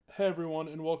Hey everyone,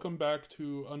 and welcome back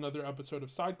to another episode of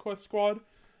Side Quest Squad.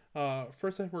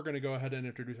 First, we're going to go ahead and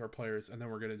introduce our players, and then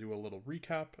we're going to do a little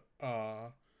recap.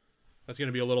 That's going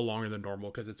to be a little longer than normal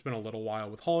because it's been a little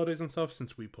while with holidays and stuff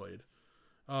since we played.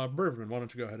 Braverman, why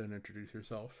don't you go ahead and introduce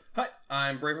yourself? Hi,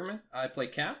 I'm Braverman. I play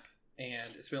Cap,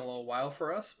 and it's been a little while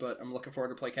for us, but I'm looking forward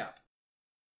to play Cap.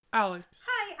 Alex.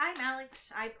 Hi, I'm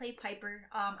Alex. I play Piper.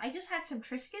 I just had some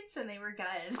Triscuits and they were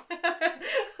good.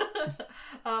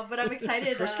 But I'm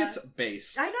excited. Triscuits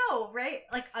base. I know, right?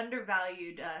 Like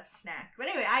undervalued snack. But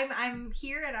anyway, I'm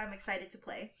here and I'm excited to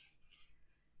play.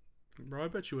 Bro, I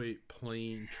bet you ate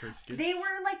plain Triscuits. They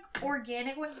were like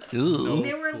organic ones. No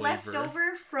They were flavor. left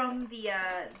over from the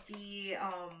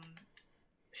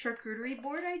charcuterie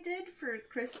board I did for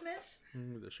Christmas.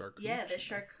 The charcuterie. Yeah, the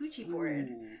charcuterie board.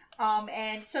 Ooh.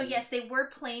 And so yes, they were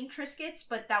plain Triscuits,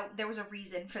 but there was a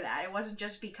reason for that. It wasn't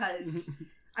just because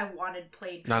I wanted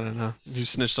plain Triscuits. No. You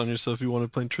snitched on yourself. You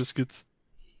wanted plain Triscuits.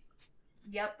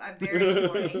 Yep, I'm very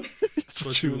boring. That's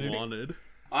what you wanted.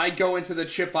 I go into the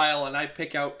chip aisle and I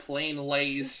pick out plain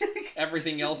Lay's.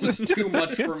 Everything else is too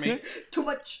much for me. Too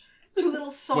much. Too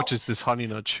little salt. What is this Honey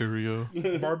Nut Cheerio?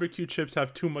 Barbecue chips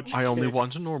have too much I only kick.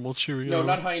 want a normal Cheerio. No,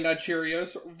 not Honey Nut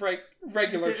Cheerios.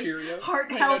 Regular Cheerios. Heart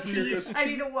Honey Nut healthy. Cheerios. I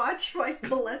need to watch my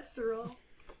cholesterol.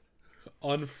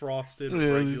 Unfrosted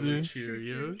Yeah, regular dude.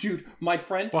 Cheerios. Dude, my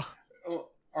friend, What?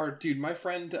 my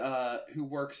friend who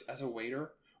works as a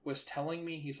waiter was telling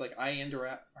me, he's like, I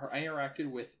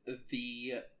interacted with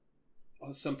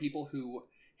some people who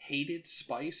hated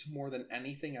spice more than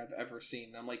anything I've ever seen.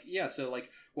 And I'm like, yeah, so like,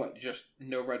 what, just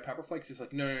no red pepper flakes? He's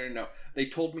like, no. They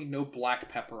told me no black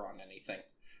pepper on anything.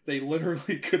 They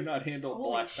literally could not handle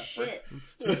Holy black pepper. shit.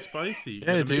 It's too spicy. You Yeah,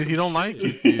 gotta dude, make he them don't like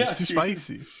shit. it. Dude. Yeah, It's too dude.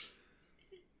 spicy.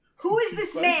 Who is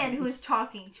this man who is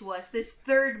talking to us? This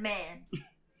third man.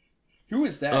 Who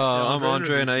is that? I'm Andre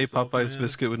Andre, and I ate introduce yourself, Popeye's man.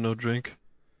 biscuit with no drink.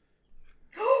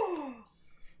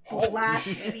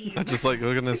 Blaspheme. I just like,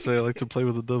 what can I say? I like to play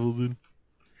with the devil, dude.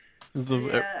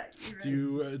 Yeah,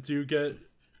 you're right. Do you get,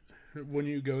 when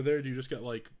you go there, do you just get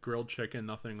like grilled chicken,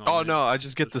 nothing on Oh it? no, I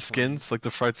just get the Just plain? skins, like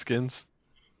the fried skins.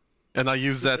 And I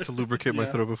use that to lubricate my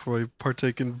Yeah. throat before I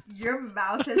partake in. Your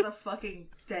mouth is a fucking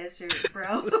desert,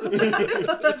 bro.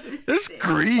 It's I like to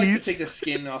grease! take the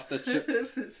skin off the What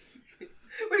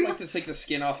do I you like to take the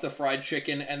skin off the fried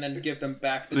chicken and then give them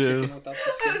back the Yeah. chicken without the I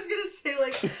skin. was gonna say,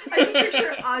 like, I just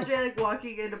picture Andre, like,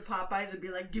 walking into Popeyes and be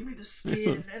like, give me the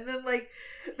skin. And then, like,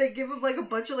 they give him, like, a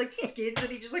bunch of, like, skins and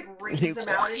he just, like, wrings them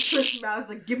out into his mouth. He's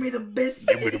like, give me the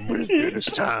biscuit. Give me the biscuit this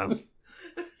time.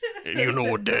 And you know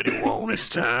what daddy wants this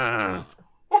time.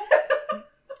 I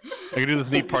can do this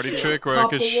neat party trick where I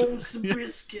Papa can wants the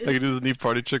biscuit. I can do the neat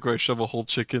party trick where I shove a whole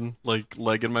chicken like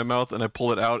leg in my mouth and I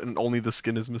pull it out and only the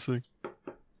skin is missing.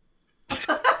 That's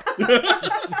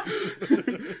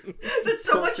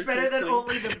so much better than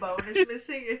only the bone is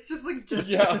missing. It's just, like, just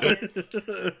Yeah. the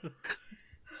skin.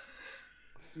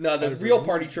 No, the I've real removed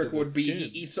party trick the would be skin. he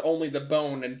eats only the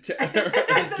bone and gives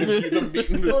you the meat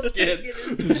and the Little skin. chicken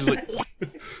is- It's just like,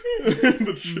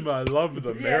 I love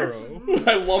the Yes. marrow.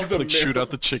 I love the like shoot marrow. out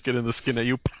the chicken and the skin at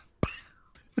you.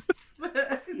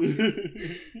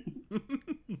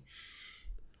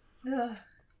 Ugh.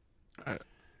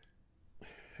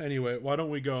 Anyway, why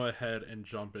don't we go ahead and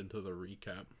jump into the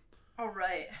recap? All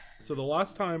right. So the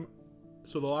last time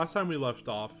we left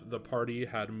off, the party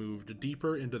had moved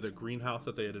deeper into the greenhouse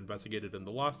that they had investigated in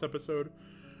the last episode,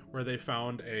 where they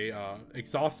found a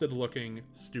exhausted-looking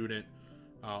student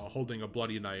holding a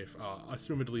bloody knife,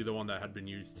 assumedly the one that had been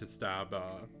used to stab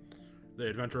the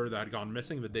adventurer that had gone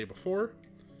missing the day before.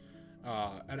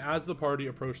 And as the party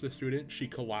approached the student, she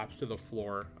collapsed to the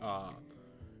floor.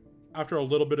 After a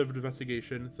little bit of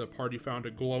investigation, the party found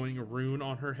a glowing rune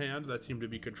on her hand that seemed to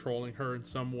be controlling her in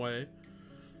some way.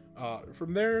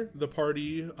 From there, the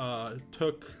party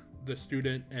took the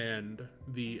student and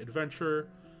the adventurer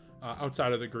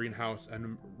outside of the greenhouse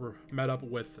and met up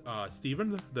with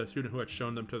Steven, the student who had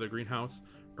shown them to the greenhouse.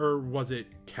 Or was it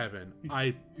Kevin?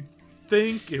 I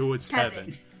think it was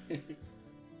Kevin.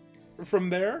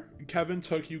 From there, Kevin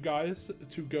took you guys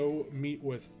to go meet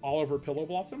with Oliver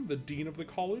Pillowblossom, the dean of the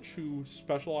college, who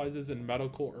specializes in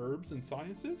medical herbs and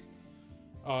sciences.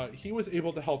 He was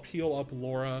able to help heal up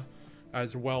Laura,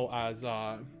 as well as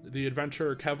the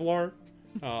adventurer Kevlar.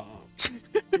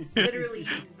 Literally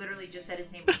just said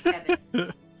his name was Kevin.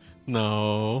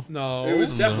 No. No, It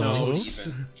was definitely No.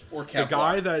 Steven. Or the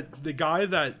Kevlar. guy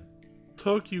that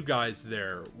took you guys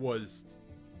there was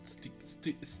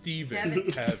Steven.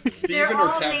 Kevin. Kevin. They're Steven or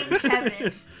all Kevin? named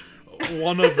Kevin.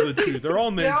 One of the two. They're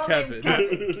all named They're all Kevin.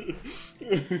 named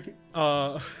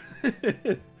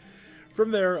Kevin.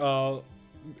 From there,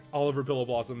 Oliver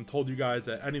Billowblossom told you guys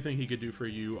that anything he could do for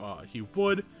you, he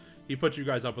would. He put you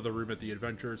guys up with a room at the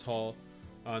Adventurers Hall.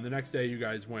 The next day you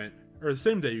guys went, or the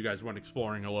same day you guys went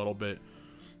exploring a little bit.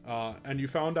 And you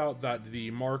found out that the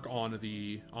mark on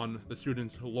the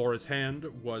student Laura's hand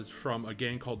was from a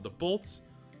gang called the Bolts.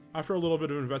 After a little bit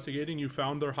of investigating, you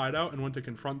found their hideout and went to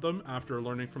confront them after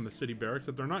learning from the city barracks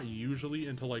that they're not usually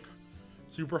into like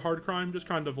super hard crime, just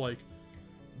kind of like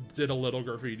did a little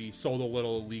graffiti, sold a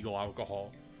little illegal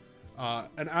alcohol.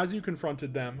 And as you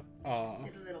confronted them,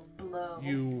 Did a little blow.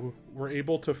 you were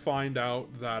able to find out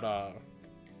that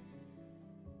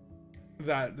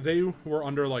that they were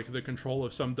under like the control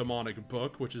of some demonic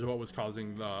book, which is what was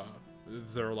causing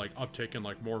their like uptick in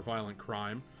like more violent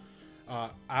crime.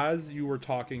 As you were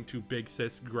talking to Big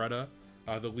Sis Greta,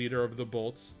 the leader of the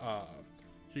Bolts,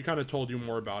 she kind of told you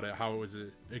more about it, how it was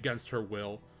against her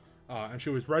will. And she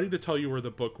was ready to tell you where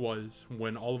the book was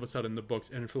when all of a sudden the book's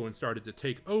influence started to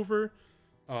take over,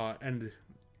 and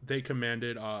they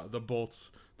commanded the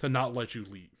Bolts to not let you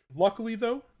leave. Luckily,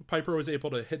 though, Piper was able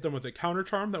to hit them with a counter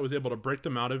charm that was able to break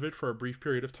them out of it for a brief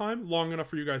period of time, long enough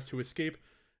for you guys to escape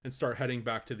and start heading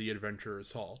back to the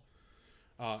Adventurers Hall.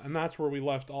 And that's where we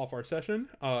left off our session.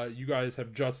 You guys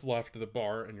have just left the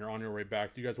bar and you're on your way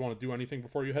back. Do you guys want to do anything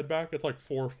before you head back? It's like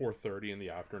 4:30 in the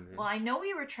afternoon. Well, I know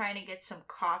we were trying to get some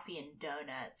coffee and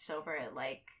donuts over at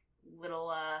like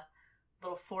little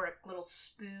fork, little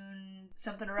spoon,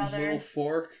 something or other. Little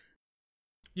fork.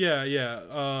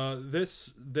 Yeah.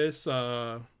 This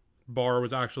bar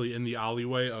was actually in the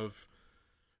alleyway of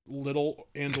Little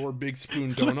and/or Big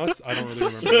Spoon Donuts. I don't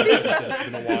really remember. It's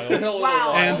been a while. It's been a little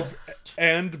Wow. while.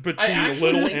 And between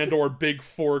actually Little think- and/or Big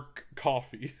Fork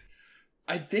Coffee.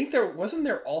 I think there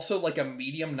also like a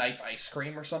medium knife ice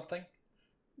cream or something.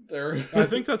 There. I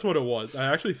think that's what it was.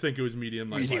 I actually think it was medium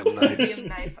knife. Medium ice. knife. Medium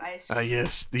knife ice Ah, cream.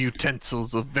 yes, the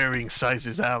utensils of varying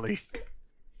sizes alley.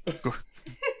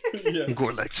 Yeah.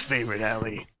 Gorlak's favorite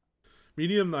alley.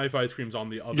 Medium knife ice cream's on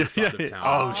the other side of town.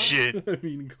 Oh, shit. I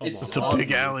mean, come It's on. It's a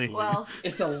big alley. Well,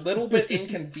 It's a little bit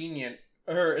inconvenient,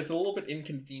 that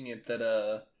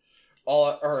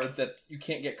that you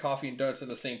can't get coffee and donuts in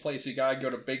the same place. You gotta go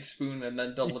to Big Spoon and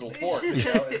then to Little Fork. You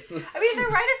know, it's, I mean, they're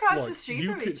right across Look, the street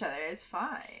you from could- each other. It's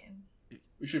fine.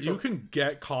 we should. You can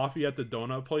get coffee at the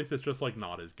donut place. It's just like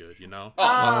not as good, you know.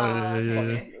 Oh, Oh, yeah.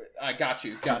 okay. I got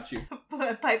you.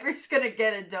 But Piper's gonna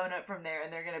get a donut from there,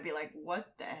 and they're gonna be like,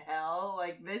 "What the hell?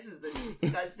 Like, this is a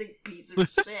disgusting piece of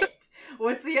shit.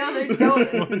 What's the other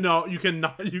donut?" No, you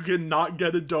cannot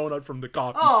get a donut from the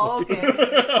coffee Oh, place.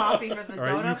 okay. Coffee from the All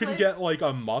right, donut you can place? get like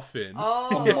a muffin.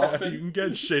 Oh, A muffin? You can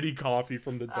get shitty coffee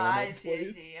from the donut I see. I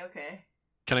place. see. Okay.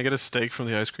 Can I get a steak from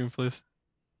the ice cream place?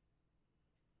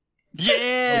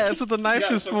 Yeah, that's what the knife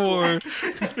Yeah, is so for.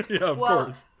 Yeah, of Well,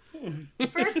 course.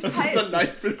 First, That's what the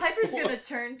knife is Piper's for. gonna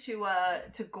turn to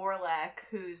Gorlak,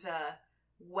 whose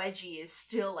wedgie is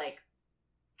still like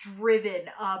driven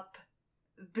up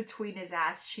between his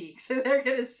ass cheeks, and they're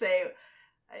gonna say,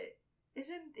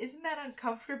 "Isn't that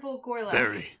uncomfortable, Gorlak?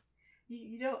 Very.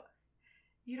 You don't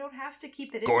have to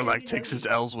keep it in Gorlak there, you takes know, his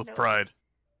L's with you know." pride.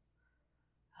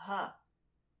 Huh.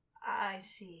 I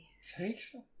see.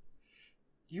 Takes.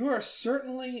 You are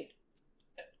certainly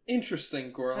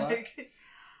interesting, Gorlak.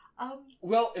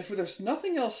 Well, if there's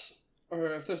nothing else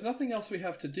we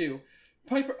have to do,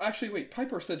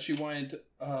 Piper said she wanted,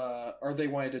 or they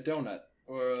wanted a donut.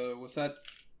 Was that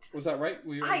right?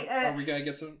 Are we gonna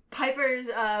get some? Piper's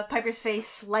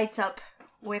face lights up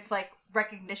with like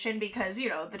recognition because the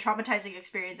traumatizing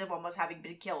experience of almost having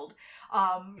been killed.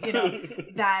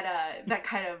 That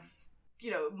kind of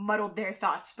muddled their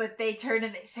thoughts, but they turn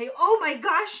and they say, "Oh my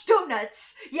gosh,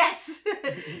 donuts! Yes,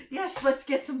 yes, let's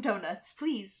get some donuts,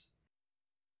 please."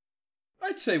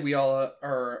 I'd say we all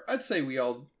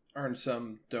earned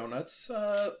some donuts.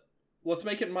 Let's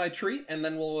make it my treat, and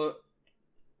then we'll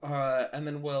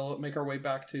make our way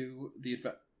back to the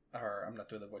I'm not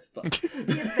doing the voice, but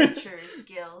The Adventurers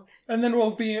Guild. and then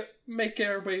we'll make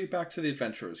our way back to the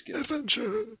Adventurers Guild.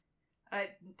 Adventure.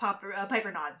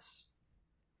 Piper nods.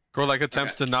 Gorlak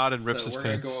attempts Okay. to nod and rips So his we're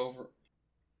pants. gonna go over.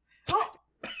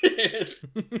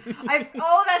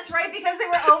 Oh, that's right, because they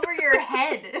were over your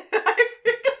head. I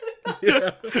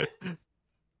Yeah.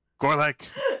 Gorlak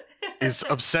is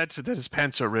upset that his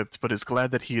pants are ripped, but is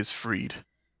glad that he is freed.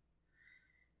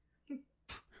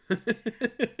 I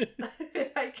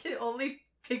can only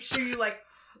picture you like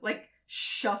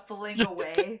shuffling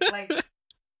away,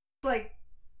 like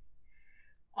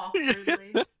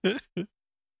awkwardly. I'm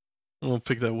gonna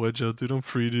pick that wedge out, dude. I'm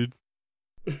free, dude.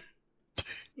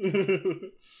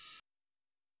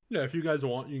 Yeah, if you guys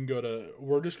want, you can go to.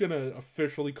 We're just gonna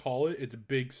officially call it. It's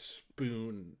Big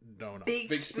Spoon Donut.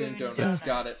 Big Spoon Donuts.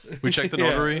 Got it. Donuts. We checked the Yeah.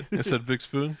 notary. It said Big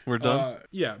Spoon. We're done.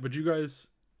 Yeah, but you guys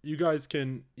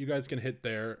can hit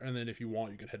there, and then if you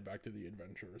want, you can head back to the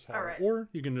Adventurers Hall, Alright. or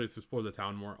you can just explore the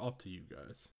town more. Up to you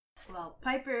guys. Well,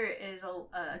 Piper is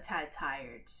a tad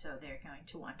tired, so they're going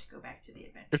to want to go back to the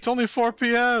adventure. It's only 4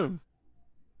 p.m.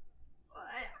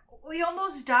 We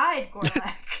almost died,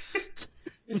 Gorlak.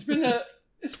 It's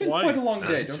been quite a long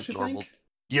day, It's don't just you normal. think?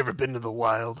 You ever been to the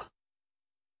wild?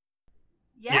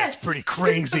 Yes. Yeah, it's pretty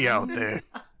crazy out there.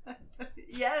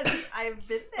 Yes, I've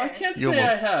been there. I can't You say I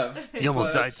almost- have. You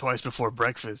almost but- died twice before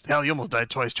breakfast. Hell, you almost died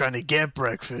twice trying to get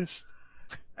breakfast.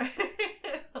 Piper's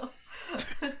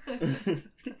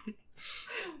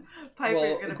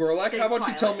Well, gonna Gorlak, stay how about you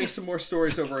quiet. tell me some more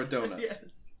stories over a donut?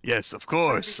 Yes. Yes, of Piper's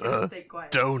course. gonna stay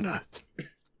quiet. Donut.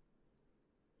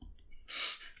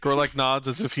 Gorlak nods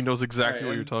as if he knows exactly Alright,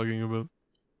 what you're and- talking about.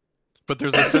 But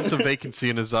there's a sense of vacancy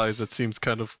in his eyes that seems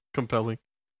kind of compelling.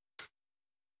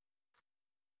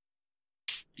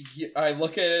 Yeah, I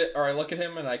look at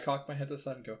him and I cock my head to the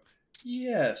side and go,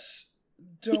 "Yes,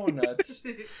 donuts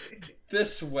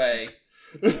this way."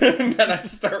 And then I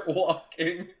start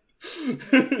walking.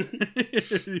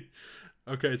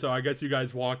 Okay, so I guess you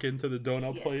guys walk into the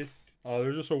donut Yes. place.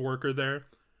 There's just a worker there.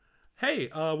 Hey,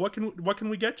 what can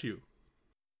we get you?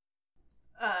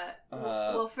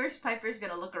 Well, first Piper's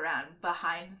gonna look around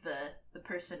behind the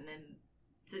person,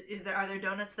 and are there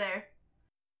donuts there?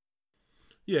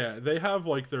 Yeah, they have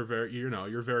like their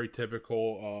your very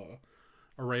typical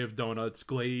array of donuts: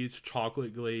 glazed,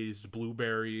 chocolate glazed,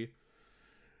 blueberry.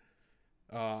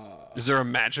 Is there a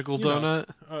magical you know,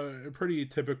 donut? a pretty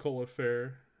typical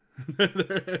affair.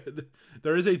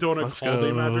 There is a donut Let's called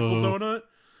a magical go.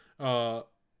 donut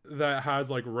that has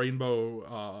like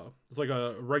rainbow. It's like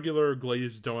a regular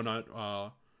glazed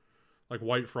donut, like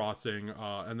white frosting,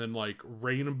 and then like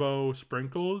rainbow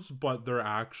sprinkles, but they're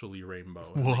actually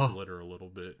rainbow and Whoa. they glitter a little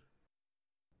bit.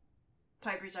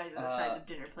 Piper's eyes are the size of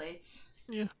dinner plates.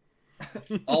 Yeah.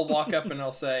 I'll walk up and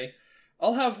I'll say,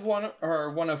 "I'll have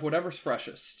one of whatever's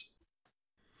freshest."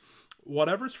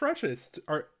 Whatever's freshest.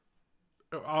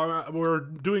 We're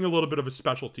doing a little bit of a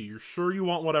specialty. You're sure you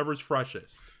want whatever's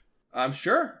freshest? I'm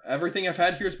sure. Everything I've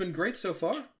had here has been great so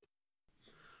far.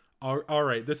 All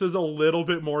right, this is a little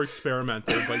bit more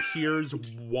experimental, but here's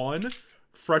one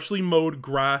freshly mowed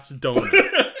grass donut.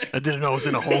 I didn't know it was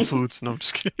in a Whole Foods. No, I'm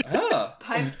just kidding. Ah.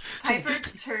 Piper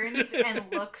turns and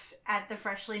looks at the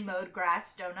freshly mowed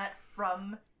grass donut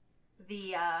from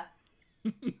the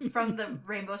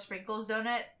rainbow sprinkles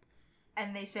donut,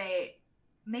 and they say,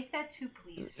 "Make that two,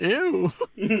 please." Ew.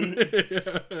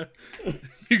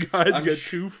 You guys I'm get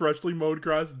two freshly mowed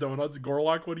grass donuts.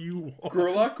 Gorlock, what do you want?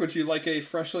 Gorlok, would you like a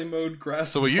freshly mowed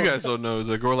grass? So what you donut? guys don't know is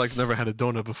that Gorlak's never had a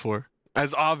donut before.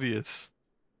 As obvious.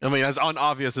 I mean, as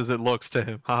unobvious as it looks to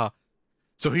him. Haha.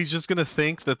 So he's just gonna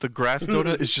think that the grass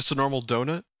donut is just a normal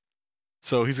donut.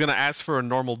 So he's gonna ask for a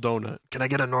normal donut. Can I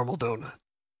get a normal donut?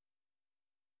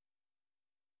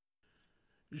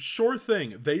 Sure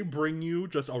thing. They bring you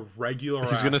just a regular.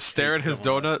 He's gonna stare at his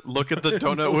donut, look at the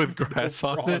donut with grass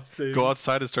on it, frosting. go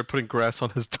outside and start putting grass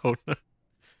on his donut.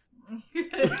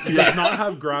 It does not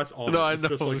have grass on it. No, I It's know.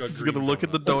 just like a He's green gonna look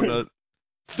at the donut. donut,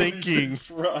 thinking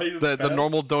Try his that the best.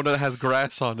 normal donut has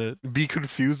grass on it. Be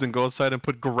confused and go outside and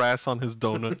put grass on his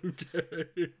donut.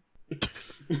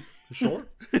 Okay. Sure.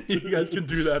 You guys can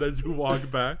do that as you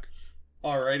walk back.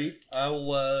 Alrighty,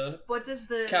 I'll What does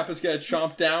the Kappa's gonna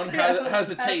chomp down. How's it How's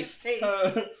it taste? taste?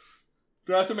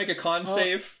 Do I have to make a con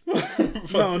save?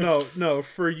 No.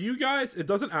 For you guys, it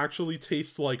doesn't actually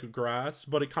taste like grass,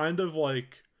 but it kind of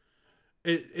like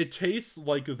it tastes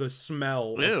like the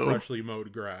smell Ew. of freshly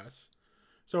mowed grass.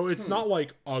 So it's not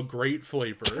like a great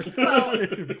flavor, Well-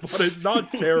 but it's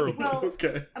not terrible. well,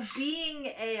 Okay.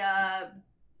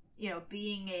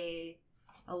 being a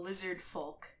lizard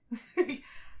folk.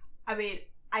 I mean,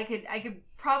 I could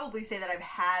probably say that I've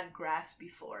had grass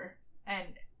before, and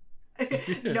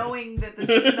knowing that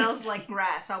this smells like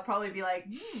grass, I'll probably be like,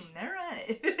 all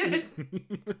right.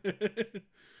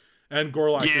 And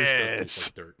Gorlak Yes. is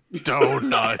like dirt.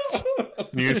 Donut.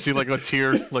 And you see like a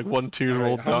tear, like one tear Alright,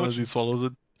 roll how down much- as he swallows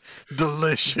it.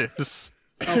 Delicious.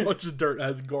 How much dirt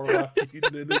has Gorlak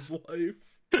eaten in his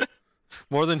life?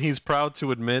 More than he's proud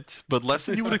to admit, but less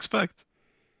than you would expect.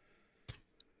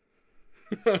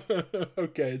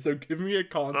 Okay, so give me a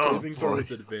con Oh, saving throw boy.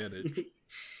 with advantage.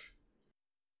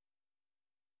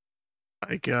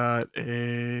 I got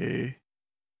a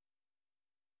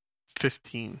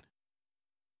 15.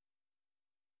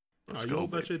 Let's You go,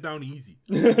 hold that baby. shit down easy.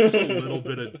 Just a little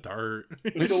bit of dirt.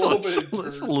 It's a little bit of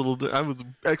It's a dirt. little. I was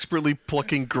expertly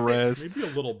plucking grass. Maybe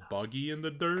a little buggy in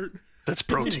the dirt. That's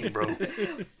protein, bro.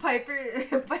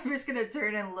 Piper's gonna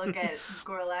turn and look at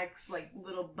Gorlak's like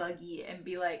little buggy and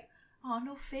be like, "Oh,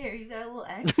 no fair, you got a little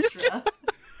extra."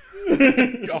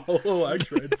 Got a little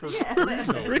extra in for Yeah.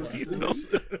 free.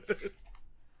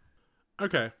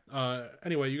 Okay.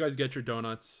 Anyway, you guys get your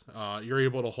donuts. You're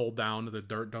able to hold down the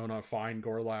dirt donut fine,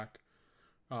 Gorlak.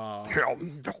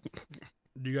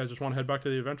 Do you guys just want to head back to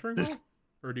the adventuring hall?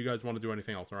 Or do you guys want to do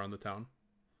anything else around the town?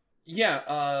 Yeah,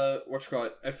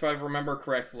 if I remember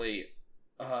correctly,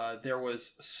 there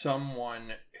was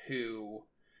someone who,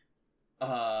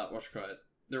 there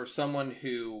was someone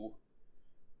who,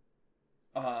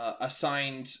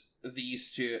 assigned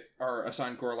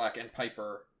Gorlak and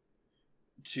Piper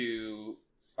to,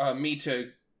 me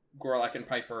to Gorlak and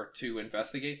Piper to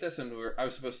investigate this, and I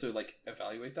was supposed to, like,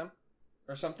 evaluate them,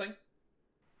 or something?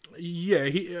 Yeah,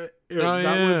 that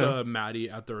yeah. was Maddie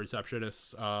at the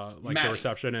receptionist, the Maddie.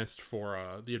 receptionist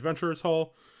for the Adventurers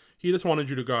Hall. He just wanted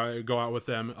you to go out with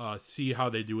them, see how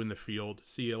they do in the field,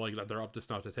 see like that they're up to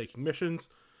snuff to taking missions.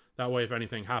 That way, if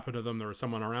anything happened to them, there was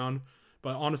someone around.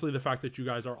 But honestly, the fact that you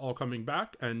guys are all coming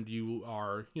back and you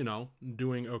are,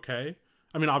 doing okay.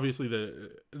 I mean, obviously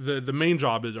the main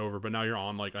job is over, but now you're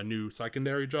on like a new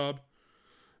secondary job.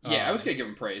 Yeah, I was gonna give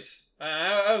him praise.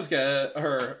 I was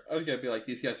gonna be like,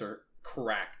 these guys are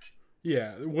cracked.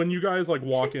 Yeah, when you guys like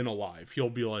walk in alive, he'll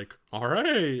be like, "All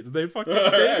right, they fucking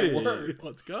All right, did word. it.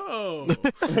 Let's go."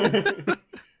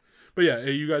 But yeah,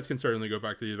 you guys can certainly go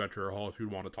back to the Adventurer Hall if you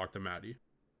want to talk to Maddie.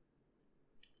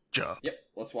 Job. Yep,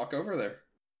 let's walk over there.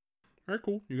 All right,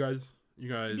 cool. You guys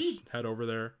Neat. head over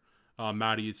there.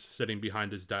 Maddie's sitting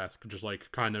behind his desk, just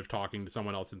like kind of talking to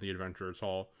someone else in the Adventurers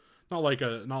Hall. Not like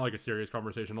a serious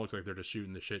conversation. It looks like they're just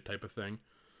shooting the shit type of thing.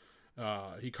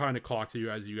 He kind of clocks you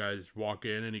as you guys walk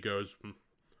in, and he goes,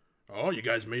 "Oh, you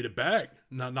guys made it back.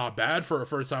 Not bad for a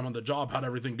first time on the job. How'd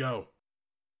everything go?"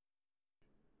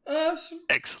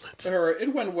 Excellent.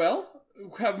 It went well.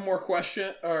 Have more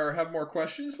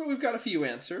questions, but we've got a few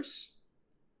answers.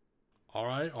 All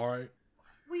right.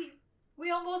 We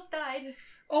almost died.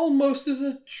 Almost is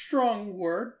a strong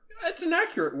word. It's an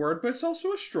accurate word, but it's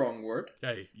also a strong word.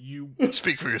 Hey, you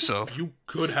Speak for yourself. you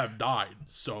could have died,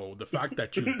 so the fact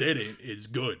that you didn't is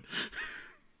good.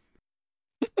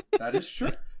 That is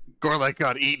true. Gorlak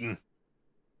got eaten.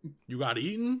 You got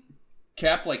eaten?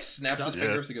 Cap snaps his Yeah.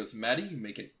 fingers and goes, "Maddie, you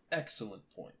make an excellent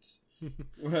point.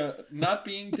 Not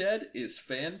being dead is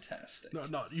fantastic."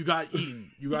 No, you got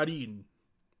eaten. You got eaten.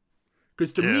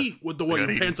 Because to Yeah, me, with the I way got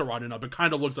your eaten. pants are riding up, it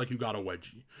kind of looks like you got a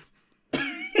wedgie.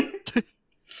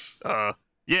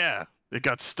 Yeah, it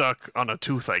got stuck on a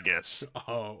tooth, I guess.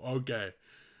 Oh, okay.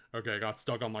 Okay, got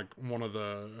stuck on like one of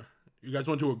the... You guys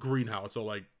went to a greenhouse, so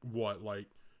like, what, like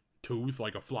tooth,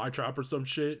 like a fly trap or some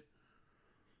shit?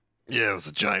 Yeah, it was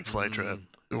a giant fly trap,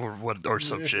 or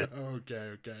some shit.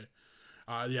 Okay.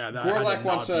 Yeah, that Gorlak had to not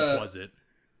wants be a- pleasant.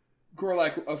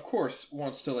 Gorlak, of course,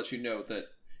 wants to let you know that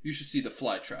you should see the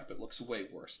fly trap. It looks way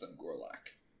worse than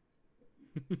Gorlak.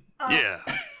 Yeah,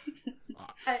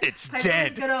 It's Piper's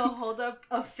dead. gonna hold up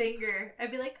a finger and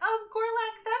be like,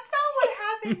 Gorlak, that's not what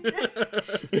happened.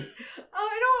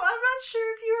 I'm not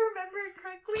sure if you remember it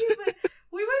correctly, but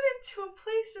we went into a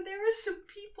place and there were some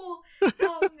people,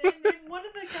 and one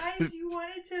of the guys, you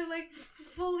wanted to like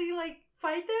fully like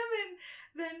fight them, and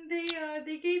then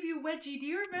they gave you wedgie. Do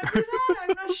you remember that?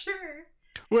 I'm not sure.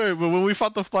 Wait, but when we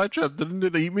fought the fly trap, didn't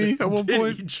it eat me at one Did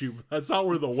point? eat you. That's not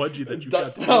where the wedgie that you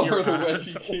That's kept not in your where the ass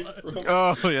wedgie came was. from.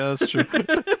 Oh, yeah, that's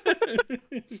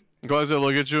true. Guys that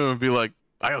look at you and be like,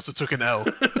 I also took an L.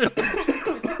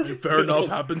 Fair enough.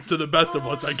 Happens to the best of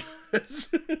us, I guess.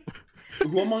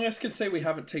 Who among us can say we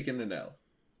haven't taken an L?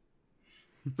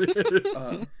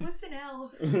 What's an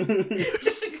L?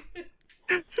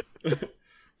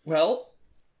 Well,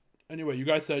 Anyway, you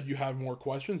guys said you have more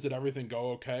questions. Did everything go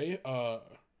okay?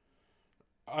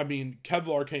 I mean,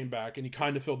 Kevlar came back and he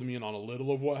kind of filled me in on a little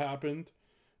of what happened.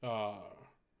 So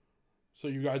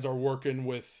you guys are working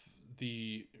with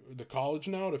the college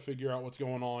now to figure out what's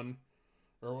going on,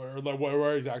 or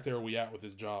where exactly are we at with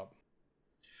his job?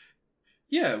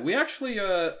 yeah, we actually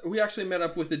met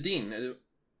up with the dean,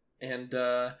 and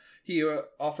he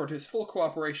offered his full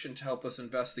cooperation to help us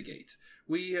investigate.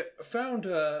 We found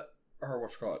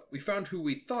we found who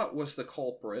we thought was the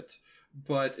culprit,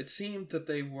 but it seemed that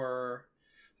they were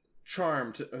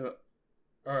charmed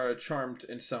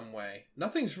in some way.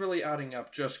 Nothing's really adding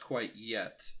up just quite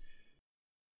yet.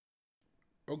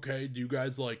 Okay, do you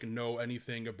guys know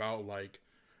anything about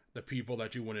the people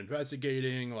that you went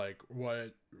investigating, like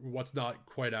what's not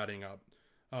quite adding up.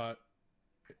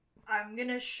 I'm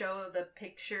gonna show the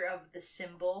picture of the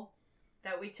symbol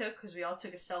that we took, because we all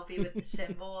took a selfie with the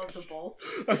symbol of the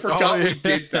bolts. I forgot we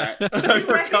did that. I forgot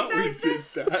we recognize did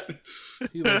this?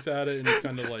 He looks at it and he's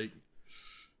kind of like,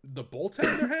 the bolts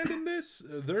have their hand in this?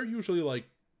 They're usually like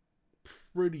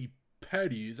pretty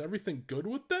petty. Is everything good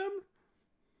with them?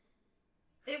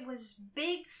 It was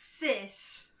Big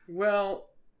Sis. Well,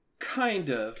 kind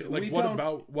of. Okay, like,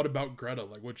 what about Greta?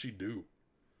 Like, what'd she do?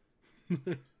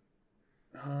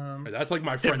 That's like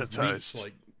my friend's niece.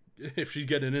 Like, if she's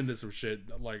getting into some shit,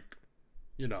 like,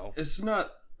 you know. It's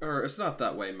not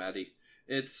that way, Maddie.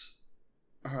 It's,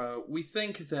 we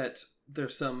think that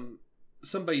there's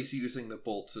somebody's using the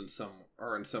bolts in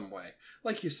some way.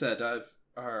 Like you said, I've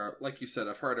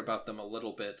heard about them a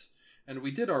little bit, and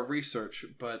we did our research,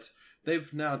 but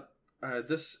they've not.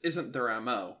 This isn't their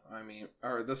MO.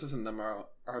 This isn't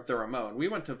their MO. And we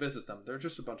went to visit them. They're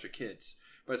just a bunch of kids,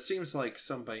 but it seems like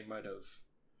somebody might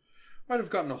have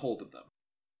gotten a hold of them.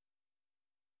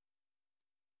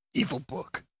 Evil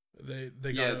book. They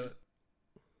got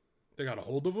a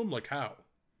hold of them? Like, how?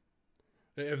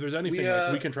 If there's anything,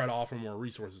 we can try to offer more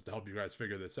resources to help you guys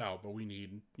figure this out, but we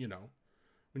need to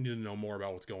know more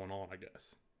about what's going on, I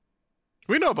guess.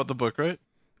 We know about the book, right?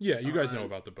 Yeah, you guys know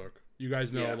about the book. You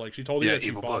guys know, like, she told you that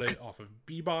she bought it off of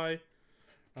B-Buy.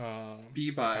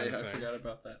 B-Buy, I forgot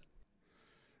about that.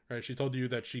 Right, she told you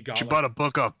that she bought a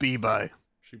book off B-Buy.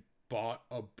 She bought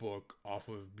a book off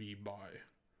of B-Buy.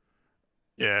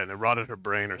 Yeah, and it rotted her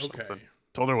brain or something.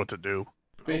 Told her what to do.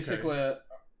 Basically,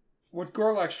 what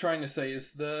Gorlak's trying to say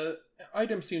is the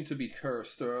items seem to be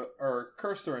cursed or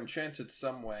enchanted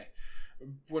some way.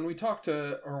 When we talked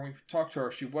to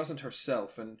her, she wasn't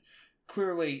herself, and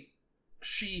clearly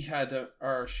she had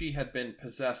been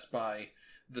possessed by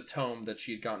the tome that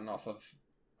she had gotten off of,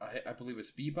 I believe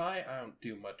it's B-Buy. I don't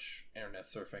do much internet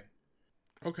surfing.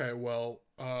 Okay, well,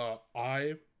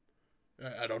 I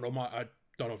don't know I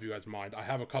don't know if you guys mind. I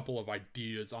have a couple of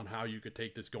ideas on how you could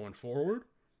take this going forward.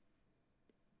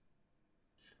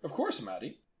 Of course,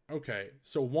 Maddie. Okay,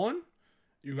 so one,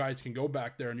 you guys can go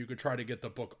back there and you could try to get the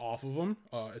book off of them.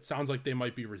 It sounds like they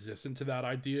might be resistant to that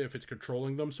idea if it's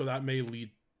controlling them, so that may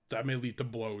lead to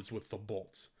blows with the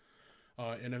bolts.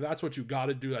 And if that's what you got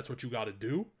to do, that's what you got to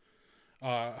do.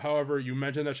 However, you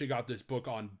mentioned that she got this book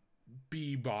on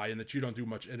B-Buy and that you don't do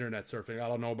much internet surfing. I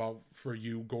don't know about for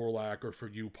you, Gorlak, or for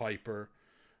you, Piper.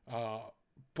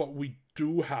 But we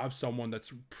do have someone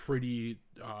that's pretty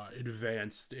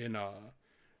advanced in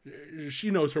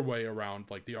she knows her way around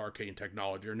like the arcane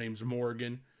technology. Her name's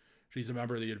Morgan. She's a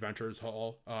member of the Adventurers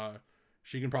Hall.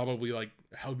 She can probably like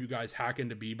help you guys hack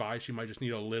into B-Buy. She might just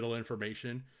need a little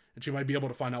information, and she might be able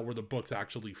to find out where the book's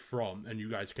actually from, and you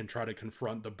guys can try to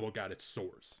confront the book at its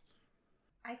source.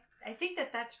 I think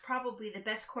that's probably the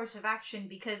best course of action,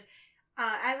 because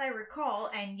as I recall,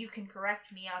 and you can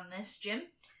correct me on this, Jim,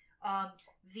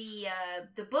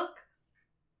 the book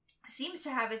seems to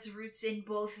have its roots in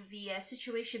both the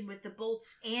situation with the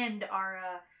bolts and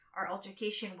our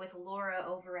altercation with Laura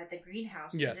over at the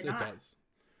greenhouse. Yes, is it not?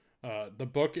 Does. The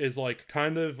book is like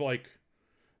kind of like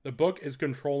the book is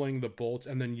controlling the bolts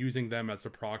and then using them as a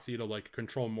proxy to like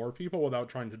control more people without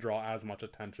trying to draw as much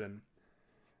attention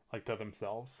like to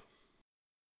themselves.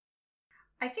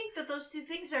 I think that those two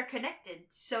things are connected,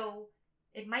 so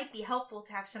it might be helpful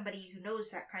to have somebody who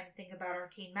knows that kind of thing about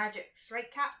arcane magics,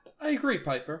 right, Cap? I agree,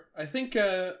 Piper. I think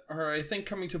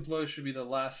coming to blows should be the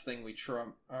last thing we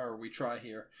try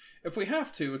here. If we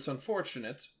have to, it's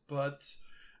unfortunate, but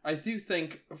I do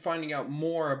think finding out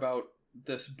more about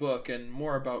this book and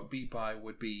more about B-Buy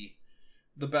would be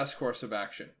the best course of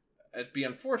action. It'd be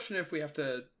unfortunate if we have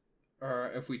to,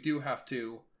 or if we do have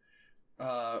to,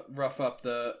 rough up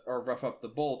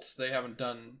the bolts. They haven't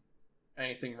done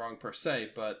anything wrong per se,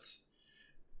 but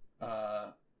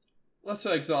let's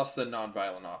exhaust the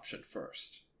non-violent option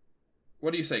first.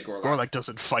 What do you say, Gorlak? Gorlak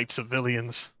doesn't fight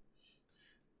civilians.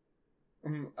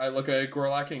 I look at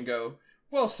Gorlak and go,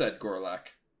 well said, Gorlak.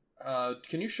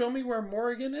 Can you show me where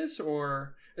Morrigan is,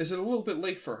 or is it a little bit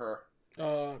late for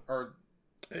her?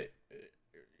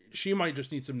 She might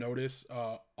just need some notice.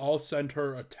 I'll send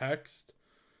her a text.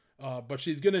 But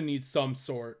she's gonna need some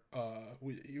sort.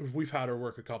 We've had her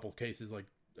work a couple cases, like,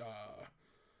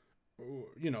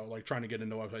 like trying to get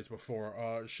into websites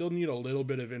before. She'll need a little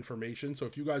bit of information. So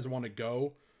if you guys want to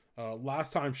go,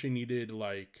 last time she needed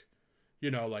like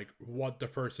what the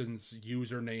person's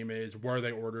username is, where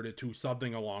they ordered it to,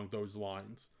 something along those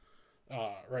lines.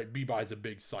 Right, B-Buy's a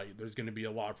big site. There's gonna be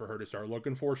a lot for her to start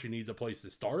looking for. She needs a place to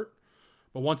start.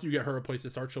 But once you get her a place to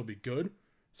start, she'll be good.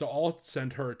 So I'll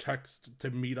send her a text to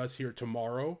meet us here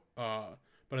tomorrow.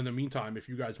 But in the meantime, if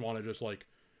you guys want to just like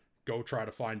go try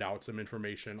to find out some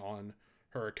information on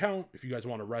her account, if you guys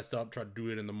want to rest up, try to do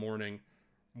it in the morning,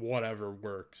 whatever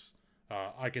works.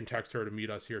 I can text her to meet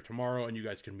us here tomorrow, and you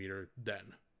guys can meet her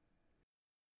then.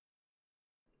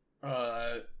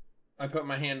 I put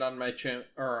my hand on my chin,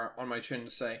 to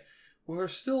say, "We're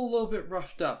still a little bit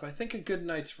roughed up. I think a good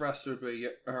night's rest would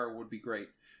be great.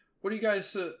 What do you guys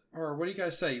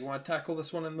say? You want to tackle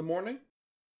this one in the morning?"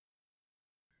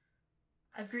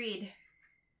 Agreed.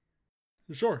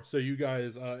 Sure. So you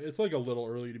guys, it's like a little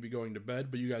early to be going to bed,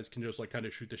 but you guys can just like kind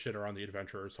of shoot the shit around the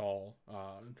Adventurers Hall,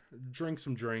 drink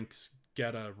some drinks,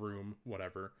 get a room,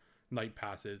 whatever. Night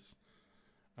passes.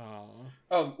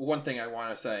 One thing I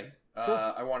want to say.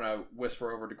 Sure. I want to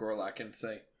whisper over to Gorlak and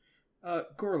say,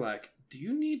 Gorlak, do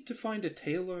you need to find a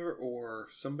tailor or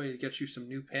somebody to get you some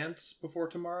new pants before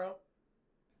tomorrow?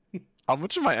 How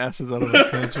much of my ass is out of my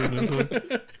pants right now?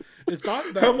 It's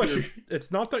not that How much?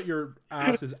 It's not that your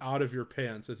ass is out of your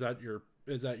pants. Is that your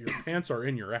pants are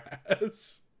in your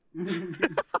ass.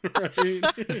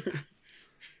 Right?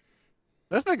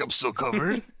 I think I'm still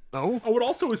covered. No. I would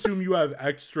also assume you have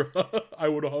extra. I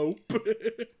would hope.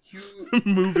 You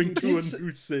Moving to a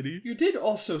new city. You did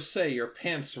also say your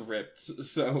pants ripped,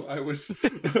 so I was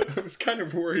I was kind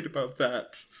of worried about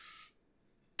that.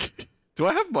 Do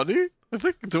I have money?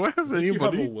 Do I have any You have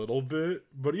money? a little bit,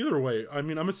 but either way, I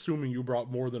mean, I'm assuming you brought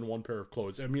more than one pair of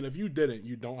clothes. I mean, if you didn't,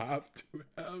 you don't have to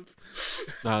have.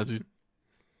 Nah, dude.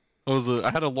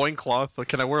 I had a loincloth. Like,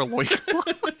 can I wear a loincloth?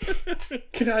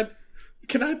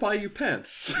 Can I buy you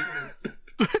pants?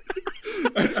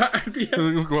 I'd be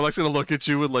Gorlak's gonna look at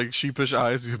you with like sheepish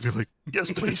eyes. You'll be like,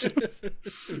 "Yes, please."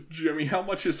 Jimmy, how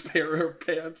much is a pair of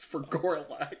pants for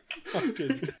Gorlak?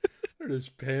 Fucking, they're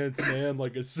just pants, man,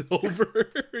 like a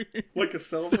silver. Like a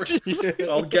silver? Yeah.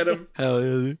 I'll get him. Hell yeah,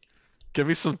 dude. Give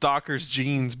me some Dockers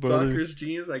jeans, brother. Dockers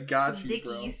jeans, I got Some you,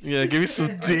 Dickies. Yeah, give me some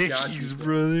I got you, Dickies, bro.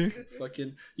 brother.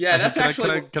 Fucking yeah, that's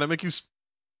actually Can I make you?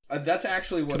 that's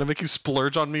actually what Can I make you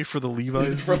splurge on me for the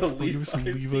Levi's? For the Give me some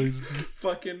Levi's, Levi's.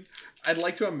 fucking. I'd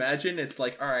like to imagine it's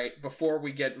like, all right, before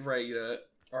we get ready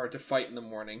to fight in the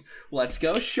morning, let's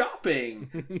go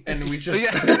shopping, and we just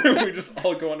Yeah. we just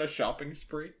all go on a shopping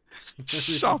spree.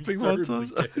 Shopping Certainly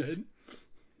montage.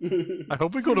 can. I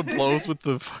hope we go to blows with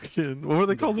the fucking. What were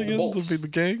they The called again? bolts. The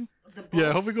gang? The Yeah,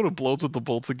 I hope we bolts. go to blows with the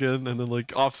bolts again, and then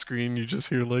like off screen you just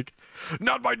hear like,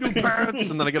 "Not my new pants,"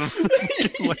 and then I get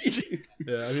a like,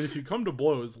 Yeah, I mean, if you come to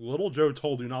blows, Little Joe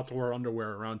told you not to wear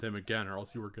underwear around him again, or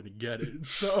else you were gonna get it.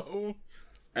 So,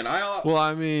 And I. Well,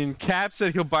 I mean, Cap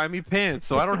said he'll buy me pants,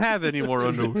 so I don't have any more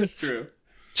underwear. It's true.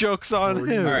 Joke's on For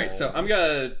him. All right, so I'm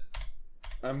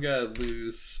gonna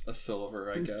lose a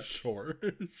silver, I guess. sure,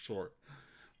 sure.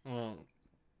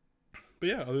 But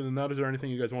yeah, other than that, is there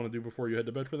anything you guys want to do before you head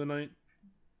to bed for the night?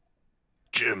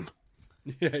 Jim.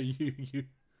 Yeah, you.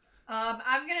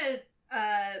 I'm gonna.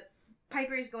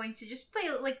 Piper is going to just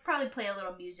probably play a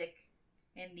little music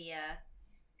in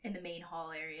the main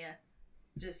hall area,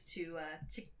 just to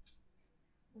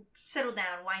settle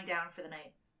down, wind down for the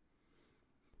night.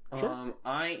 Sure.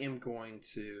 I am going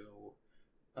to.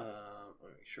 Let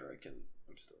me make sure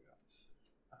I'm still got this.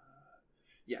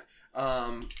 Yeah.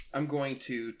 I'm going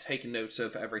to take notes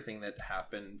of everything that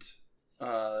happened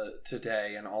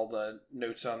today and all the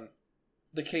notes on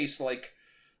the case, like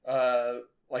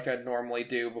I normally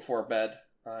do before bed,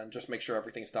 and just make sure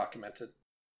everything's documented.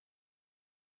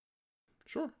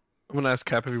 Sure. I'm gonna ask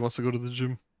Cap if he wants to go to the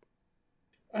gym.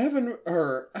 I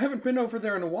haven't been over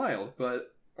there in a while,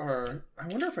 but I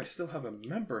wonder if I still have a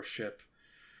membership.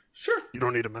 Sure. You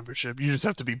don't need a membership. You just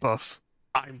have to be buff.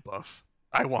 I'm buff.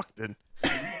 I walked in.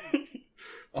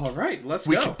 All right, let's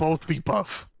We go. can both be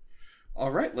buff.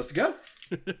 All right, let's go.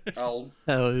 Hell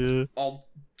yeah. I'll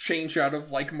change out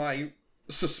of like my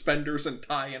suspenders and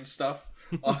tie and stuff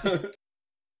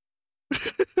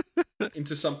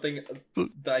into something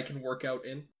that I can work out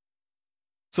in.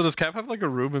 So does Cap have like a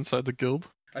room inside the guild?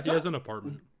 I He has thought an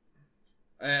apartment.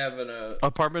 I have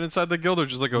Apartment inside the guild, or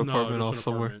just like an apartment just off an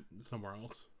somewhere? apartment somewhere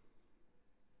else.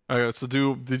 Alright, so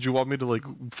did you want me to like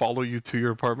follow you to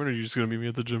your apartment, or are you just gonna meet me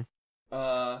at the gym?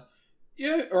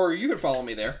 yeah, or you can follow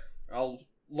me there. I'll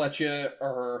let you,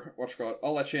 or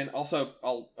I'll let you in. Also,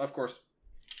 I'll of course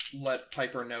let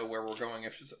Piper know where we're going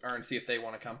and see if they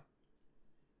want to come.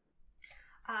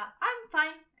 I'm fine.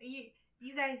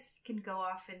 You guys can go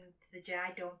off into the gym.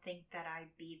 I don't think that I'd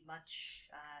be much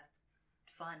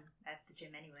fun at the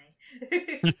gym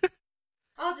anyway.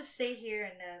 I'll just stay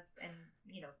here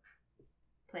and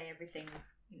play everything.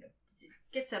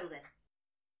 Get settled in.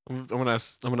 I'm gonna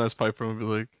ask Piper and be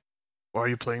like, "Why are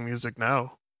you playing music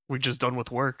now? We just done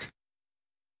with work.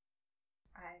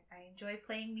 I enjoy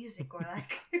playing music,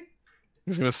 Gorlak.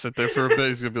 He's gonna sit there for a bit.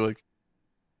 He's gonna be like,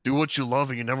 "Do what you love,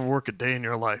 and you never work a day in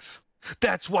your life.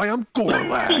 That's why I'm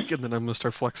Gorlak." And then I'm gonna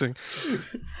start flexing.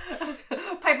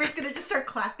 Piper's gonna just start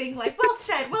clapping, like, well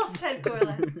said,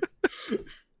 Gorlak.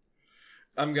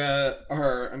 I'm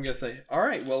gonna say, all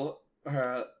right, well,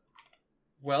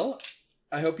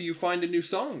 I hope you find a new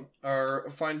song or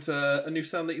find a new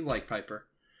sound that you like, Piper.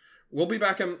 We'll be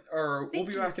back in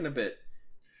a bit.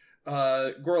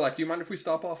 Gorlak, do you mind if we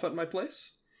stop off at my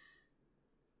place?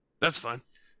 That's fine.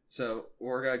 So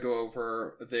we're gonna go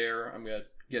over there. I'm gonna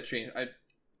get changed.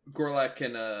 Gorlak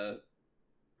can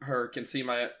see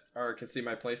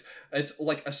my place. It's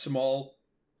like a small,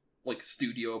 like,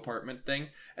 studio apartment thing,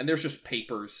 and there's just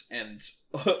papers, and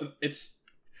it's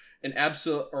an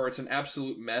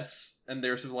absolute mess. And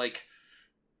there's like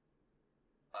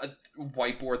a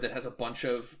whiteboard that has a bunch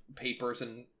of papers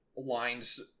and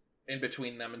lines in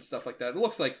between them and stuff like that. It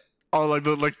looks like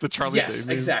the Charlie Day. Yes,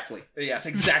 exactly. Yes,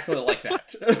 exactly like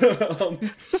that.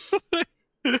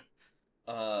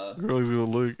 Girl's gonna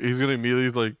look. He's gonna immediately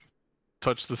like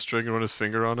touch the string and run his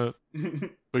finger on it.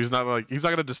 But he's not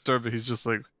gonna disturb it. He's just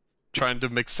like trying to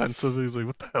make sense of it. He's like,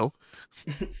 "What the hell?"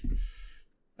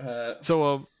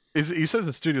 So you said it's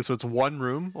a studio, so it's one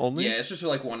room only. Yeah, it's just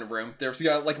like one room. There's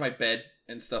got like my bed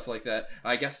and stuff like that.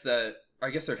 I guess there'd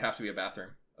have to be a bathroom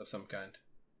of some kind.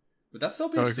 Would that still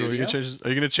be a studio? Are you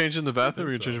gonna change in the bathroom, or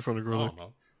are you gonna change in front of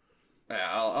Gorlak? Yeah,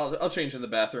 I'll change in the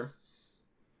bathroom.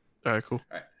 All right, cool.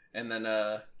 All right, and then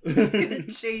Gonna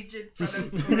change in front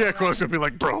of Gorlak. Yeah, Gorlak's gonna be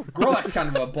like, "Bro, Gorlak's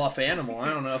kind of a buff animal. I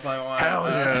don't know if I want. Hell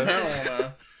yeah. I don't want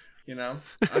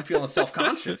to. I'm feeling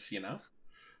self-conscious.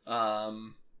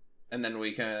 And then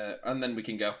we can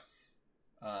go.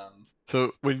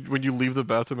 So when you leave the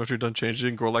bathroom after you're done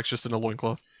changing, Gorlak's just in a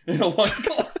loincloth. In a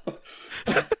loincloth.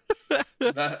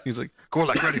 He's like,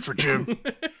 "Gorlak, ready for gym."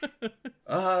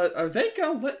 Are they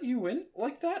gonna let you in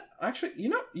like that? Actually,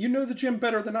 you know the gym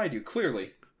better than I do.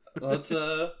 Clearly, let's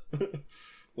go.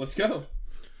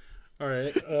 All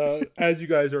right. As you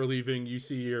guys are leaving, you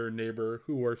see your neighbor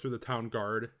who works for the town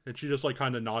guard, and she just like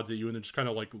kind of nods at you, and then just kind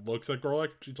of like looks at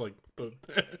Gorlak. She's like,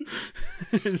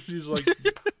 and she's like,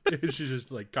 she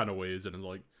just like kind of waves and is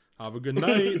like, "Have a good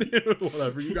night,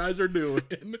 whatever you guys are doing."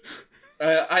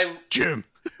 Jim.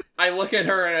 I look at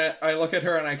her and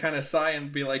I kind of sigh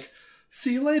and be like,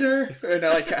 "See you later." And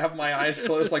I like have my eyes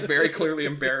closed, like very clearly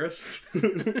embarrassed.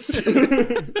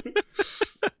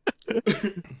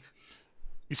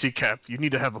 You see, Cap, you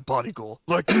need to have a body goal.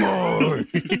 Like more.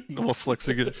 No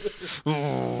flexing it.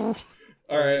 All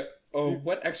right. Oh,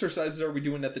 what exercises are we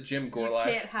doing at the gym, Gorlak?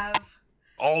 You can't have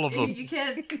all of them. You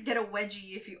can't get a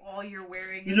wedgie if all you're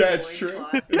wearing is Yeah, a it's true.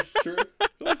 loincloth. It's true.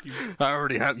 I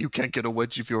already have. You can't get a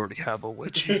wedgie if you already have a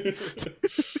wedgie.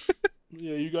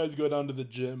 Yeah, you guys go down to the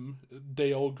gym.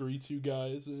 Dale greets you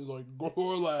guys and he's like,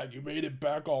 "Gorlak, you made it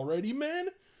back already, man?"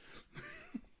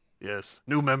 Yes,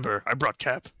 new member. I brought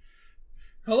Cap.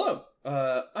 Hello.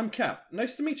 I'm Cap.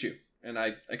 Nice to meet you. And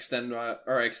I extend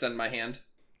my hand.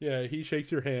 Yeah, he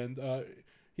shakes your hand.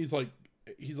 He's like,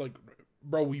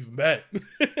 "Bro, we've met."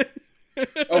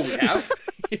 Oh, we have?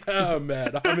 Yeah,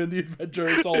 man. I'm in the Adventure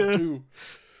Assault too.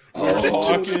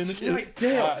 That's right,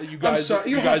 Dale. You guys, I'm sorry.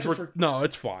 you guys were. No,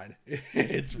 it's fine.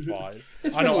 It's fine.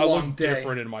 It's I know been a I long look day.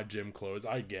 different in my gym clothes.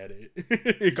 I get it.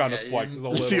 It kind of Yeah, flexes a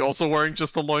little. Is he also wearing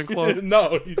just the loincloth?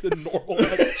 No, he's in normal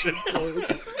gym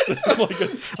clothes.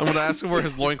 I'm gonna ask him where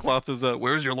his loincloth is at.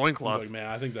 Where's your I'm loincloth? like, man,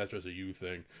 I think that's just a you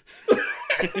thing.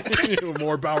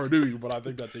 More power to you, but I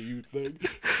think that's a you thing.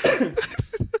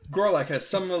 Gorlak has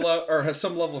some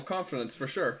level of confidence for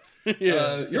sure.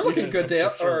 Yeah, you're looking good,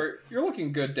 Dale. for sure. You're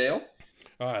looking good, Dale.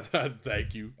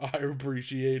 Thank you. I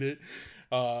appreciate it.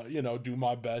 Do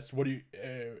my best. What do you?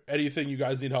 Anything you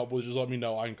guys need help with? Just let me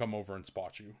know. I can come over and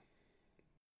spot you.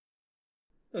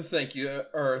 Thank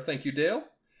you, Dale.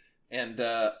 And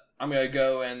I'm gonna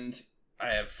go and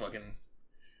I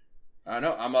don't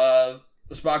know. I'm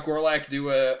spot Gorlak, do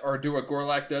what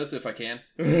Gorlak does if I can.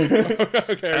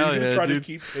 Okay, are Hell you gonna yeah, try dude. to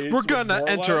keep pace We're with gonna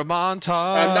enter a Gorlak?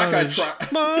 montage. I'm not gonna try.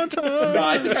 Montage. No,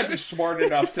 I think I'd be smart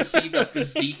enough to see the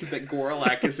physique that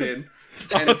Gorlak is in,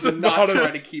 and I was to not about to-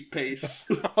 try to keep pace.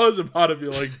 I was about to be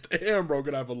like, damn, bro,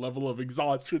 gonna have a level of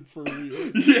exhaustion for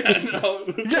real. Yeah, no.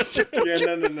 No.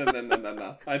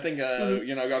 I think,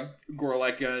 I got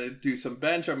Gorlak do some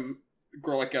bench.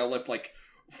 Gorlak gotta lift like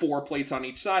 4 plates on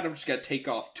each side. I'm just gonna take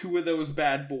off 2 of those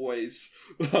bad boys.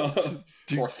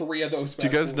 Or 3 of those bad boys. Do you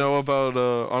guys know about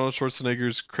Arnold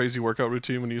Schwarzenegger's crazy workout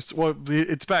routine when he used to... Well,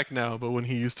 it's back now, but when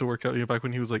he used to work out, back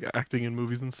when he was like acting in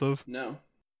movies and stuff. No.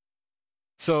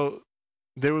 So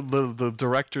the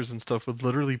directors and stuff would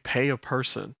literally pay a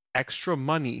person extra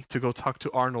money to go talk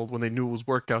to Arnold when they knew it was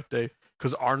workout day,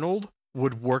 because Arnold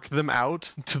would work them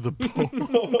out to the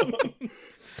bone.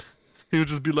 He would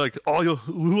just be like, "Oh,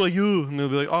 who are you?" And they'll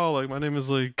be like, "Oh, like my name is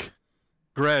like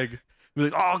Greg." Be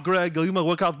like, "Oh, Greg, are you my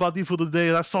workout buddy for the day?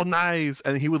 That's so nice."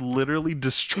 And he would literally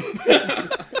destroy.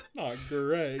 Not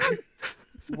Greg.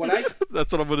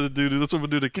 That's what I'm gonna do, dude. That's what I'm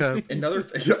gonna do to Ken. Another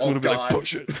thing. Oh, I'm gonna be God. like,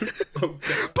 push it. Oh,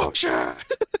 God. Push it.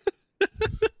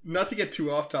 Not to get too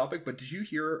off topic, but did you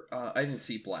hear? I didn't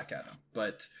see Black Adam,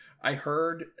 but I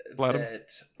heard that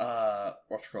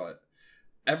what you call it?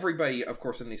 Everybody, of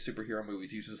course, in these superhero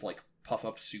movies uses like puff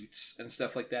up suits and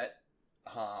stuff like that,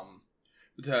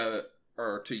 to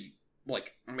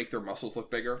like make their muscles look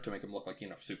bigger, to make them look like,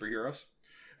 superheroes.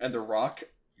 And The Rock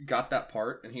got that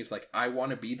part, and he was like, "I want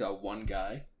to be the one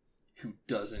guy who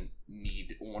doesn't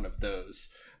need one of those."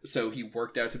 So he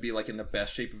worked out to be like in the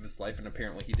best shape of his life, and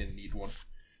apparently he didn't need one.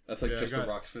 That's like The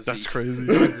Rock's physique. That's crazy.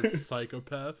 He's a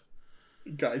psychopath.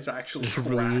 Guy's actually It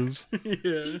really is.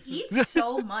 Yeah. He eats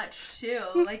so much too.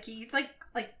 Like he eats like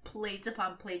plates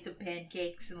upon plates of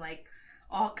pancakes and like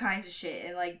all kinds of shit.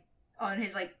 And like on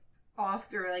his like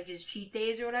off or like his cheat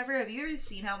days or whatever. Have you ever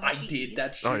seen how much I he did. eats?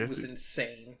 That shit Oh, yeah. was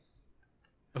insane.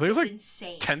 I think it's like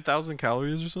insane. 10,000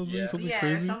 calories or something. Yeah. Something Yeah, or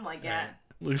crazy. something like that.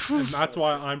 Like, And that's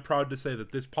why I'm proud to say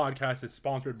that this podcast is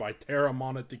sponsored by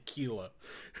Terramana Tequila.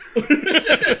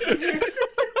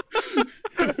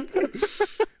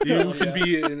 You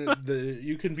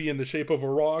can be in the shape of a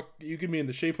rock. You can be in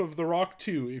the shape of the Rock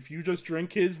too if you just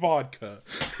drink his vodka.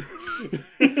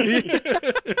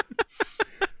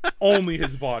 Only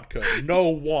his vodka, no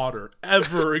water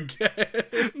ever again.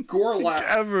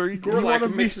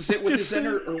 Gorlak mixes it with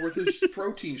his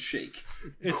protein shake.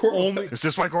 Is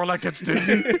this why Gorlak gets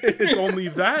dizzy? It's only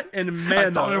that and Mana.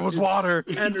 I thought it was water.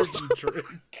 Energy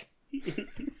drink.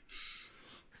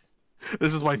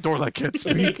 This is why Dorlak can't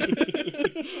speak.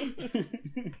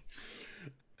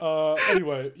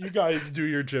 Anyway, you guys do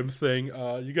your gym thing.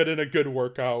 You get in a good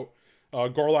workout.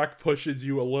 Gorlak pushes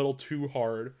you a little too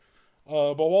hard.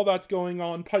 But while that's going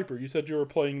on, Piper, you said you were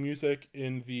playing music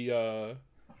in the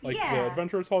the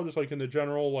Adventurers Hall, just like in the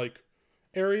general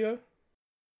area.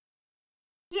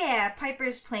 Yeah,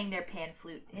 Piper's playing their pan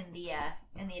flute in the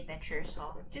Adventurers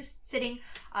Hall. Just sitting,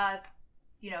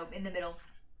 in the middle,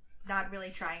 not really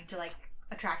trying to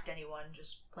attract anyone,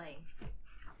 just playing.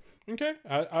 Okay,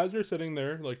 as you're sitting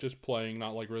there, just playing,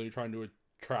 not really trying to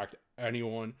attract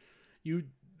anyone, you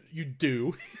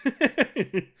do.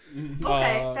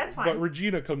 Okay, that's fine. But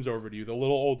Regina comes over to you, the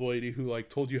little old lady who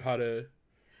told you how to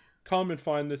come and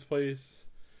find this place.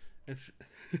 And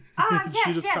yes.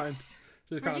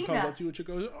 She just kind of comes up to you and she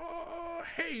goes, "Oh,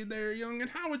 hey there, youngin'.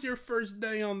 How was your first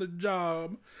day on the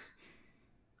job?"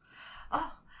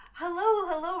 Oh,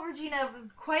 hello, Regina.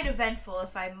 Quite eventful,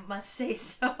 if I must say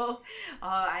so.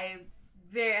 I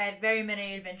had very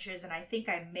many adventures, and I think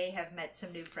I may have met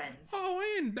some new friends. Oh,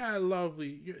 ain't that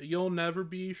lovely? You'll never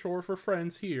be short for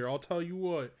friends here, I'll tell you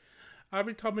what. I've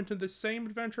been coming to the same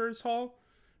Adventurers Hall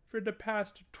for the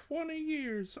past 20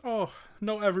 years. Oh,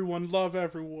 know everyone, love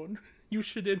everyone. You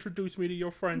should introduce me to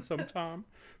your friends sometime.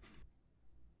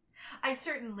 I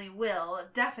certainly will,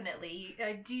 definitely.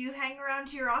 Do you hang around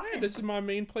here often? Yeah, this is my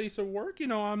main place of work.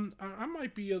 I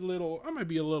might be a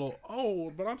little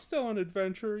old, but I'm still an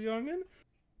adventurer, youngin'.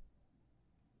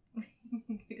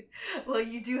 Well,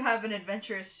 you do have an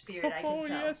adventurous spirit, I can tell. Oh,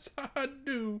 yes, I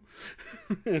do.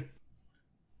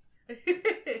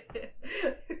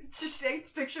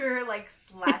 Just picture her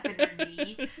slapping her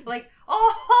knee,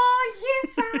 oh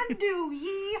yes I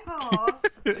do, yeehaw.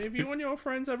 If you and your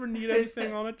friends ever need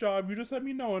anything on a job, you just let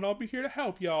me know and I'll be here to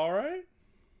help you, alright?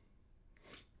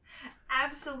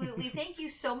 Absolutely, thank you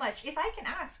so much. If I can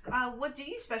ask, what do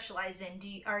you specialize in?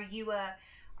 Are you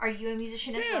a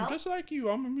musician as well? Yeah, just like you.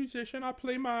 I'm a musician. I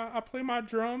play my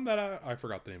drum that I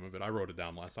forgot the name of it. I wrote it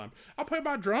down last time. I play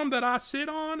my drum that I sit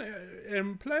on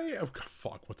and play. Oh,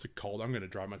 fuck, what's it called? I'm gonna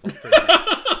drive myself crazy.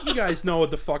 You guys know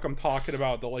what the fuck I'm talking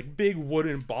about. The big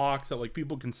wooden box that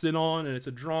people can sit on, and it's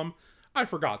a drum. I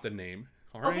forgot the name.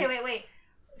 All right? Okay, wait.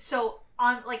 So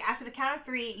on after the count of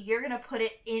 3, you're gonna put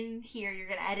it in here. You're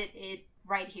gonna edit it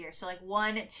right here. So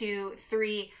 1, 2,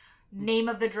 3. Name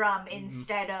of the drum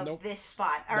instead of this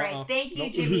spot. All right, thank you,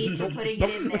 Jimmy, for putting it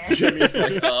in there. Jimmy's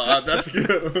that's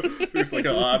good. He's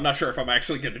I'm not sure if I'm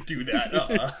actually going to do that.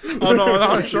 Oh, no,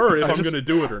 I'm not sure if I'm going to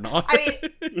do it or not. I mean,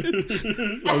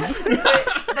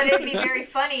 but it'd be very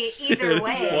funny either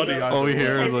way. Funny, all we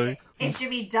hear is if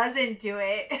Jimmy doesn't do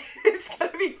it, it's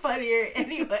gonna be funnier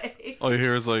anyway. All you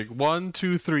hear is like 1,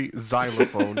 2, 3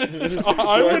 xylophone.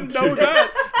 I would know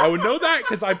that. I would know that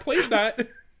because I played that.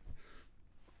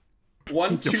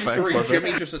 1, 2, Thanks, 3. brother.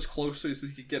 Jimmy just as close as he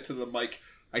could get to the mic.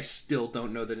 I still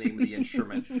don't know the name of the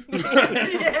instrument.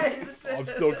 Yes. I'm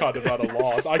still kind of at a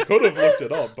loss. I could have looked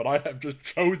it up, but I have just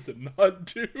chosen not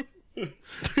to.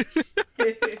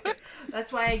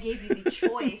 That's why I gave you the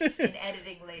choice in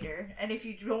editing later. And if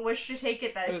you don't wish to take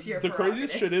it, that's your The prerogative.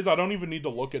 craziest shit is I don't even need to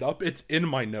look it up. It's in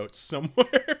my notes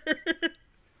somewhere.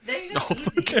 There you go. Oh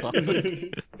my God.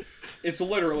 Easy. It's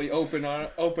literally open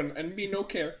and me no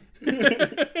care.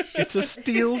 It's a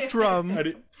steel drum. I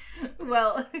didn't-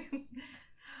 Well,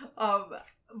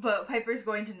 but Piper's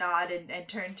going to nod and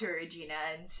turn to Regina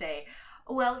and say,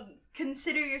 well,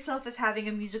 consider yourself as having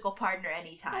a musical partner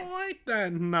anytime. Oh, ain't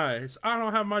that nice? I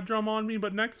don't have my drum on me,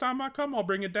 but next time I come, I'll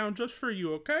bring it down just for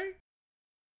you, okay?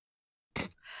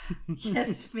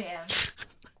 Yes, ma'am.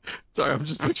 Sorry, I'm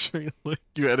just picturing like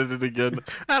you edited again.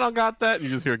 I don't got that. And you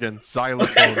just hear again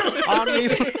xylophone on me.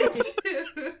 Even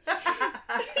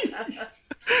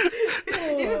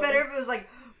better if it was like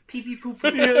pee pee poo poo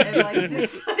Yeah. and like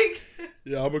just like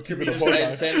Yeah, I'm gonna keep Jimmy it a just book.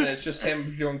 ends in and it's just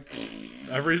him doing...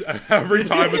 Every time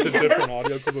it's a different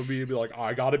audio clip of me, and be like,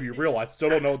 I gotta be real. I still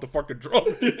don't know what the fucking drum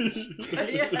is.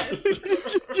 Yes.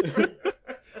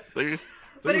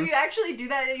 But if you actually do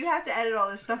that, you have to edit all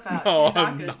this stuff out. No, So you're not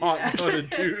I'm gonna not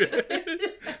do that.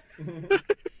 gonna do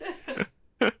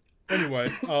it.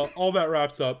 Anyway, all that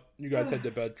wraps up. You guys head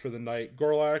to bed for the night.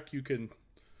 Gorlak, you can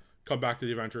come back to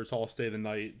the Adventurers Hall, stay the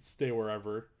night, stay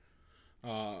wherever.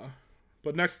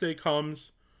 But next day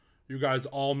comes, you guys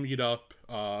all meet up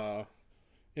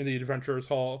in the Adventurers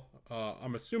Hall.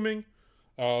 I'm assuming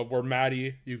where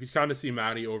Maddie, you can kind of see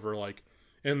Maddie over like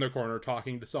in the corner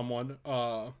talking to someone.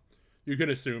 You can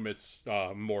assume it's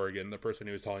Morrigan, the person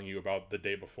he was telling you about the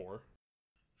day before.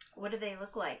 What do they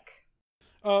look like?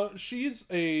 She's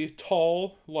a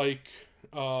tall, like,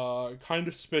 kind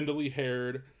of spindly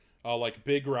haired, like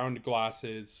big round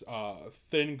glasses,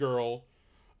 thin girl.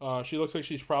 She looks like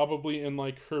she's probably in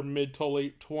like her mid to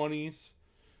late 20s.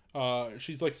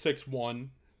 She's like 6'1".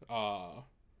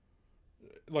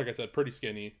 Like I said, pretty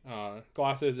skinny.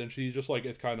 Glasses, and she just like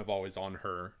is kind of always on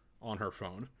her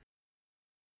phone.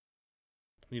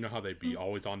 You know how they be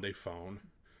always on their phone.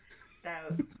 That,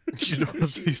 You know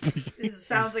what they this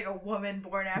sounds like a woman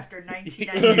born after Eating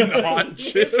hot 1993.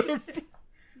 chip.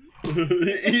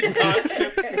 Eating hot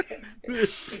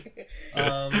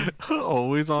chips.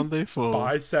 always on their phone.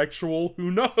 Bisexual,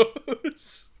 who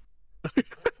knows?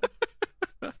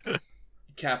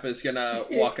 Kappa's gonna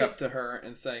walk up to her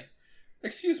and say,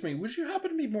 "Excuse me, would you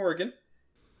happen to be Morrigan?"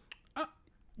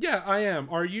 Yeah, I am.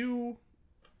 Are you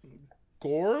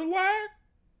Gorlak?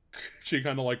 She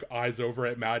kind of like eyes over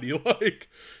at Maddie like,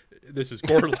 this is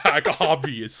Gorlak,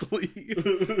 obviously.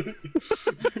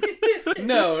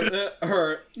 No.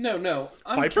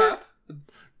 I'm Piper?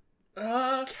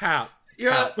 Cap. Cap.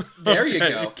 Yeah, Cap. there you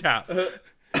Okay, go. Cap.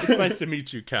 It's nice to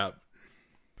meet you, Cap.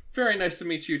 Very nice to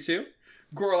meet you too.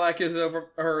 Gorlak is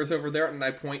over there, and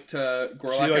I point to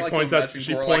Gorlak. She I like like points to at imagine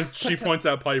she Gorlak. points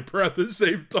at Piper at the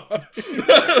same time.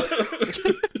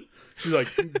 She's like,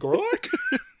 Gorlak?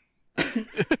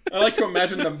 I like to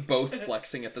imagine them both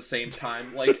flexing at the same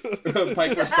time, like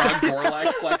Piper saw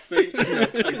Gorlak flexing,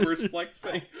 Piper's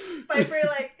flexing. Piper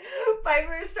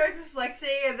starts flexing,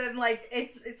 and then like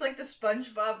it's like the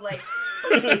SpongeBob like,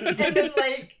 and then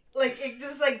like it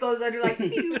just like goes under like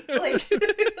pew, like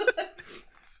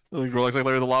The girl looks like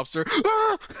Larry the Lobster.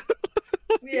 Ah!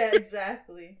 yeah,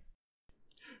 exactly.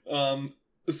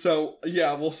 So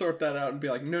yeah, we'll sort that out and be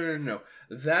like, no.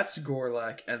 That's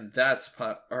Gorlak, and that's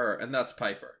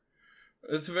Piper.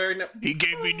 It's very. He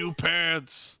gave me new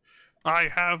pants. I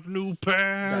have new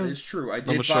pants. That is true. I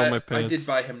gonna show my I pants. did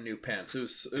buy him new pants. It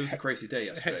was a crazy day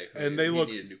yesterday. And they He look-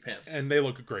 needed new pants. And they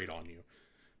look great on you.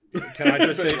 Can I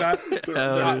just say that? they're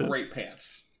Uh, not great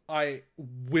pants. I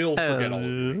will forget all of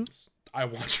your names. I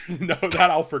want you to know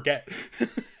that I'll forget.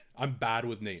 I'm bad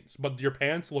with names, but your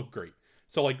pants look great.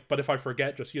 So like, but if I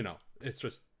forget, just it's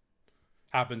just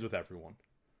happens with everyone.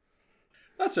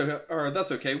 That's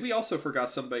okay. We also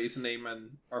forgot somebody's name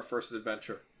in our first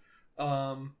adventure.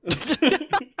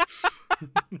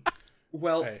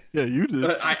 Well, Hey, Yeah, you did.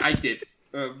 I did,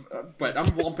 but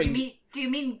I'm lumping. Do you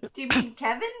mean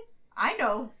Kevin? I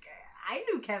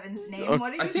knew Kevin's name.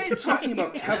 What are you I think guys you're talking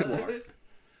about about? Kevlar.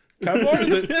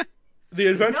 Kevlar, the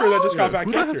adventurer that just got back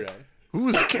Who the- yesterday. Who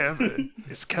is Kevin?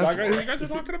 It's That guy who you Kevin. guys are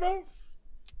talking about?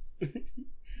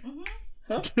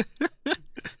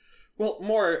 Well,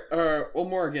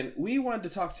 Morgan, we wanted to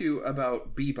talk to you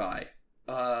about Beebi.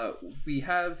 We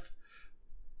have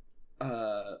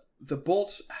the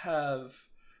Bolts have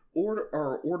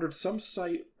ordered some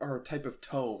site or type of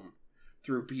tome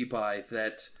through Beebuy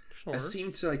that Sure.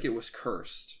 seemed like it was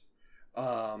cursed.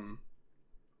 I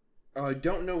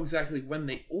don't know exactly when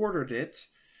they ordered it.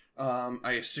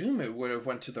 I assume it would have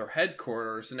went to their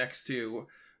headquarters next to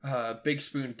Big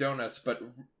Spoon Donuts, but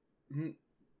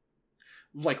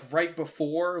like right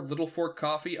before Little Fork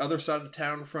Coffee, other side of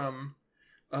town from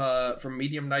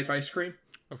Medium Knife Ice Cream.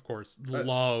 Of course.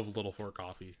 Love Little Fork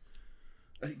Coffee.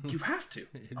 You have to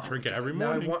Drink it every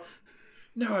morning.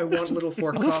 Now I want Little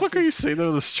Fork What the Coffee. fuck are you saying that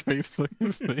with a straight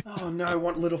fucking face? Oh, now I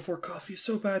want Little Fork Coffee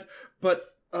so bad. But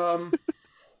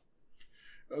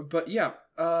yeah.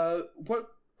 What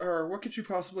could you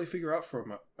possibly figure out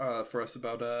for us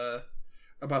about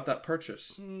that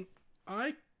purchase?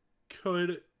 I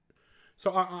could.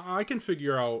 So I can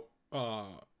figure out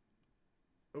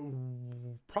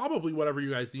probably whatever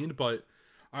you guys need, but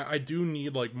I do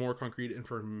need like more concrete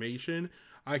information.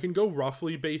 I can go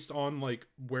roughly based on like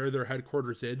where their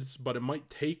headquarters is, but it might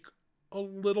take a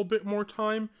little bit more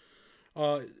time.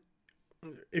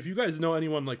 If you guys know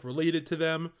anyone like related to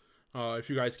them, if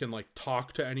you guys can like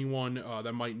talk to anyone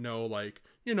that might know like,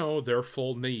 you know, their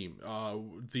full name,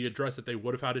 the address that they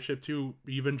would have had to ship to,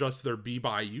 even just their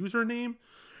Beebuy username,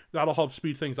 that'll help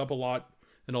speed things up a lot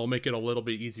and it'll make it a little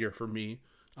bit easier for me.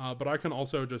 But I can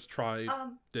also just try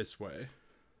this way.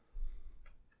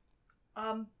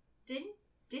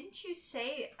 Didn't you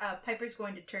say Piper's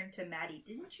going to turn to Maddie?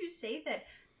 Didn't you say that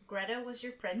Greta was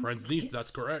your friend's niece?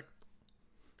 That's correct.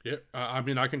 Yeah, I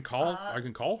mean, I can call her. I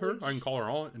can call her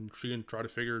on, and she can try to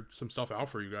figure some stuff out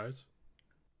for you guys.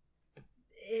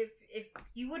 If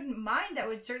you wouldn't mind, that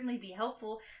would certainly be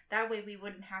helpful. That way, we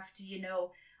wouldn't have to,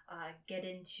 get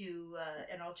into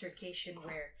an altercation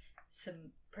where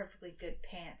some perfectly good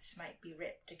pants might be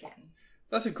ripped again.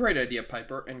 That's a great idea,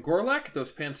 Piper. And Gorlak,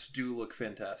 those pants do look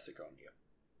fantastic on you.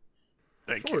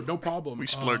 Thank Sure, you. no problem. We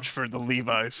splurged for the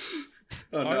Levi's.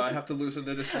 Oh no, I have to lose an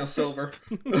additional silver.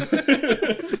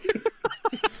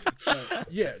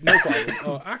 Yeah, no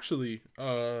problem. Actually,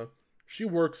 she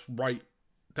works right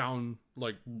down,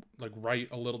 like right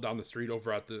a little down the street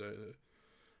over at the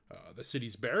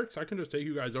city's barracks. I can just take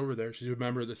you guys over there. She's a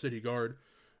member of the city guard.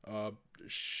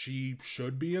 She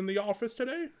should be in the office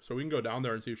today, so we can go down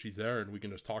there and see if she's there, and we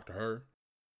can just talk to her.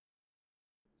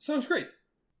 Sounds great.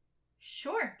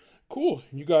 Sure. Cool.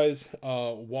 You guys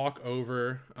walk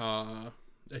over, and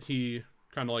he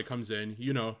kind of like comes in.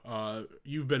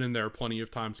 You've been in there plenty of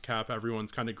times, Cap.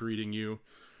 Everyone's kind of greeting you.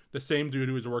 The same dude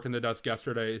who was working the desk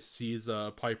yesterday sees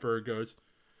Piper, goes,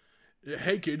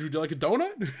 "Hey kid, would you like a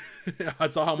donut?" I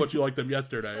saw how much you liked them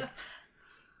yesterday.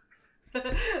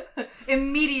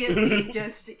 Immediately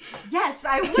just, yes,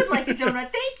 I would like a donut.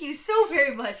 Thank you so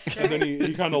very much, sir. And then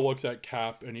he kind of looks at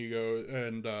Cap and he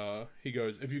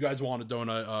goes, "If you guys want a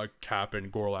donut, Cap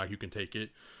and Gorlak, you can take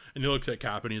it." And he looks at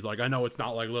Cap and he's like, "I know it's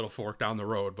not like Little Fork down the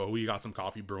road, but we got some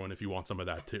coffee brewing if you want some of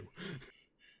that too."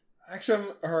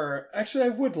 Actually, I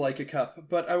would like a cup,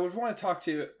 but I would want to talk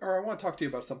to you, or I want to talk to you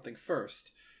about something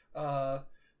first. I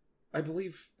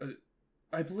believe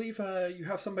you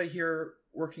have somebody here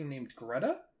working named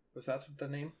Greta. Was that the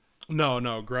name?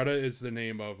 No. Greta is the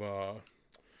name of the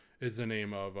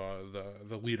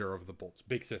leader of the Bolts.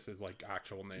 Big Sis is like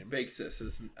actual name. Big Sis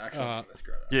is actual name is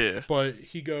Greta.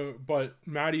 Yeah. But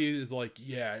Maddie is like,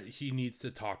 yeah, he needs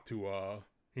to talk to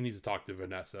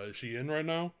Vanessa. Is she in right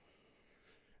now?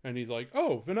 And he's like,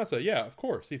 "Oh, Vanessa, yeah, of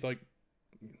course." He's like,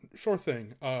 "Sure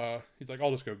thing." He's like,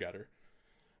 "I'll just go get her."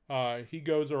 He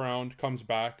goes around, comes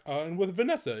back, and with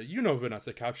Vanessa, you know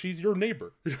Vanessa, Cap. She's your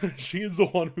neighbor. She is the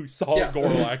one who saw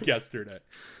Gorlak yesterday.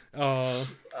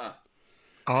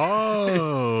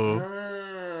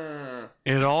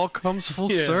 It all comes full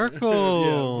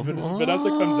circle. Yeah. Vanessa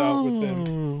comes out with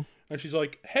him, and she's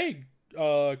like, "Hey,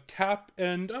 Cap,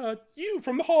 and you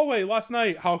from the hallway last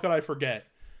night. How could I forget?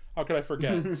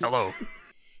 Hello."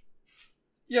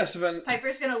 Yes,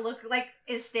 Piper's gonna look like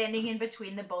is standing in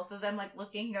between the both of them, like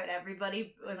looking at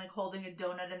everybody and like holding a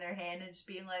donut in their hand and just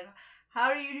being like,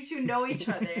 "How do you two know each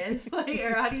other?" It's like,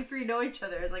 or how do you three know each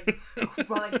other? It's like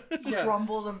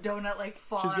crumbles of donut like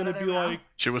fall out of their mouth.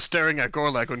 She was staring at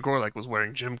Gorlak when Gorlak was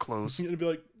wearing gym clothes. She's gonna be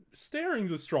like,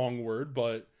 staring's a strong word,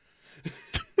 but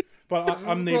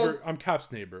I'm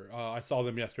Cap's neighbor. I saw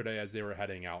them yesterday as they were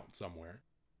heading out somewhere.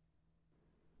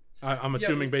 I'm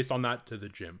assuming based on that to the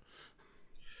gym.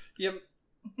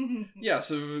 Yeah,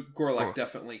 so Gorlak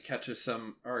definitely catches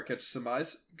some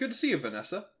eyes. Good to see you,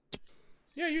 Vanessa.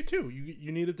 Yeah, you too.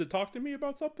 You needed to talk to me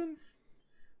about something?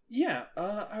 Yeah,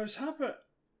 I was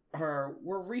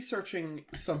we're researching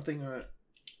something,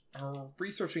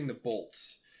 researching the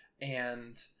Bolts,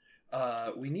 and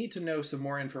we need to know some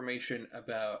more information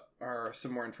about, or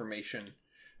some more information.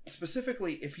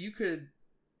 Specifically, if you could,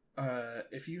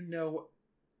 if you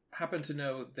happen to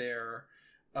know their,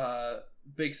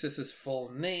 Big Sis's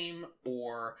full name,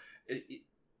 or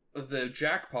the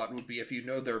jackpot would be if you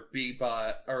know their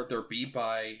B-Buy, or their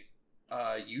B-Buy,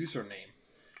 username.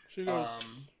 She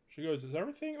goes, is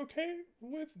everything okay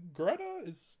with Greta?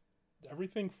 Is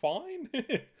everything fine?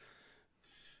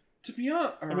 To be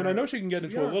honest, I mean, I know she can get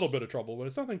into a little bit of trouble, but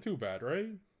it's nothing too bad, right?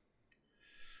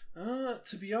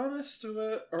 To be honest,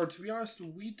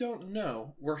 we don't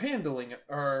know. We're handling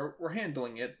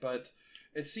it, but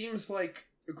it seems like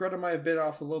Greta might have bit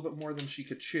off a little bit more than she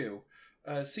could chew.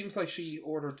 It seems like she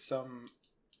ordered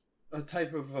a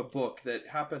type of a book that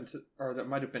that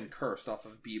might have been cursed off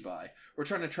of B-Buy. We're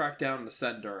trying to track down the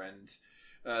sender and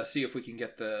see if we can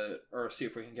get the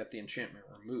enchantment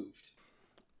removed.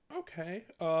 Okay.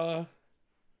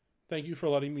 Thank you for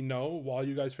letting me know. While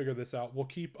you guys figure this out, we'll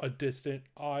keep a distant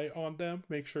eye on them.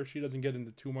 Make sure she doesn't get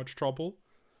into too much trouble.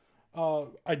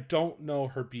 I don't know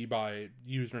her B-Buy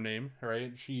username,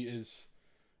 right? She is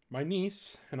my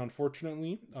niece, and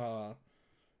unfortunately,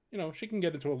 she can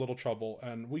get into a little trouble,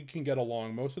 and we can get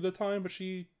along most of the time, but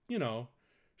she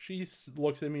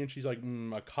looks at me and she's like,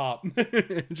 a cop.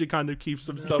 And she kind of keeps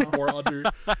some stuff more under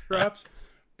wraps.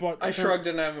 But I shrugged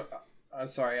and I'm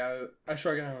sorry. I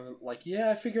shrugged and I'm like, yeah,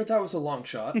 I figured that was a long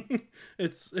shot.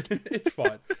 It's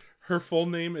fine. Her full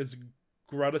name is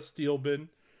Greta Steelbin.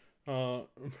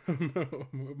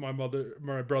 My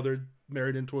brother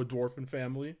married into a dwarven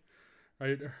family,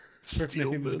 right? Her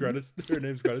name's Greta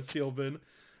Steelbin.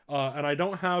 And I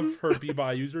don't have her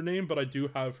B-Buy username, but I do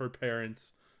have her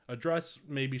parents' address.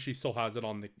 Maybe she still has it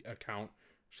on the account.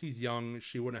 She's young.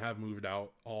 She wouldn't have moved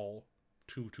out all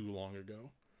too long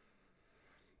ago.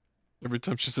 Every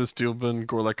time she says Steelbin,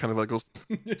 Gorlak kind of like goes...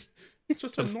 It's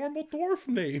just a normal dwarf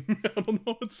name. I don't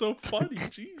know. It's so funny.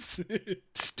 Jeez.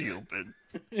 Steelbin.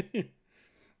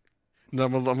 Now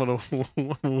I'm gonna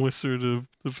whisper to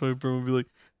Piper and be like,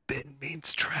 "Bin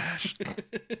means trash."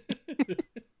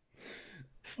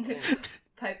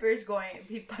 Piper's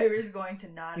going to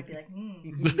nod and be like,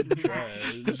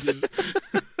 trash.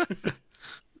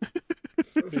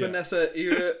 Vanessa,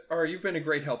 you've been a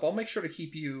great help. I'll make sure to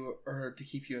keep you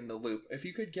in the loop. If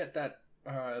you could get that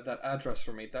address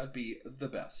for me, that'd be the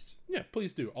best. Yeah,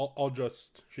 please do.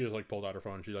 She just pulled out her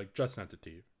phone. She just sent it to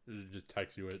you. She just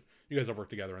text you it. You guys have worked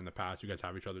together in the past. You guys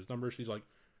have each other's numbers. She's like,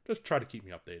 just try to keep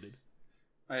me updated.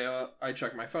 I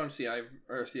check my phone, see I've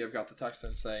got the text,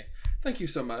 and say, thank you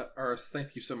so much,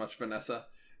 Vanessa.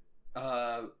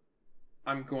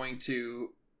 I'm going to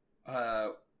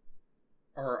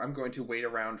wait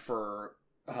around for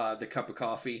the cup of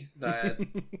coffee that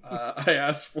I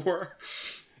asked for.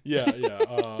 Yeah.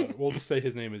 We'll just say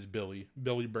his name is Billy.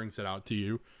 Billy brings it out to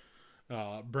you.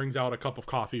 Brings out a cup of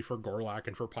coffee for Gorlak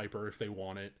and for Piper if they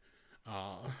want it.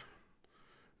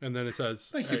 And then it says,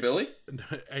 thank you, Billy.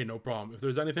 Hey, no problem. If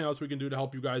there's anything else we can do to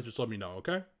help you guys, just let me know,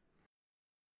 okay?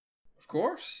 Of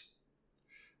course.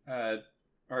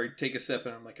 Or take a sip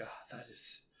and I'm like,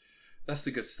 that's the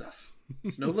good stuff.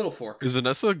 It's no little fork. Is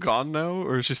Vanessa gone now,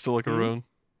 or is she still around?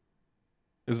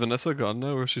 Is Vanessa gone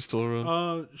now, or is she still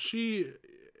around? She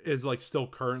is still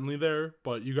currently there,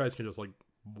 but you guys can just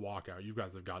walk out. You guys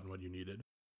have gotten what you needed.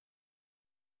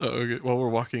 Oh, okay. While we're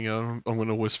walking out, I'm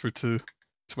gonna whisper to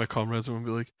my comrades and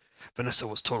be like, Vanessa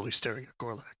was totally staring at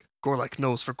Gorlak. Gorlak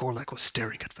knows, for Gorlak was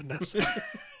staring at Vanessa.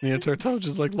 The entire time,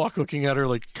 just Locke looking at her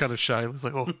kind of shy. It's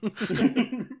like, oh.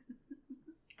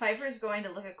 Piper's going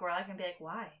to look at Gorlak and be like,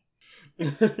 why?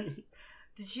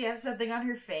 Did she have something on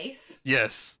her face?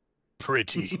 Yes.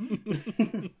 Pretty.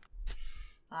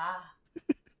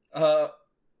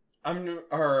 I'm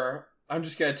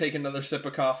just gonna take another sip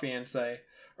of coffee and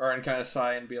and kind of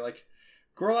sigh and be like,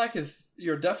 Gorlak,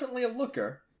 you're definitely a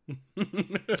looker.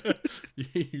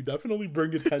 You definitely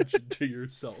bring attention to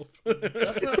yourself.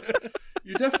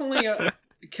 You definitely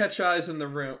catch eyes in the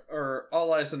room, or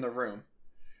all eyes in the room.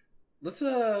 Let's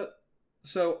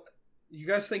so you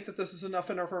guys think that this is enough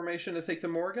information to take to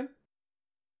Morgan?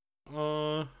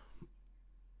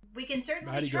 We can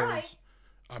certainly Maddie try. Goes,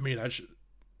 I mean, that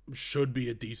should be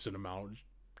a decent amount.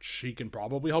 She can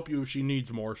probably help you. If she needs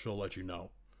more, she'll let you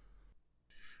know.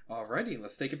 Alrighty,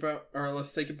 let's take it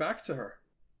back to her.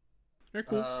 Very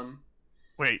cool.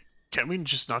 Wait, can we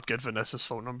just not get Vanessa's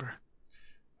phone number?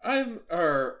 I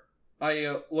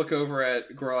look over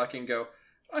at Gorlak and go,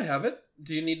 I have it.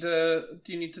 Do you need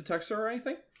to text her or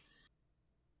anything?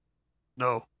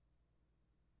 No.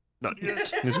 Not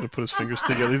yet. He's gonna put his fingers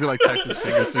together. He's gonna tack his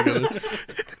fingers together.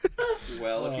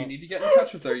 Well, if you need to get in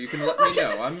touch with her, you can let me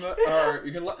know.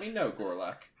 You can let me know,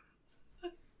 Gorlak.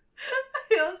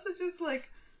 I also just like,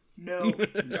 no.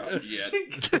 Not yet.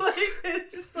 Like,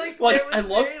 it's just like, Like, there was I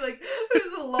love- very, like,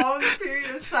 there's a long period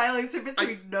of silence in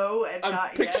between no and I'm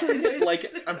not yet. picturing it It's like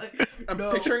just I'm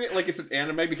no. picturing it like it's an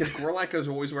anime because Gorlak is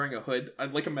always wearing a hood.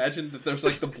 I'd like imagine that there's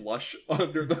like the blush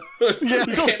under the hood. Yeah.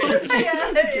 You can't even see, Yeah,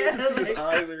 you can't yeah, see his like-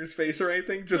 eyes or his face or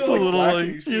anything. Just A like little, black, like,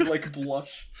 and you see yeah. like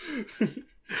blush.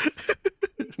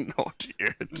 Not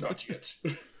yet. Not yet.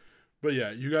 But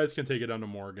yeah, you guys can take it down to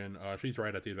Morgan. She's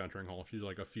right at the adventuring hall. She's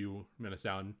like a few minutes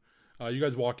down. You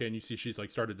guys walk in. You see she's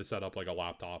like started to set up like a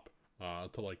laptop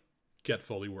to like get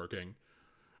fully working.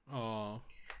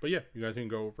 But yeah, you guys can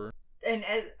go over. And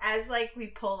as like we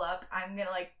pull up, I'm gonna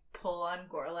like pull on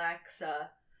Gorlak's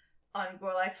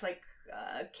like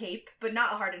cape, but not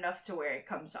hard enough to where it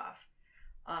comes off.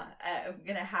 I'm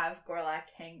gonna have Gorlak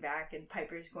hang back, and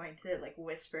Piper's going to like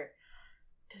whisper,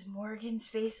 "Does Morgan's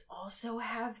face also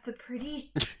have the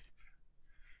pretty?"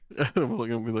 We're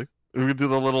gonna be like, we can do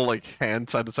the little like hand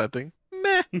side to side thing.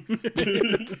 Meh.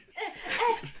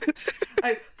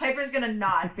 Piper's gonna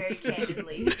nod very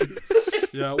candidly.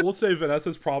 Yeah, we'll say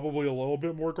Vanessa's probably a little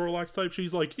bit more Gorlax type.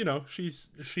 She's like, you know, she's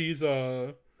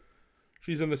in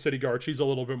the city guard. She's a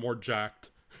little bit more jacked.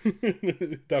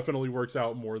 Definitely works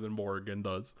out more than Morgan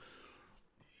does.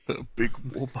 Big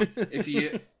woman. If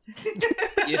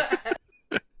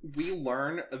we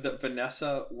learn that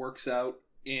Vanessa works out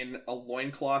in a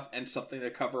loincloth and something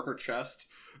to cover her chest,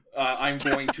 I'm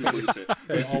going to lose it.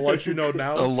 Hey, I'll let you know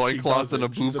now. A loincloth she and a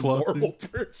doesn't. boob She's cloth. a normal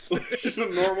person. She's a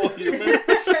normal human.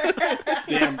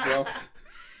 Damn, bro.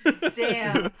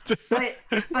 Damn.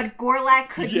 But Gorlak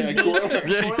could Yeah, make Gorlak- her.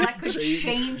 Yeah. Gorlak could Change-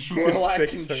 change her. Gorlak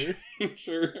Fix can her. change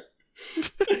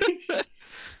her.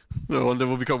 No, one day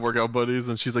we'll become workout buddies,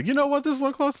 and she's like, you know what, this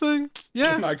loincloth thing?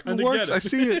 Yeah, I it kinda works. get it. I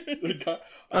see it.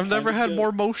 I've never had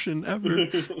more motion ever.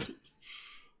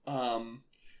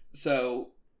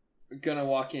 So gonna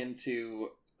walk into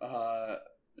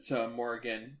to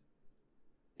Morgan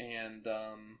and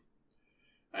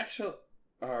actually,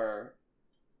 or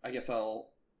I guess I'll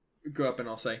go up and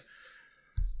I'll say,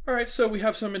 all right, so we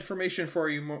have some information for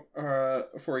you,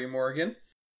 Morgan.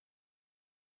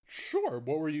 Sure.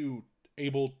 What were you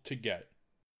able to get?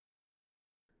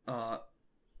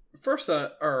 First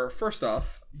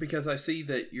off, because I see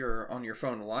that you're on your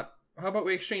phone a lot, how about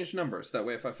we exchange numbers? That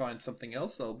way, if I find something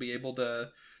else, I'll be able to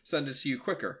send it to you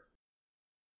quicker.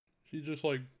 She's just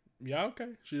like, yeah, okay.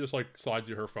 She just like slides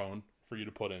you her phone for you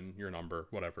to put in your number,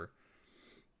 whatever.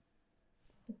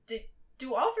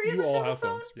 Do all three of You us all have a have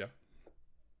phone? phones, yeah.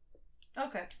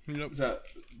 Okay. Yep. So,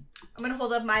 I'm gonna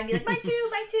hold up mine and be like, mine too,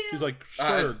 mine too. She's like,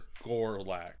 sure,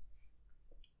 Gorlak.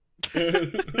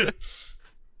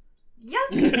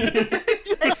 Yep.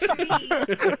 That's me.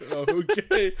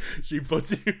 Okay. She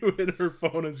puts you in her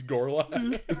phone as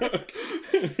Gorlak.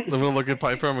 I'm gonna look at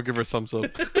Piper. I'm gonna give her a thumbs up.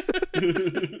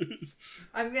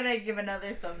 I'm gonna give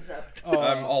another thumbs up.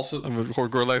 I'm also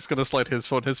Gorlak's gonna slide his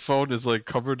phone. His phone is like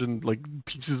covered in like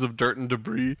pieces of dirt and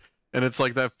debris, and it's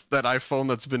like that iPhone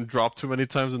that's been dropped too many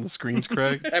times and the screen's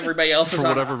cracked. everybody else is For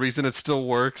on whatever reason, it still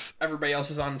works. everybody else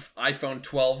is on iPhone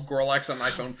 12. Gorlak's on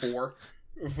iPhone 4.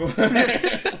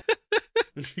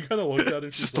 She kind of looks at it and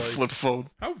It's she's just a like, flip phone.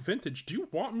 how vintage. Do you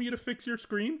want me to fix your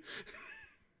screen?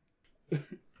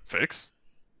 Fix?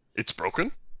 It's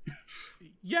broken?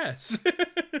 Yes.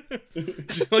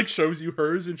 She like shows you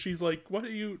hers and she's like, what are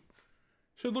you...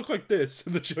 Should look like this.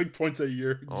 And then she like points at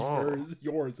yours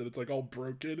and it's like all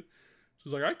broken.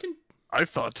 She's like, I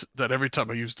thought that every time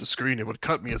I used the screen, it would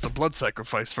cut me as a blood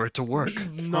sacrifice for it to work.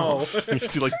 No. You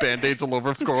see like band-aids all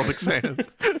over Gorlak's hands.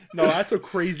 No, that's a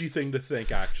crazy thing to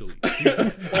think, actually. Do you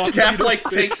want me Cap to like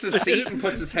fix takes a this? seat and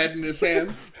puts his head in his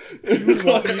hands. Do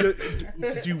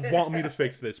you want me to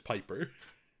fix this, Piper?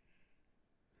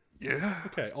 Yeah.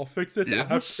 Okay, I'll fix this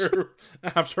Yes.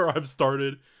 after I've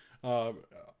started.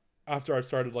 After I've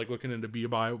started like looking into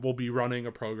BeBuy, we'll be running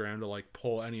a program to like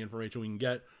pull any information we can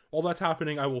get. While that's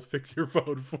happening, I will fix your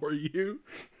phone for you.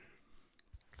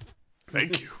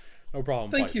 Thank you. No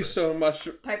problem. Thank you Piper. so much.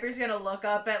 Piper's gonna look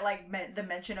up at like the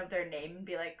mention of their name and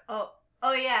be like, oh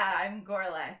yeah, I'm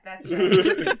Gorlak. That's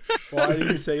right. Why did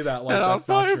you say that like that's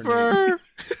not your name?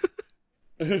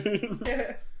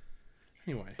 Piper!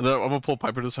 Anyway. And then I'm gonna pull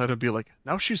Piper to the side and be like,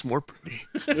 now she's more pretty.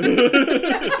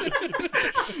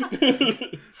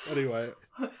 Anyway.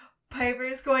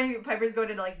 Piper's going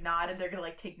to like nod and they're gonna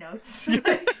like take notes.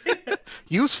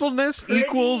 Usefulness Pretty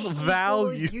equals equal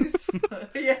value. Useful.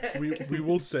 Yeah. We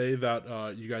will say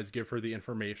that you guys give her the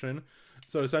information.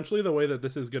 So essentially the way that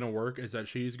this is going to work is that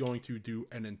she's going to do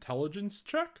an intelligence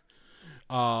check,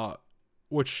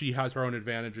 which she has her own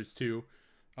advantages too.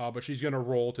 But she's going to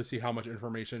roll to see how much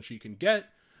information she can get.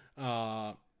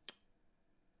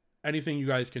 anything you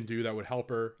guys can do that would help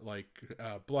her, like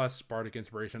bless, bardic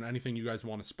inspiration, anything you guys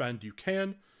want to spend, you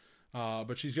can.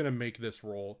 But she's gonna make this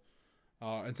roll.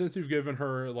 And since you've given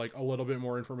her like a little bit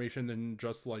more information than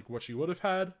just like what she would have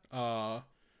had,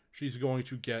 she's going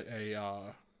to get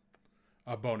a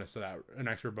bonus to that, an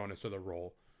extra bonus to the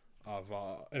roll of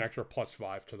an extra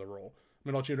 +5 to the roll.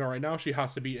 I'm gonna let you know right now she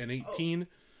has to be an 18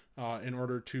 in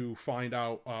order to find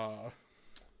out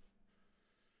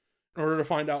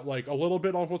like a little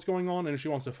bit of what's going on, and if she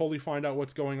wants to fully find out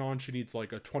what's going on, she needs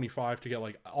like a 25 to get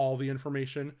like all the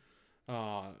information.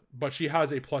 But she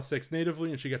has a +6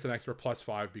 natively, and she gets an extra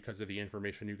 +5 because of the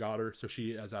information you got her, so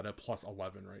she is at a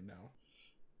 +11 right now.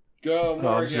 Go,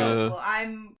 Morgan. Well,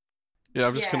 I'm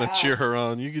just gonna cheer her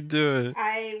on. You can do it.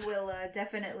 I will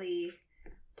definitely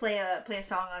play a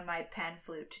song on my pan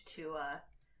flute to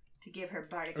give her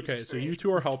bardic inspiration. So you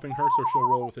two are helping her, so she'll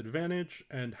roll with advantage.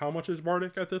 And how much is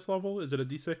bardic at this level? Is it a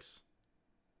d6?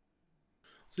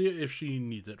 See if she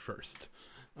needs it first.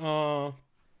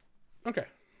 Okay.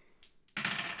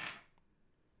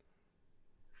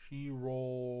 She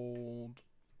rolled...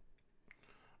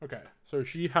 Okay, so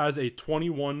she has a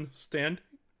 21 standing.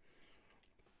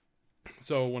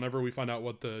 So whenever we find out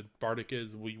what the bardic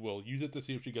is, we will use it to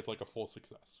see if she gets like a full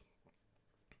success.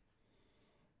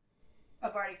 A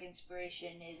bardic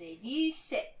inspiration is a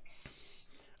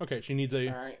d6. Okay, she needs a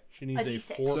All right. She needs A a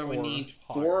D6. 4 So we or need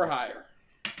higher. 4 or higher.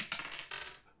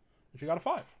 She got a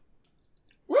 5.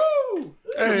 Woo!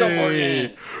 Let's go, Hey!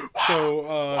 Morgan.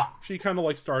 So she kind of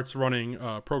like starts running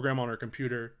a program on her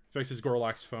computer, fixes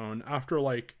Gorlak's phone. After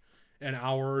like an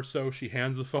hour or so, she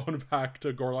hands the phone back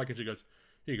to Gorlak and she goes,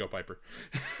 "Here you go, Piper."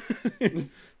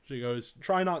 She goes,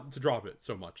 "Try not to drop it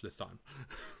so much this time."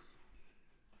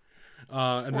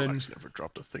 And then never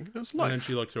dropped a thing in his and life. then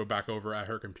she looks back over at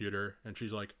her computer and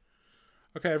she's like,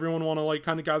 "Okay, everyone want to like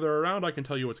kind of gather around? I can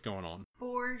tell you what's going on."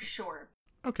 For sure.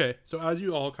 Okay, so as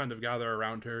you all kind of gather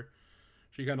around her,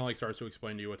 she kind of like starts to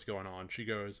explain to you what's going on. She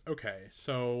goes, "Okay,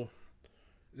 so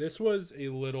this was a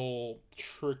little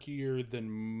trickier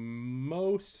than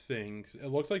most things. It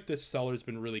looks like this seller's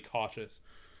been really cautious.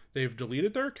 They've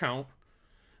deleted their account.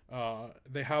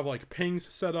 They have like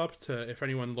pings set up to if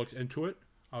anyone looks into it.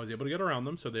 I was able to get around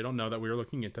them, so they don't know that we were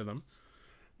looking into them.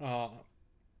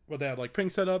 But they had like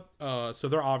pings set up, so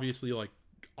they're obviously like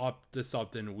up to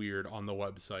something weird on the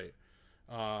website.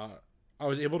 I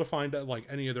was able to find like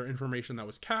any of their information that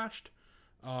was cached.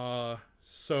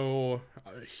 So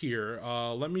here,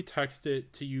 let me text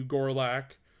it to you,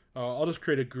 Gorlak. I'll just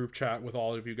create a group chat with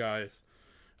all of you guys.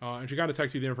 And she kind of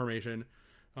texts you the information.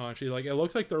 She's like, it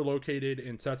looks like they're located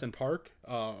in Setson Park,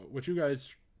 which you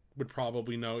guys would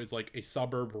probably know is like a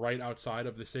suburb right outside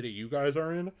of the city you guys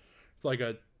are in. It's like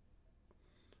a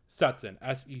Setson,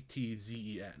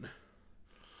 Setzen.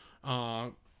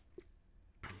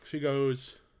 She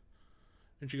goes,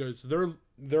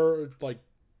 they're like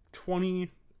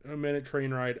 20-minute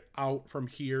train ride out from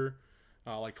here,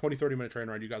 like 20-30-minute train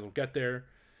ride. You guys will get there.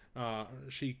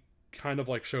 She kind of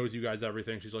like shows you guys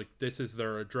everything. She's like, this is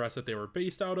their address that they were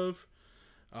based out of.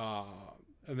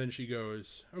 And then she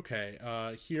goes, okay,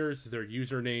 here's their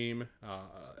username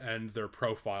and their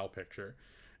profile picture.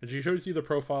 And she shows you the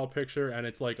profile picture, and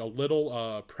it's like a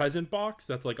little present box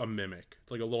that's like a mimic.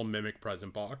 It's like a little mimic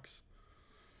present box.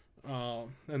 And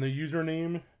the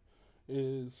username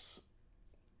is...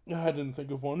 I didn't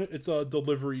think of one. It's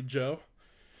Delivery Joe.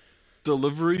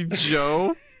 Delivery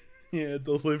Joe? Yeah,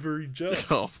 Delivery Joe.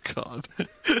 Oh, God.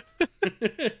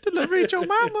 Delivery Joe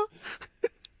Mama.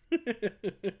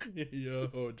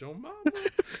 Yo, Joe Mama.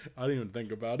 I didn't even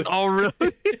think about it. Oh,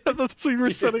 really? That's what you were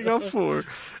setting up for.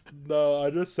 No, I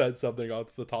just said something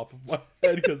off the top of my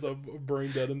head because I'm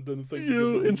brain dead and didn't think.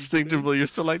 You instinctively, you're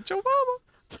still like, Joe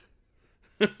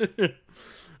Mama.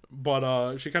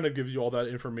 But she kind of gives you all that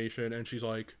information, and she's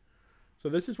like, so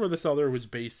this is where the seller was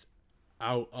based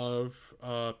out of.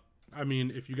 I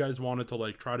mean, if you guys wanted to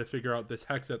like try to figure out this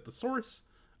hex at the source,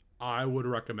 I would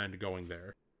recommend going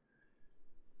there.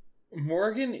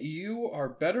 Morgan, you are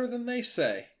better than they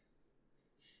say.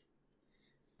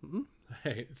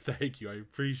 Hey, thank you. I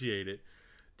appreciate it.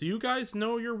 Do you guys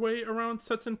know your way around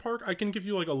Setson Park? I can give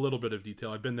you like a little bit of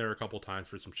detail. I've been there a couple times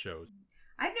for some shows.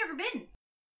 I've never been.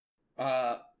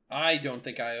 I don't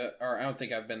think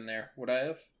I've been there. Would I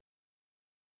have?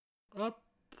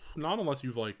 Not unless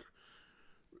you've like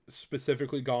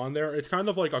specifically gone there. It's kind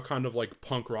of like a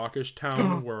punk rockish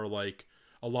town where like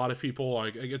a lot of people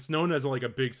like it's known as like a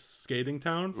big skating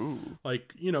town. Ooh.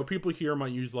 Like, you know, people here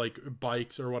might use like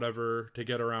bikes or whatever to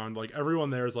get around. Like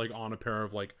everyone there is like on a pair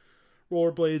of like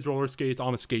rollerblades, roller skates,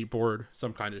 on a skateboard,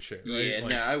 some kind of shit. Right? Yeah,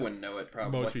 Like, no, I wouldn't know it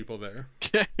probably. most people there.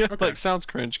 Like, sounds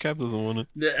cringe. Cap doesn't want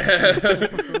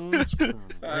it.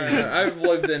 I've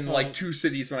lived in like 2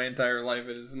 cities my entire life.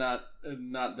 It is not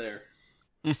there.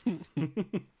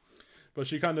 But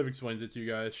she kind of explains it to you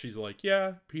guys. She's like,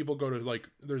 yeah, people go to, like,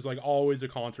 there's, like, always a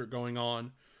concert going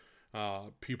on.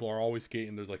 People are always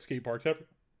skating. There's, like, skate parks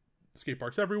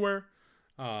everywhere.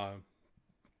 But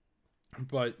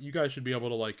you guys should be able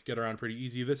to, like, get around pretty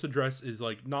easy. This address is,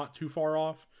 like, not too far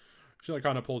off. She, like,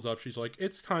 kind of pulls up. She's like,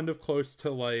 it's kind of close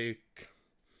to, like...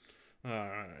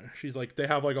 she's like, they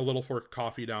have, like, a Little Fork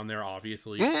Coffee down there,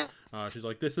 obviously. She's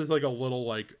like, this is, like, a little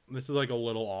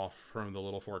off from the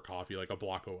Little Fork Coffee, like, a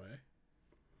block away.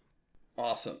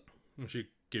 Awesome. And she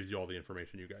gives you all the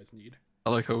information you guys need. I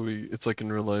like how it's like in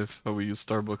real life, how we use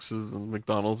Starbucks and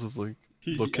McDonald's as like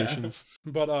locations.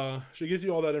 Yeah. But she gives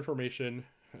you all that information,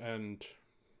 and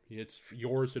it's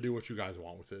yours to do what you guys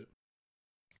want with it.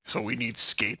 So we need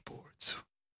skateboards.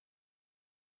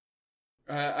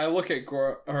 I look at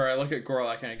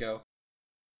Gorlak and I go,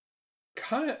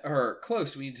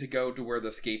 close. We need to go to where the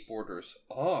skateboarders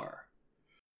are.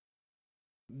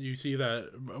 You see that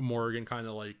Morgan kind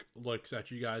of like looks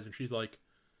at you guys, and she's like,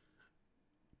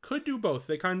 could do both.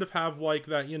 They kind of have like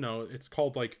that, you know, it's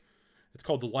called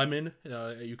Lemon.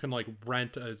 You can like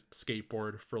rent a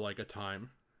skateboard for like a time.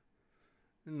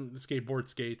 And the skateboard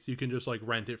skates, you can just like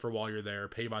rent it for while you're there,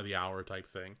 pay by the hour type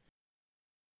thing.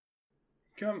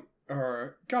 Got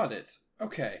it.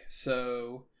 Okay,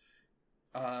 so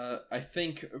I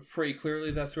think pretty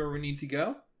clearly that's where we need to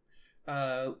go.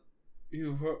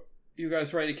 You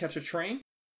guys ready to catch a train?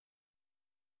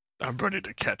 I'm ready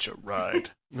to catch a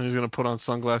ride. And then he's gonna put on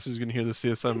sunglasses. He's gonna hear the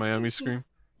CSI Miami scream.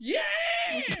 Yeah.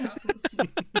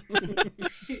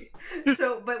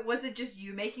 So, but was it just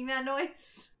you making that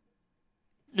noise?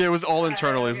 Yeah, it was all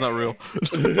internal. It's not real.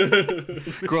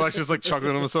 Gorlak's just like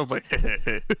chuckling to himself, like,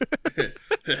 hey.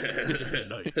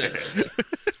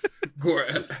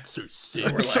 So sick.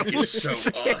 Gorlak is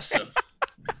so awesome.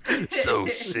 So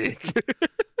sick.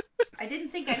 I didn't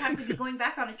think I'd have to be going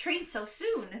back on a train so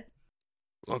soon.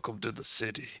 Welcome to the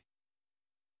city.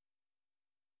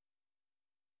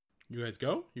 You guys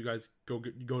go? You guys go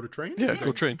to train? Yeah, Yes.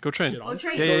 go train. Go train. Yeah.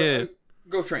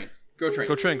 Go train. Go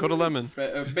train. Go to Lemon.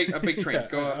 A big train. Yeah,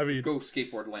 go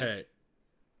skateboard land.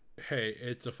 Hey,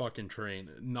 it's a fucking train.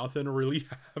 Nothing really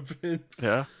happens.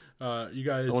 Yeah. You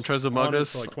guys. No one tries to mug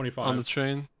us like 25. on the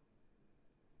train.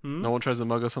 No one tries to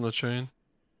mug us on the train.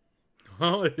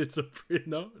 Oh, it's a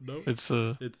no. It's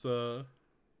No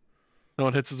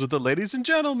one hits us with the ladies and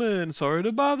gentlemen. Sorry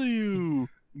to bother you.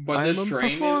 But I'm this a train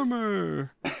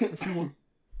performer. If you want,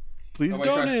 please Nobody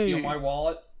tries to steal donate. my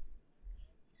wallet.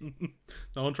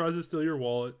 one tries to steal your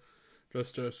wallet.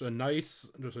 Just a nice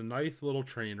little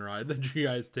train ride that you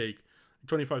guys take.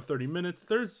 25-30 minutes.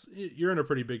 You're in a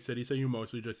pretty big city, so you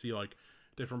mostly just see like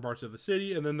different parts of the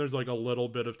city, and then there's like a little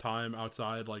bit of time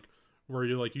outside, like where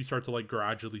you start to like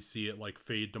gradually see it like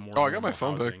fade to more. Oh, I got my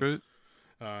phone housing, back,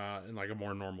 right? in like a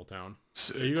more normal town.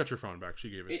 Yeah, you got your phone back. She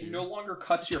gave it to It you. no longer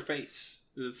cuts your face.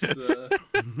 It's,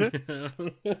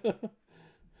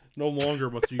 No longer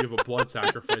must you give a blood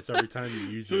sacrifice every time you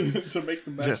use it. to make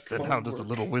the magic Then phone how does the work.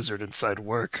 little wizard inside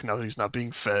work now that he's not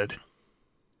being fed?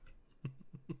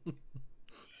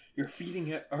 You're feeding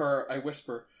it, or I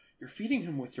whisper, you're feeding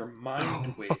him with your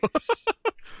mind waves.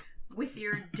 With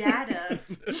your data,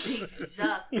 Big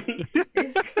Zuck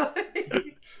is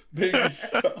going. Big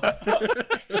suck.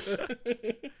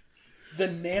 The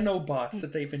nanobots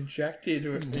that they've injected.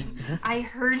 I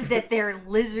heard that they're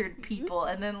lizard people,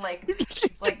 and then like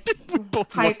Both look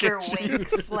Piper at you.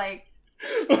 winks, like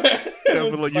Yeah,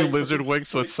 but like you lizard wink,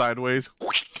 so it's sideways.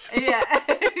 yeah,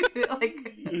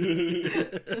 like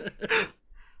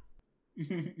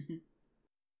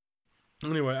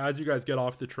Anyway, as you guys get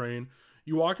off the train,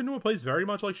 you walk into a place very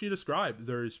much like she described.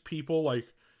 There's people like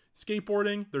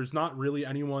skateboarding. There's not really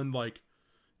anyone like,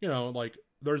 like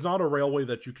there's not a railway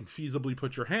that you can feasibly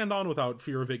put your hand on without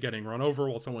fear of it getting run over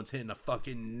while someone's hitting a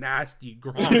fucking nasty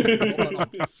grind. You know what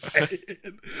I'm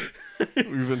saying?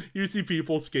 You see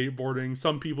people skateboarding,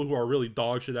 some people who are really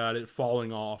dog shit at it,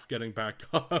 falling off, getting back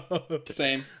up.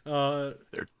 Same. They're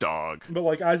dog. But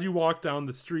like as you walk down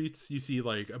the streets, you see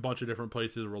like a bunch of different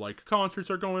places where like concerts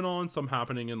are going on, some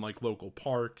happening in like local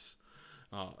parks,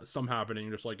 some happening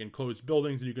just like in closed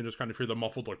buildings, and you can just kind of hear the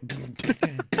muffled like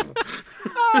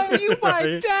Oh, you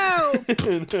wiped out!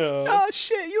 and, Oh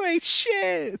shit, you ate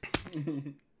shit!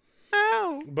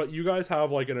 Ow! but you guys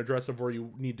have like an address of where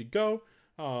you need to go,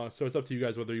 so it's up to you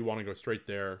guys whether you want to go straight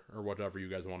there or whatever you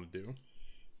guys want to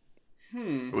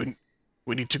do.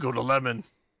 We need to go to Lemon.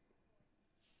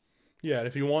 Yeah, and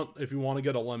if you want to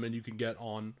get a lemon, you can get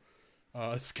on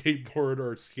a skateboard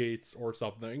or skates or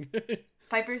something.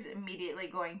 Piper's immediately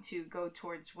going to go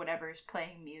towards whatever's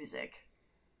playing music.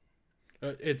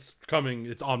 It's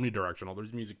omnidirectional.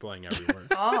 There's music playing everywhere.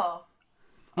 Oh.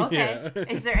 Okay. Yeah.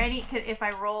 Is there any... if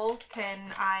I roll, can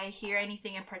I hear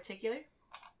anything in particular?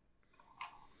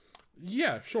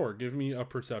 Yeah, sure. Give me a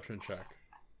perception check.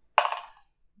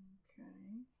 Okay.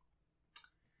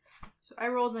 So I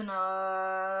rolled an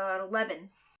 11.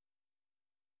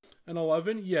 An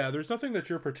 11? Yeah, there's nothing that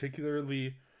you're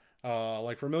particularly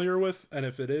like familiar with, and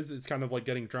if it is, it's kind of like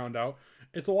getting drowned out.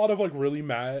 It's a lot of like really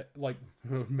mad.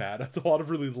 It's a lot of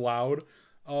really loud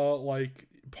like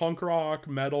punk rock,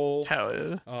 metal. Hell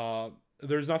yeah.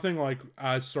 There's nothing like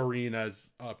as serene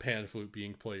as a pan flute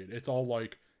being played. It's all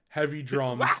like heavy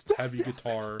drums, heavy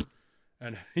guitar,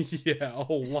 and yeah, a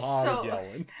lot of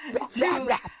yelling.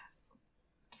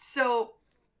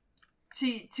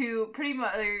 To pretty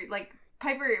much like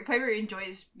Piper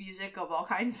enjoys music of all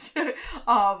kinds.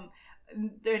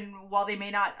 And while they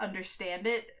may not understand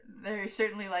it, they're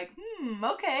certainly like,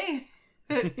 okay,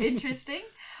 interesting.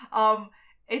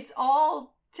 It's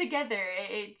all together.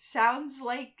 It sounds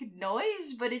like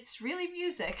noise, but it's really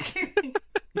music.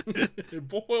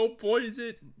 Boy, oh boy, is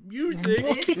it music!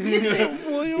 It's music.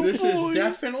 Boy, oh This boy. is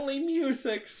definitely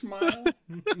music, Smile.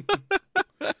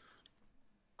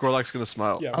 Gorlak's gonna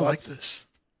smile. Yeah, I well, like that's-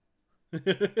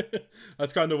 this.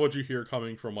 That's kind of what you hear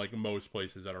coming from like most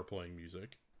places that are playing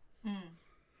music.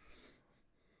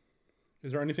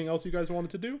 Is there anything else you guys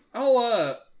wanted to do?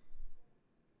 I'll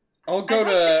go I'd like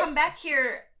to to. come back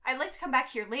here. I'd like to come back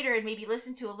here later and maybe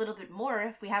listen to a little bit more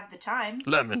if we have the time.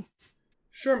 Lemon.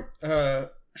 Sure,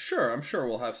 sure. I'm sure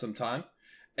we'll have some time.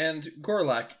 And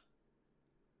Gorlak,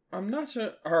 and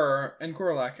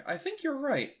Gorlak, I think you're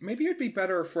right. Maybe it'd be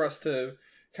better for us to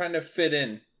kind of fit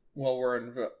in while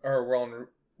where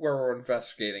we're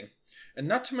investigating, and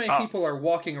not too many people are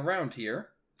walking around here.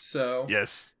 So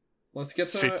Yes. let's get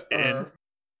some. Fit in.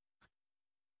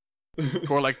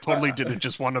 Gorlak totally didn't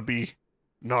just want to be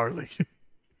gnarly.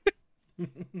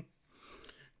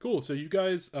 Cool. So you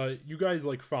guys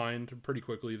like find pretty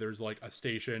quickly. There's like a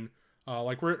station,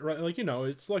 like we're like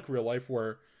it's like real life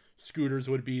where scooters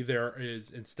would be. There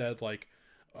is instead like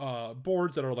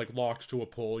boards that are like locked to a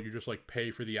pole. You just like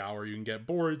pay for the hour. You can get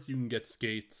boards. You can get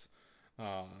skates.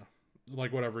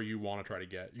 Like whatever you want to try to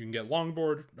get. You can get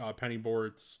longboard, penny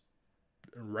boards,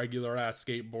 regular ass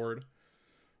skateboard.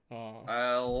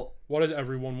 What does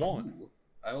everyone want?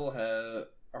 I will have.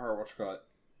 Or what you call it?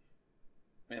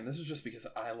 Man, this is just because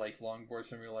I like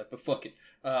longboards in real life. But fuck it.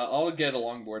 I'll get a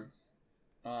longboard.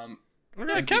 Yeah,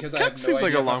 And Cap because I have no seems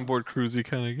like a idea if I'm- longboard cruisy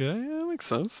kind of guy. Yeah, that makes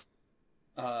sense.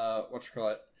 What you call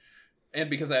it? And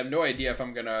because I have no idea if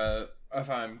I'm gonna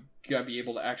be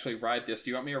able to actually ride this.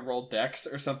 Do you want me to roll dex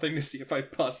or something to see if I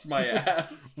bust my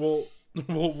ass? We'll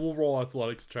roll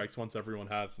athletics checks once everyone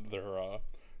has their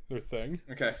thing.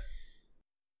 Okay.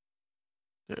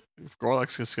 Yeah,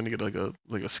 Gorlak's just gonna get like a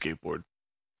skateboard.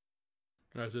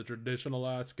 As a traditional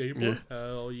ass skateboard. Yeah.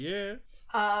 Hell yeah.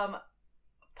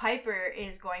 Piper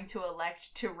is going to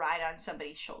elect to ride on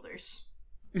somebody's shoulders.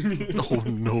 Oh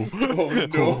no! Oh,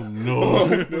 no. Oh no!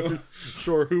 Oh, no.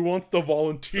 Sure, who wants to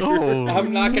volunteer? Oh,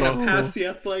 I'm not gonna no. pass the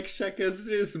athletics check as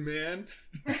it is, man.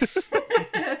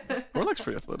 Gorlak's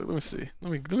pretty athletic. Let me see.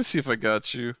 Let me see if I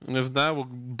got you. And if not, we'll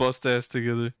bust ass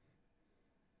together.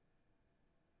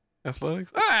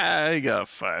 Athletics? You got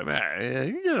 5. Yeah,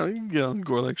 you can get on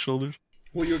Gorlak's shoulders.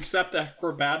 Will you accept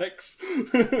acrobatics?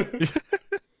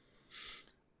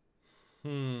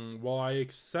 Well, I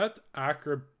accept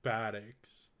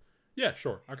acrobatics. Yeah,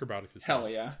 sure. Acrobatics is Hell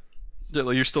fine. yeah. Yeah,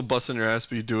 like you're still busting your ass,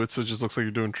 but you do it, so it just looks like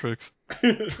you're doing tricks.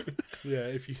 Yeah,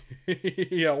 if you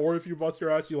yeah, or if you bust your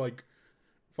ass, you like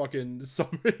fucking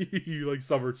you like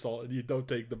somersault and you don't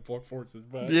take the forces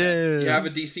back. Yeah. You have a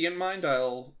DC in mind?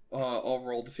 I'll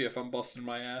roll to see if I'm busting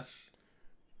my ass.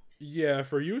 Yeah,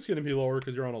 for you it's gonna be lower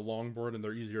because you're on a longboard and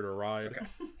they're easier to ride.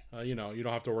 Okay. You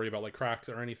don't have to worry about like cracks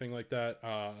or anything like that.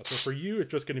 So for you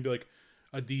it's just gonna be like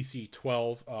a DC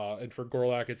 12, and for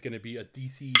Gorlak it's gonna be a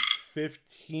DC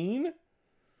 15.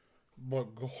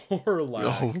 But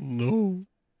Gorlak, Oh no.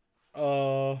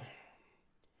 I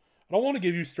don't want to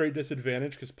give you straight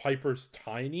disadvantage because Piper's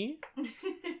tiny.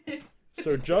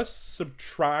 So just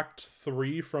subtract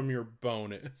 3 from your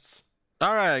bonus.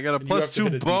 Alright, I got a And you have to +2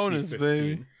 hit a DC bonus, 15.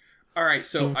 baby. Alright,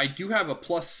 so I do have a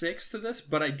 +6 to this,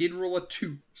 but I did roll a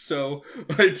 2, so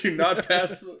I do not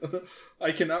pass.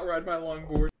 I cannot ride my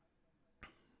longboard.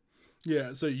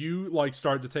 Yeah, so you like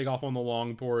start to take off on the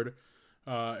longboard,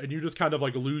 and you just kind of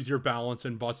like lose your balance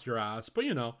and bust your ass. But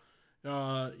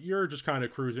you're just kind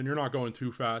of cruising. You're not going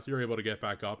too fast. You're able to get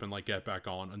back up and like get back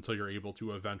on until you're able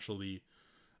to eventually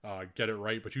get it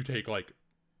right. But you take like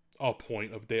a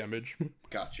point of damage.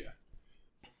 Gotcha.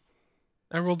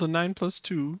 I rolled a 9 plus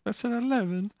 2. That's an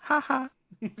 11. Haha.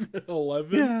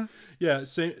 11. Yeah.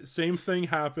 Same thing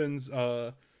happens.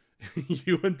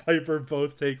 You and Piper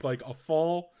both take like a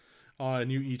fall,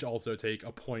 and you each also take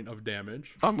a point of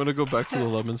damage. I'm gonna go back to the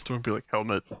lemon store and be like,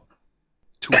 helmet.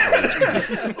 2 helmets.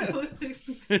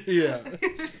 Yeah.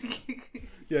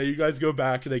 Yeah, you guys go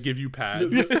back and they give you pads.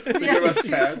 They give us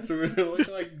pads. So we're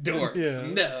like dorks. Yeah.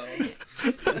 No.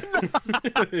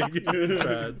 They give you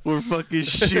pads. We're fucking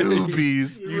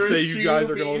shoobies. You say you guys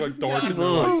are gonna look like dorks, and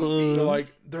No.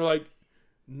 they're like,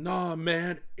 nah,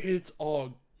 man, it's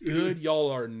all good.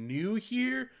 Y'all are new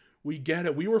here. We get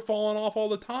it. We were falling off all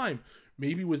the time.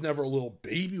 Maybe was never a little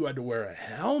baby who had to wear a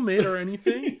helmet or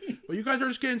anything. But you guys are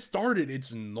just getting started.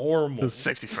 It's normal.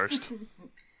 Safety first.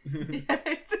 Yeah,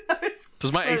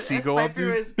 Does my AC go up, Piper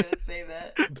dude? was gonna say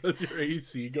that. Does your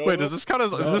AC go Wait, up? does this count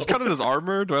as No. this count as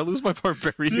armor? Do I lose my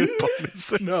barbarian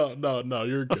bonus? No,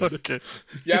 you're good. Okay.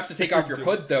 You have to take off your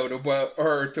hood though to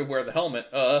wear the helmet.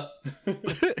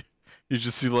 You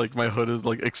just see like my hood is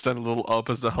like extend a little up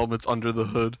as the helmet's under the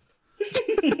hood.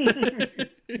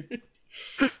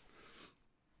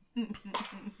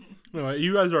 Anyway,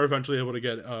 you guys are eventually able to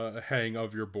get a hang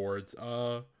of your boards.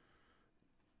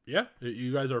 Yeah,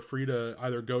 you guys are free to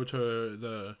either go to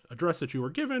the address that you were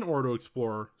given or to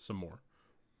explore some more.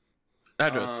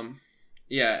 Address.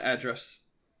 Yeah, address.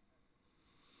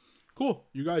 Cool.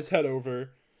 You guys head over,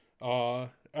 and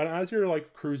as you're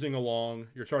like cruising along,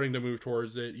 you're starting to move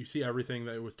towards it. You see everything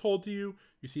that was told to you.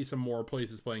 You see some more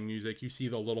places playing music. You see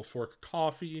the Little Fork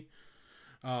Coffee.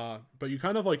 But you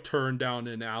kind of like turn down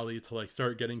an alley to like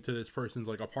start getting to this person's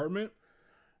like apartment.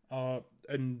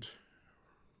 And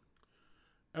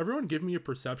everyone give me a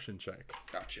perception check.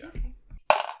 Gotcha.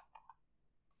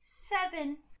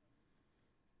 7.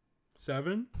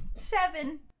 7?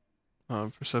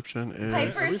 Perception is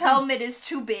Piper's helmet is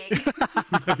too big.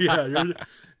 Yeah,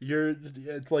 you're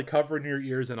it's like covering your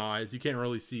ears and eyes. You can't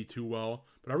really see too well,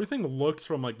 but everything looks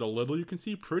from like the little you can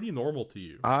see pretty normal to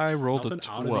you. I rolled Nothing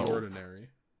a out of 12. the ordinary.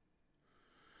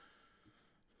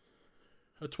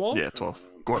 A 12? Yeah, 12.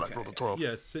 Gorlak Okay. rolled a 12.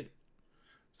 Yeah,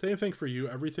 same thing for you.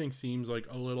 Everything seems like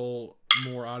a little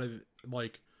more out of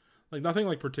like nothing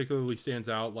like particularly stands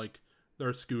out. Like there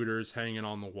are scooters hanging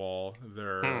on the wall.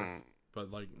 But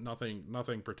like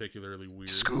nothing particularly weird.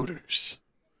 Scooters.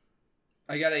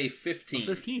 I got a 15.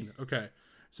 15. Okay.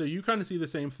 So you kind of see the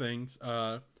same things,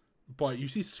 but you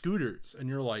see scooters, and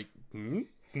you're like,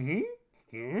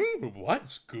 what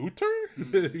scooter?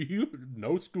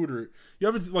 No scooter. You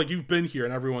haven't like you've been here,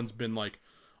 and everyone's been like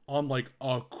on like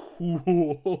a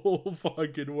cool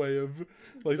fucking way of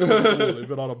like so cool. They've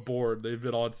been on a board, they've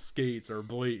been on skates or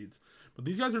blades, but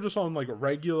these guys are just on like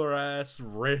regular ass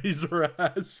razor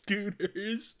ass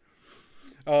scooters.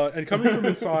 And coming from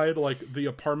inside like the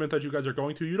apartment that you guys are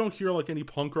going to, you don't hear like any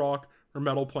punk rock or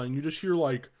metal playing. You just hear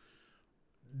like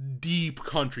deep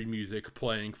country music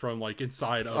playing from like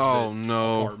inside of this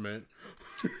apartment.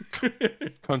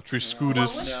 Country What scooters.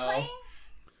 was No. playing?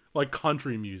 Like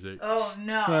country music. Oh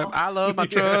no. I love my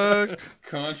truck.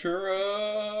 Country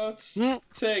roads,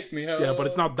 take me home. Yeah, but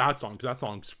it's not that song, because that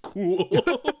song's cool.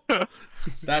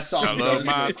 That song. I love goes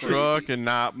my crazy. truck and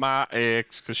not my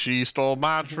ex, cause she stole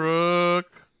my truck.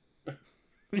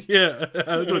 Yeah,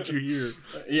 that's what you hear.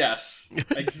 Yes,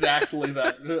 exactly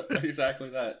that. Exactly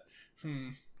that.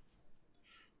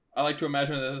 I like to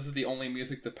imagine that this is the only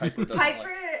music that Piper doesn't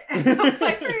like.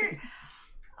 Piper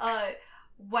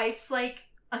wipes like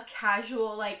a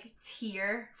casual like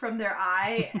tear from their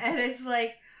eye, and it's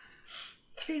like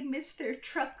they miss their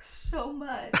truck so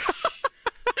much.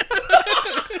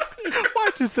 Why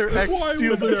did their ex Why steal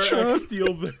would their their truck? ex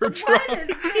steal their Why truck? did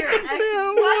their ex?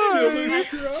 Yeah, Why did why? this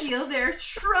ex steal their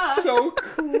truck? So Why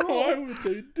cruel. would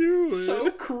they do it?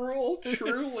 So cruel,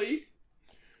 truly.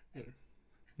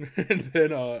 And then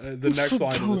the next So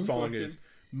line of dumb. the song is,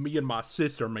 "Me and my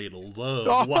sister made love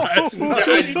Oh. last Yeah, night."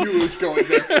 I knew it was going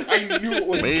there. I knew it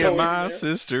was Me going and my there.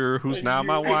 sister, who's I now knew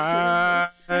my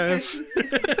it. wife.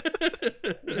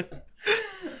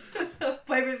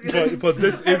 Piper's gonna, But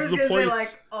this is Piper's the gonna say place.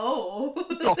 like, oh.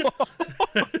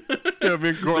 Yeah, me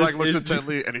and Gorlak looks is-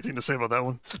 intently. Anything to say about that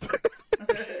one?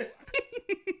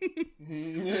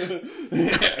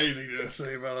 Anything to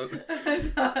say about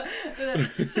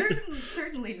it?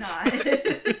 Certainly not.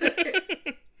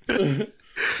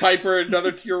 Piper,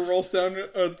 another tear rolls down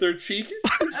their cheek.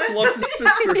 She loves his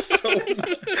sister so much.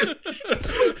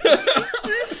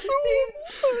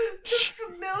 The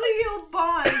familial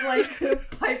bond like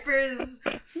Piper's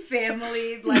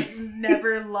family like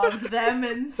never loved them,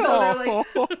 and so they're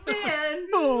like, man,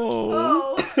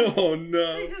 Oh. Oh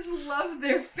no. they just love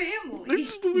their They family.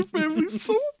 just love their family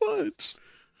so much.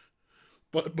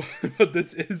 But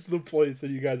this is the place that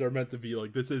you guys are meant to be.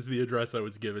 Like, this is the address that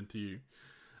was given to you.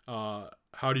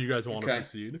 How do you guys want to Okay.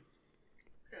 proceed?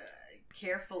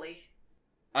 Carefully.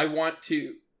 I want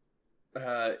to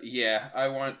I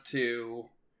want to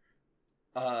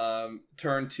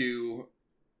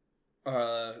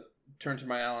turn to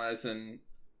my allies and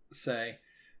say,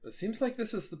 it seems like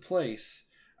this is the place.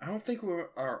 I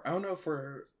don't know if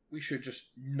we should just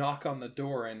knock on the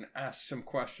door and ask some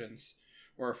questions,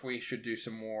 or if we should do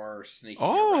some more sneaking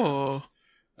Oh.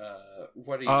 around.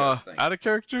 What do you guys think? Out of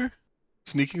character?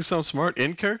 Sneaking sounds smart.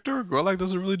 In character? Gorlak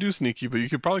doesn't really do sneaky, but you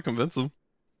could probably convince him.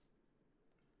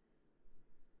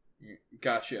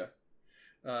 Gotcha.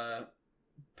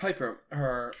 Piper,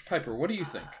 what do you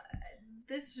think?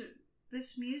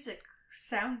 This music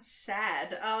sounds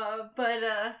sad.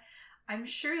 But I'm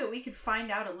sure that we could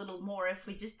find out a little more if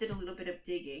we just did a little bit of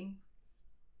digging.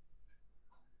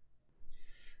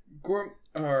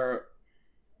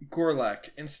 Gorlak,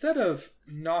 instead of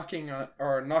knocking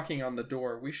on the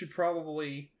door, we should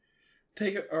probably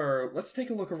let's take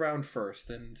a look around first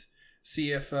and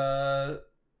see if there's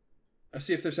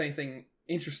anything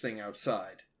interesting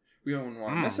outside. We don't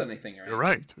want to miss anything, right? You're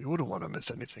right. We wouldn't want to miss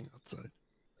anything outside.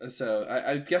 So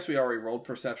I guess we already rolled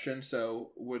perception. So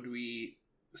would we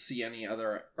see any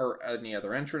other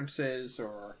entrances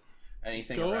or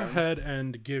anything? Go around? ahead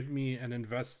and give me an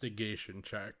investigation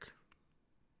check.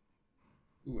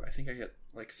 Ooh, I think I get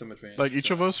like some advantage. Like each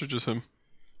of us or just him?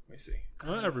 Let me see.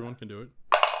 Everyone can do it.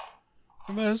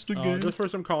 Investigate. Just for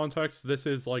some context, this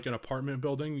is like an apartment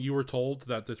building. You were told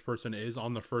that this person is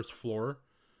on the first floor.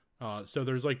 So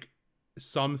there's like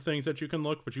some things that you can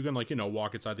look, but you can like,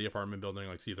 walk inside the apartment building,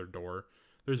 like see their door.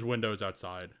 There's windows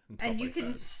outside. And you like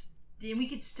can, that. we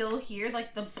could still hear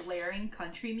like the blaring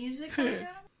country music coming out.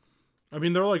 I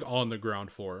mean, they're like on the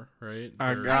ground floor, right?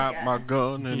 I They're- got my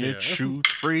gun and Yeah. it shoots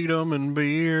freedom and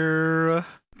beer.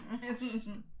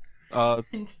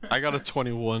 I got a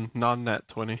 21, non-net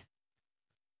 20.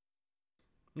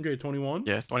 Okay, 21.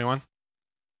 Yeah, 21.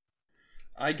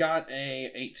 I got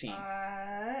a 18.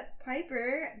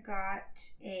 Piper got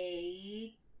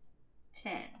a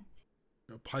 10.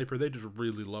 Piper, they just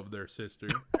really love their sister.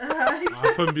 Uh,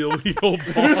 Familial bond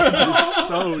is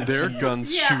so Their deep.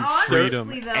 guns Yeah, shoot freedom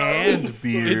honestly, though. and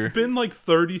beer. It's been like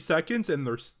 30 seconds and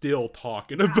they're still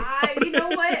talking about it. you know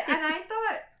what? And I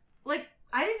thought, like,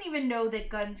 I didn't even know that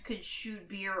guns could shoot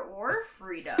beer or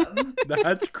freedom.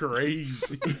 That's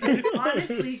crazy. It's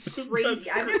honestly crazy.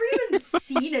 I've never even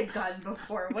seen a gun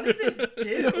before. What does it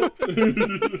do?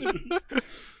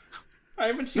 I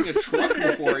haven't seen a truck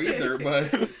before either,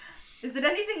 but Is it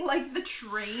anything like the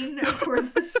train or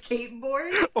the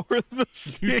skateboard? Or the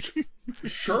skate.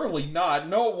 surely not.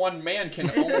 No one man can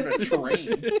own a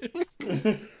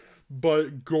train.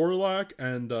 But Gorlak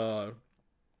and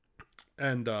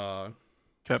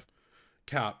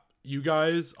Cap, you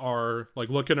guys are like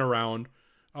looking around.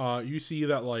 You see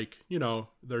that like,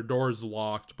 their door's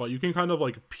locked, but you can kind of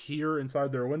like peer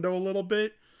inside their window a little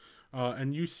bit.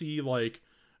 And you see like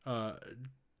a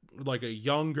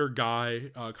younger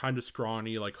guy, kind of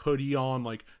scrawny, like hoodie on,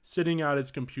 like sitting at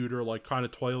his computer, like kind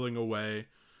of toiling away.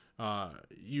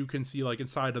 You can see like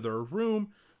inside of their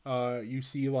room, you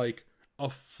see like a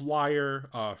flyer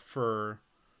for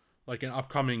like an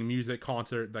upcoming music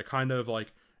concert that kind of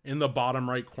like in the bottom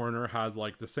right corner has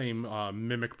like the same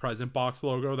Mimic Present Box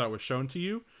logo that was shown to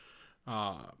you.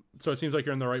 So it seems like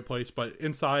you're in the right place, but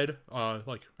inside,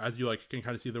 like as you like can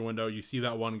kind of see the window, you see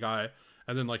that one guy,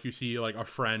 and then like you see like a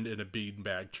friend in a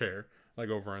beanbag chair like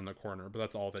over in the corner, but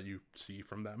that's all that you see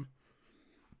from them.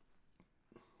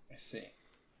 I see.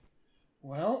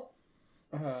 Well,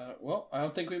 I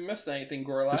don't think we missed anything,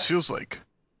 Gorlak. This feels like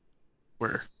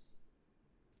we're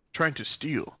trying to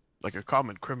steal like a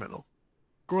common criminal.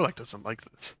 Gorlak doesn't like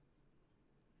this.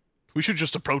 We should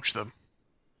just approach them.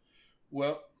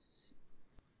 Well,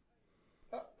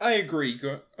 I agree.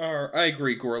 I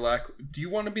agree, Gorlak. Do you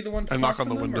want to be the one to I talk knock to on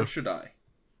the them, window. or should I?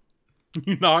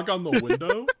 You knock on the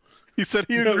window. He said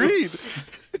he No. agreed.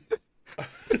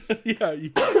 Yeah,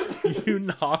 you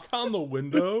knock on the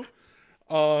window.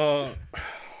 God.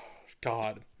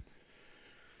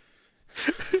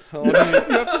 You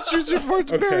have to choose your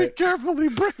words very Okay. carefully,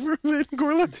 Braverman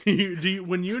Gorlak. Do you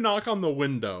when you knock on the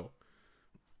window,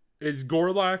 is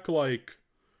Gorlak like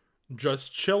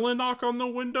just chilling knock on the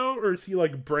window, or is he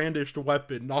like brandished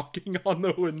weapon knocking on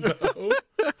the window?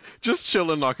 Just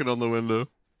chilling, knocking on the window.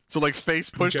 So like face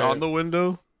pushed Okay. on the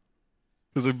window.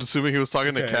 Because I'm assuming he was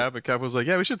talking to Okay. Cap, and Cap was like,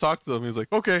 "Yeah, we should talk to them." He was like,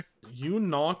 "Okay." You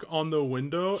knock on the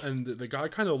window, and the guy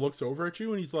kind of looks over at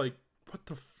you, and he's like, "What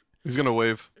the?" He's gonna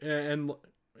wave. And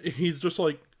he's just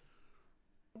like,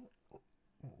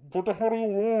 "What the hell do you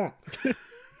want?"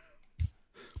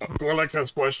 Gorlak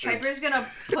has questions. Piper's gonna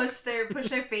push their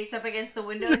face up against the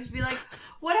window and just be like,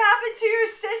 "What happened to your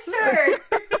sister?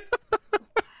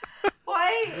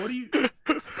 Why?"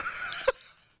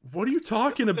 What are you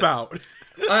talking about?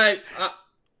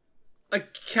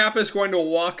 Cap is going to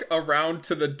walk around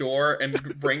to the door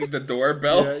and ring the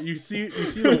doorbell. Yeah, you see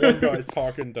the one guy's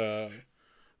talking to the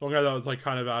one guy that was like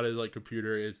kind of at his like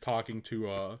computer is talking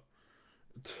to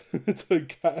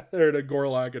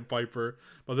Gorlak and Piper,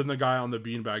 but then the guy on the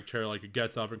beanbag chair like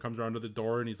gets up and comes around to the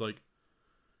door and he's like,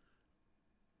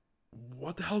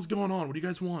 "What the hell's going on? What do you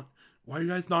guys want? Why are you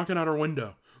guys knocking at our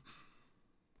window?"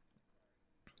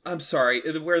 I'm sorry.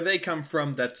 Where they come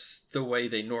from, that's the way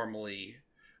they normally.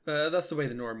 That's the way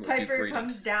they normally do Piper greetings.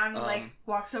 comes down and like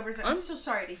walks over and says, "I'm so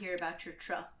sorry to hear about your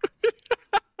truck."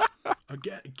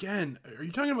 Again, are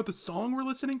you talking about the song we're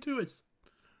listening to? It's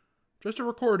just a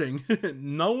recording.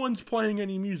 No one's playing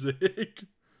any music.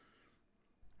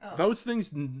 Oh. Those things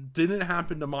didn't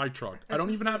happen to my truck. I don't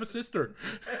even have a sister.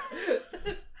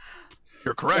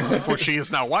 You're correct, for she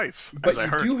is now wife, But as I you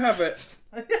heard. do have a.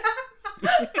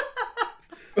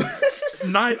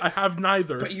 I have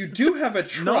neither. But you do have a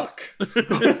truck.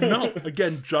 No,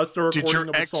 again, just a recording Did your of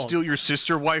a ex song. steal your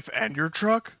sister, wife, and your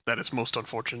truck? That is most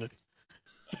unfortunate.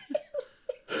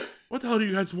 What the hell do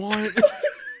you guys want?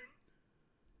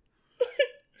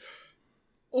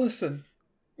 Listen,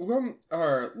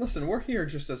 we're here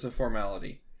just as a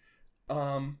formality.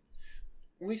 We're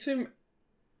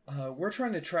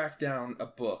trying to track down a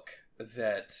book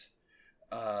that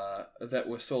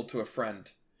was sold to a friend,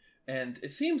 and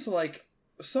it seems like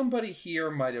somebody here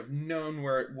might have known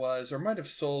where it was, or might have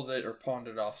sold it or pawned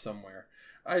it off somewhere.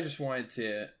 I just wanted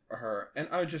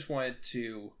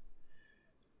to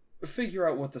figure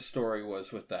out what the story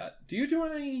was with that. Do you do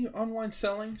any online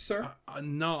selling, sir?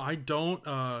 No, I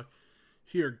don't.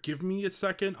 Here, give me a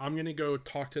second. I'm gonna go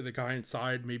talk to the guy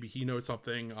inside. Maybe he knows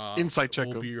something. Insight check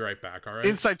We'll him. be right back. All right.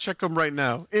 Insight check him right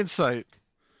now. Insight.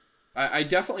 I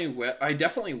definitely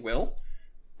will.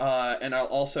 And I'll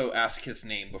also ask his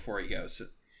name before he goes.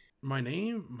 My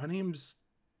name's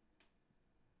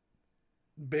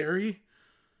Barry.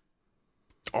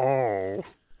 Oh.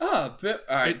 But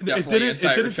I It definitely didn't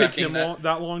take checking him that.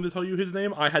 that long to tell you his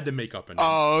name. I had to make up a name.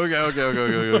 Oh,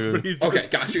 okay. But he's Okay,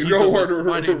 just- got you. he's Go just like, order.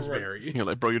 My name's Barry. You're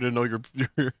like, bro, you didn't know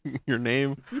your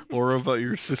name or about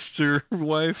your sister,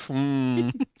 wife?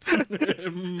 See,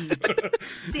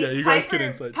 Yeah, you guys can Piper,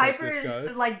 insight check Piper this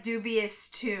is guy. like dubious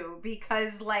too,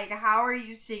 because like, how are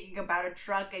you singing about a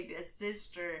truck and a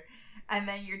sister, and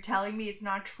then you're telling me it's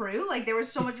not true? Like, there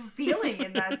was so much feeling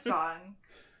in that song.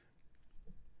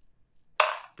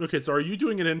 Okay, so are you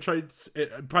doing an insight,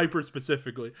 Piper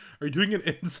specifically? Are you doing an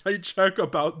insight check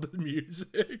about the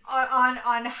music?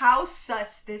 On how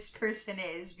sus this person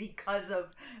is because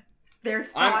of their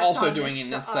thoughts. I'm also on doing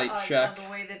this, an insight check. on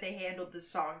the way that they handled the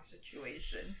song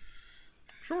situation.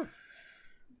 Sure.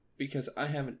 Because I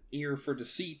have an ear for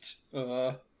deceit,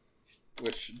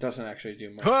 which doesn't actually do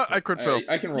much. Huh, I crit fail.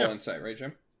 I can roll Yeah. insight, right,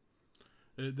 Jim?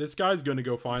 This guy's going to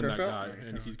go find that Perfect. guy,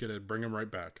 and he's going to bring him right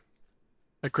back.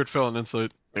 I crit fail on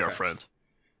insight. They are Okay. friend.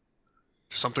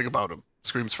 Something about him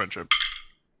screams friendship.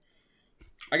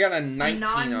 I got a A 19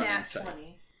 on non-nat insight.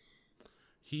 20.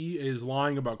 He is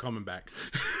lying about coming back.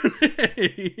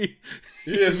 He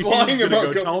is lying He's gonna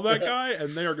about go tell coming that back. guy,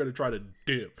 and they are going to try to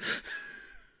dip.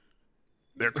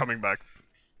 They're coming back.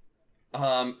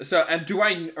 So, and do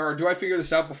I figure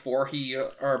this out before he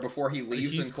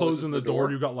leaves He's and closes closing the door.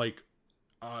 You got like,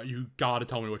 you got to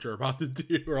tell me what you're about to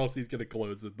do, or else he's going to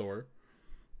close the door.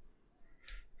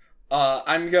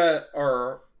 I'm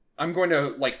going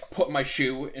to like put my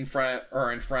shoe in front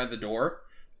of the door,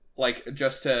 like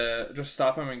just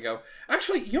stop him and go.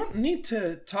 Actually, you don't need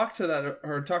to talk to that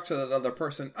other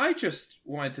person. I just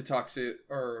wanted to talk to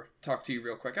you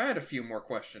real quick. I had a few more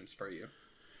questions for you.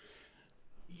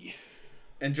 Yeah.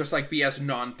 And just like be as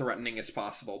non-threatening as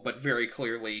possible, but very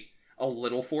clearly a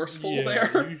little forceful Yeah,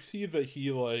 there. you see that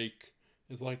he like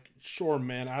is like, sure,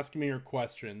 man, ask me your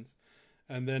questions,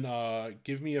 and then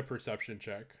give me a perception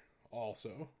check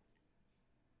also.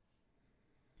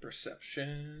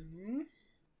 Perception.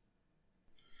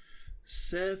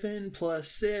 7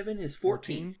 plus 7 is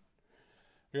 14.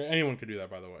 Yeah, anyone could do that,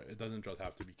 by the way. It doesn't just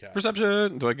have to be cat.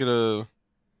 Perception. Do I get a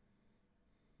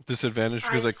disadvantage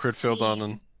because I crit failed on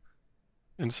an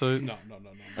insight? No.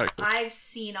 Alright, cool. I've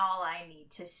seen all I need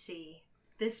to see.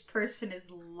 this person is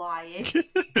lying.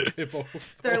 They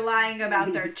both- They're lying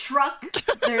about their truck.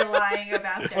 They're lying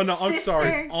about their Oh no, I'm sister.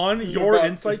 sorry. On your About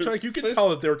insight their check, you can sister. tell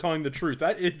that they were telling the truth.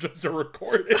 That is just a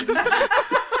recording.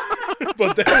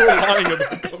 But they were lying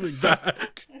about coming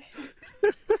back.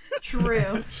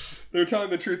 True. They're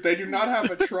telling the truth. They do not have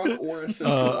a truck or a sister.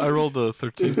 I rolled a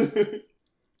 13.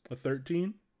 A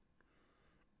 13?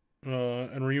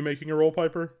 And were you making a roll,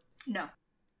 Piper? No.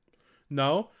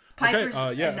 No? Piper's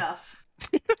yeah. enough.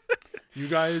 You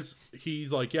guys,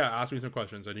 he's like, yeah, ask me some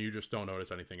questions, and you just don't notice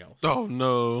anything else. Oh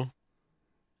no.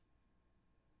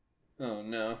 Oh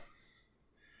no.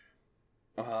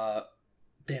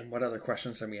 Damn, what other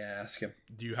questions am I gonna ask him?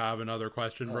 Do you have another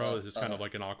question, bro? This is kind of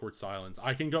like an awkward silence.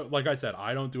 I can go, like I said,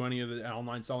 I don't do any of the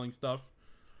online selling stuff.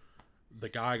 The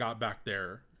guy I got back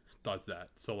there does that.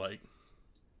 So, like,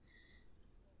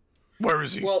 Where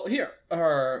is he? Well, here,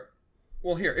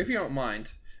 if you don't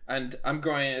mind, and I'm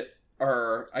going,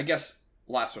 I guess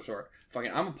last resort,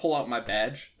 fucking, I'm gonna pull out my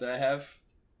badge that I have,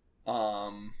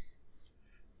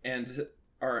 and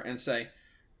say,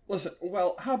 listen,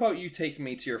 well, how about you take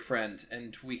me to your friend,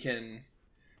 and we can,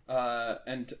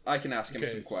 and I can ask him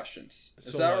Okay, some questions.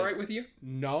 Is so, that like, alright with you?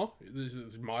 no, this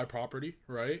is my property,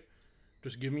 right?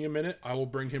 Just give me a minute. I will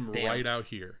bring him Damn. right out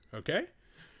here, okay?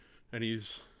 And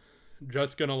he's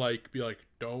just gonna, like, be like,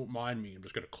 don't mind me. I'm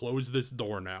just gonna close this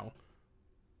door now.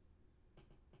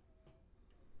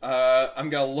 I'm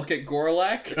gonna look at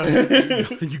Gorlak.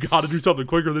 You gotta do something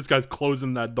quicker. This guy's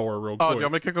closing that door real Oh, do quick. you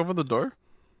want me to kick open the door?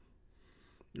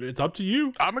 It's up to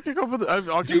you. I'm gonna kick open the.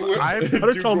 I'll Do just, it. I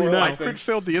Better tell me now. I crit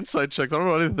failed the inside check. I don't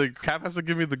know anything. Cap has to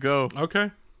give me the go.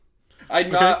 Okay. I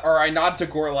nod to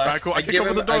Gorlak. Alright, cool. I kick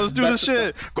open the door. Let's do this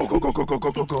shit. Go, go, go, go, go,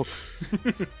 go, go, go.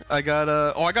 I got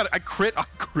I crit. I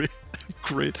crit.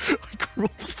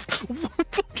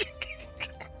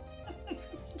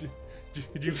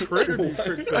 Did you crit or did you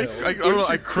crit fail? I don't know.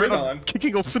 I crit crit on? on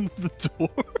kicking open the door.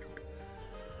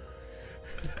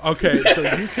 Okay, so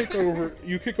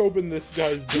you kick open this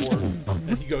guy's door,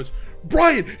 and he goes,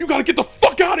 "Brian, you gotta get the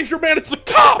fuck out of here, man! It's the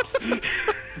cops!"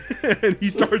 And he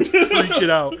starts freaking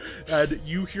out, and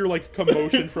you hear like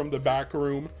commotion from the back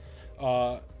room.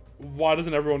 Why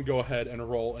doesn't everyone go ahead and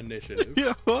roll initiative?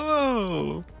 Yeah.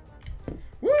 Oh.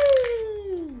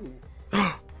 Woo!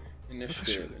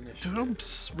 Initiative. Dude, I'm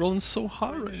rolling so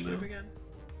hot right Initiative now.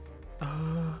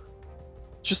 again?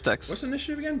 Just Dex. What's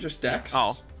initiative again? Just Dex?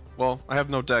 Oh. Well, I have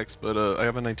no Dex, but I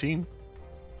have a 19.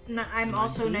 No, I'm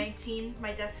also 19.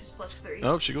 My dex is +3.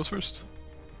 Oh, she goes first.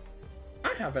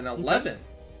 I have an 11.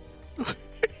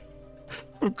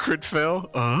 Crit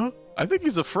fail. I think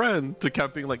he's a friend to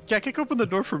Cap being like, yeah, kick open the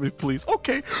door for me, please.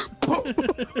 Okay.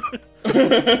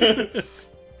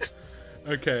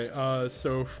 Okay,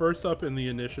 so first up in the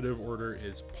initiative order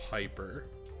is Piper.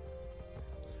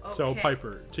 So Okay.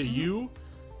 Piper, to you,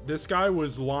 this guy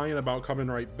was lying about coming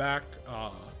right back.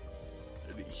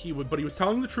 But he was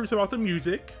telling the truth about the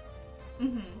music.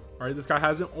 Mm-hmm. All right, this guy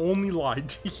hasn't only lied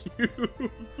to you.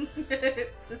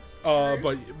 That's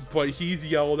true. But he's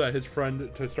yelled at his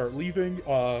friend to start leaving.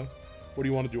 What do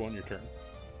you want to do on your turn?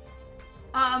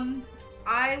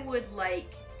 I would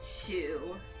like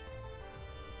to.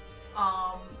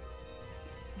 I'm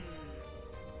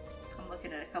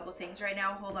looking at a couple things right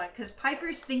now. Hold on, because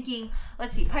Piper's thinking.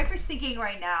 Let's see. Piper's thinking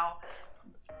right now.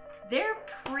 They're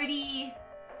pretty.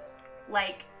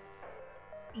 Like,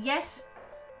 yes,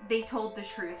 they told the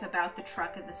truth about the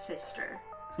truck and the sister.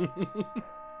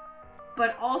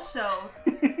 But also,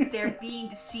 they're being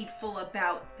deceitful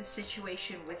about the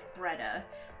situation with Greta.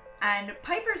 And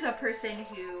Piper's a person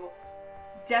who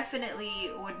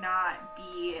definitely would not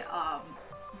be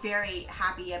very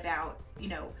happy about,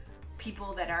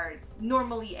 people that are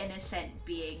normally innocent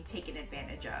being taken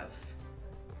advantage of.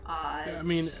 I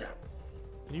mean,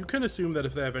 you can assume that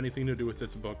if they have anything to do with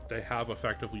this book, they have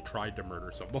effectively tried to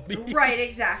murder somebody. Right,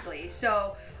 exactly.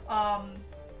 So,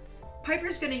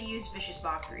 Piper's gonna use Vicious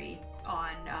Mockery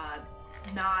on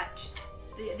not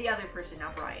the other person,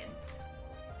 not Brian.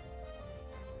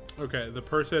 Okay, the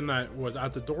person that was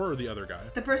at the door or the other guy?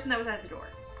 The person that was at the door.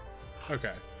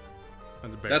 Okay.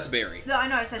 That's Barry. That's Barry. No, I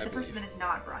know, I said I the person believe. that is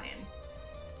not Brian.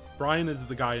 Brian is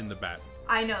the guy in the bat.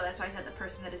 I know, that's why I said the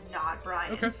person that is not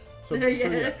Brian. Okay. So,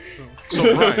 Yeah.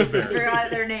 So Brian. I Barry. forgot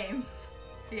their name.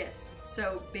 Yes,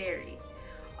 so Barry.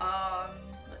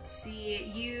 Let's see.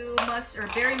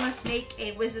 Barry must make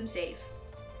a wisdom save.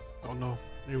 Oh no.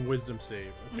 Your wisdom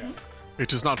save. Okay. Mhm.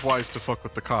 It is not wise to fuck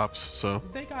with the cops, so.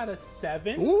 They got a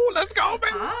 7. Ooh, let's go,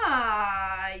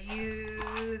 man!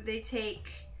 They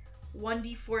take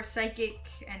 1d4 psychic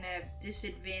and have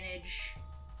disadvantage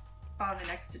on the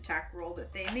next attack roll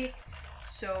that they make.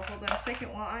 So hold on a second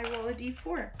while I roll a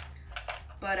d4.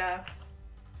 But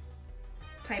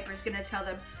Piper's gonna tell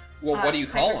them. Well, what do you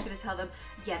call Piper's him? gonna tell them.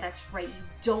 Yeah, that's right. You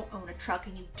don't own a truck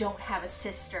and you don't have a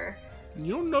sister.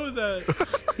 You don't know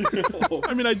that.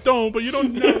 I mean, I don't, but you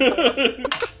don't know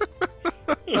that.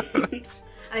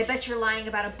 And I bet you're lying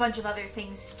about a bunch of other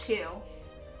things too.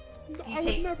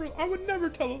 I would never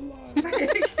tell a lie.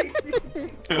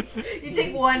 You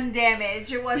take 1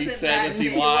 damage. It wasn't said that, as he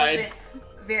it lied. wasn't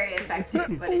very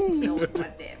effective, but it's still 1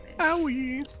 damage.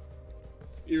 Owie.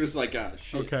 He was like, ah,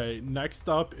 shit. Okay, next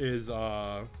up is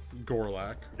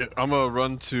Gorlak. Yeah, I'm gonna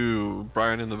run to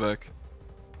Brian in the back.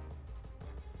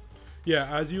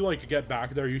 Yeah, as you like get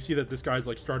back there, you see that this guy's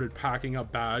like started packing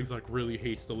up bags like really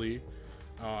hastily.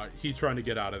 He's trying to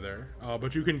get out of there,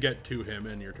 but you can get to him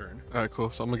in your turn. All right, cool.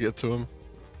 So I'm gonna get to him.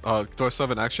 Do I still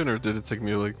have an action, or did it take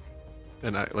me like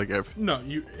No,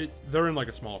 they're in like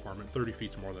a small apartment. 30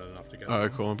 feet's more than enough to get. All to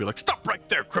right, him. cool. And be like, stop right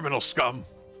there, criminal scum.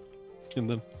 And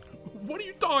then What are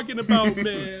you talking about,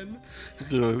 man?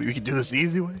 we can do this the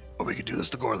easy way, or we can do this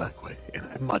the Gorlak way, and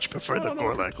I much prefer I the don't know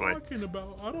what Gorlak you're way. talking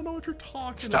about. I don't know what you're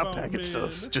talking Stop about, packing man.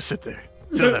 stuff. Just sit there.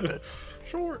 Sit on that bed.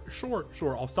 Sure.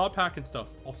 I'll stop packing stuff.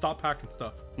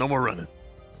 No more running.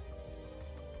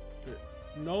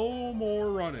 No more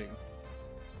running.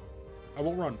 I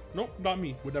won't run. Nope, not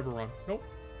me. Would never run. Nope.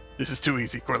 This is too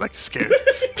easy. Gorlak is scared.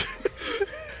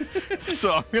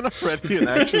 So I'm gonna ready an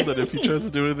action that if he tries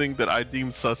to do anything that I deem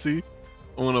sussy,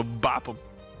 I'm gonna bop him.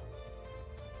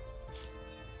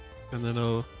 And then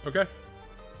Okay.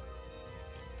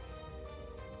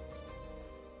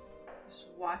 Just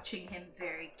watching him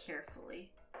very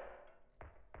carefully.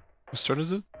 whose turn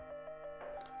is it?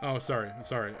 Oh, sorry.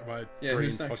 My Yeah, brain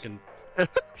who's next? fucking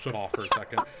shut off for a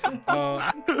second.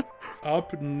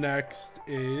 Up next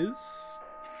is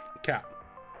Cat.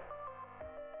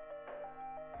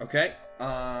 Okay.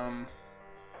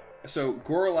 So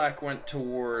Gorlak went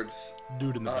towards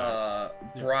Dude in the back.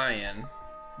 Brian,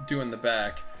 doing the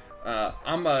back.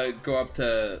 I'm gonna go up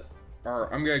to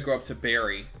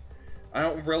Barry. I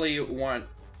don't really want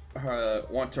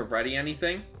to ready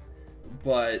anything,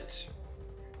 but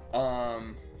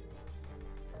I'm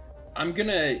a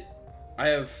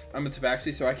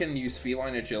tabaxi, so I can use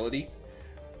feline agility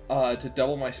to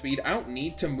double my speed. I don't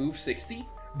need to move 60,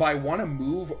 but I want to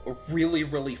move really,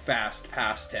 really fast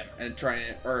past him and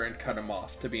and cut him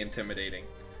off to be intimidating.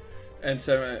 And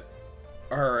so,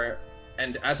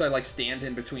 and as I like stand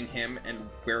in between him and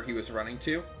where he was running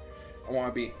to, I want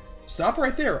to be stop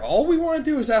right there. All we want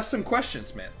to do is ask some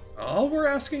questions, man. All we're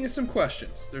asking is some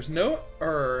questions. There's nothing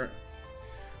Your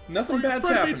bad's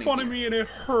friend happening. made fun of here. me and it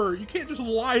hurt. You can't just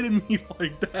lie to me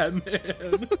like that,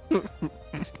 man.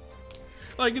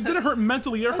 Like, it didn't hurt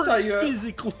mentally, it hurt thought you-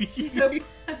 physically.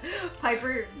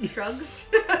 Piper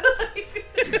shrugs.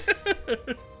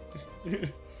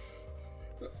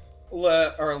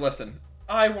 Listen,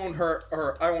 I won't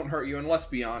hurt you. And let's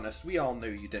be honest, we all knew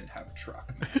you didn't have a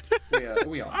truck.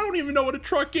 We all. I don't even know what a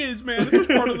truck is, man. It's just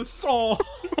part of the song.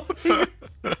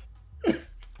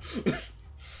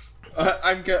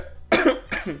 I'm good.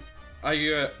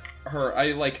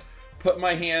 I like put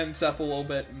my hands up a little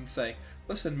bit and say,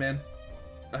 "Listen, man,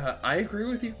 I agree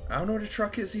with you. I don't know what a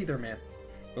truck is either, man.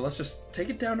 But let's just take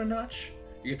it down a notch.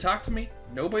 You can talk to me.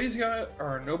 Nobody's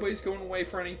going away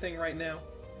for anything right now.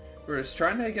 We're just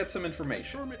trying to get some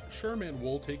information." Sure, man.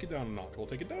 We'll take it down a notch.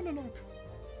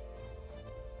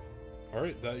 All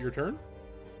right, that your turn?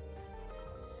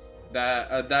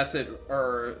 That's it.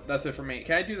 That's it for me.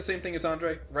 Can I do the same thing as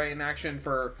Andre? Right in action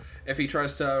for if he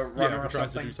tries to run Yeah, or if it tries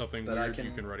something. to do something that weird,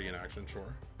 you can ready an action,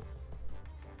 sure.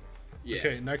 Yeah.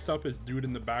 Okay, next up is dude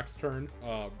in the back's turn.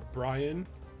 Brian,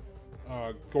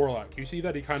 Gorlak. You see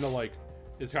that he kind of like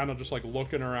is kind of just like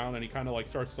looking around, and he kind of like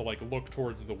starts to like look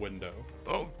towards the window.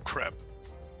 Oh crap.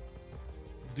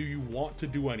 Do you want to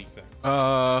do anything,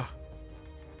 Uh,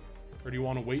 or do you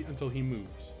want to wait until he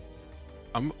moves?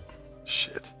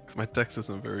 shit. 'Cause my dex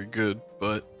isn't very good,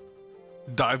 but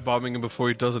dive bombing him before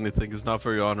he does anything is not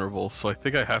very honorable. So I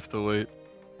think I have to wait.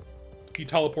 He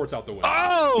teleports out the window.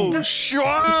 Oh, sure.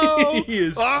 He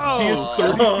is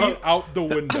 30 feet out the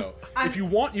window. If you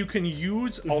want, you can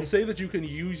use. I'll say that you can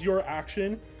use your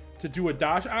action to do a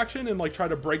dash action and like try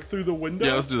to break through the window.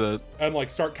 Yeah, let's do that. And like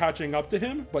start catching up to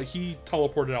him. But he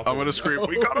teleported out. I'm gonna scream,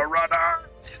 "We got a runner!"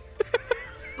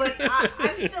 But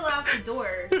I'm still out the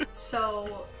door,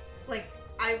 so like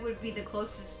I would be the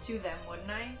closest to them, wouldn't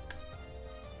I?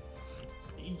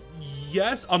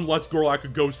 Yes, unless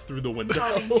Gorlak goes through the window.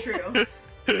 Oh,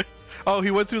 true. Oh,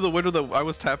 he went through the window that I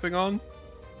was tapping on.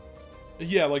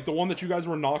 Yeah, like the one that you guys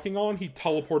were knocking on. He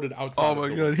teleported outside. Oh of my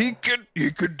the god, window.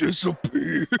 he could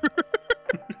disappear.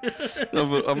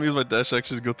 I'm gonna use my dash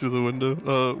action to go through the window.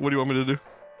 What do you want me to do?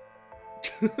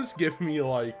 Just give me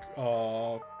like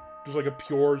just like a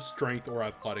pure strength or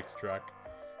athletics check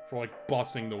for like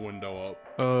busting the window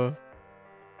up.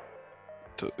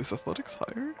 So is athletics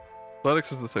higher?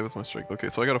 Athletics is the same as my strength. Okay,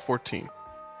 so I got a 14.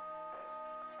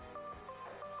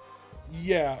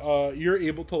 Yeah, you're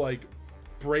able to like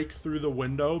break through the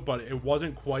window, but it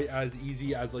wasn't quite as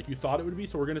easy as like you thought it would be.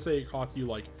 So we're gonna say it cost you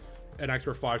like an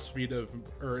extra 5 speed of,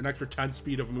 or an extra 10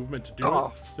 speed of movement to do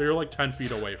it. So you're like 10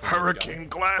 feet away from Hurricane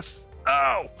glass.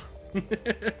 Ow! Yeah,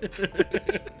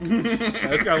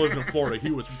 this guy lives in Florida.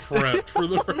 He was prepped for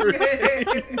the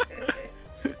hurricane.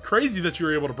 Crazy that you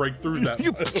were able to break through that.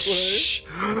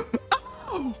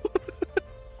 Ow!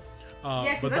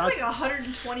 Yeah, because that's like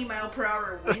 120 mile per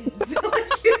hour winds.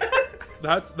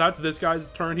 That's this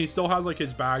guy's turn. He still has like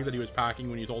his bag that he was packing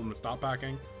when you told him to stop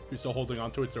packing. He's still holding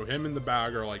onto it, so him and the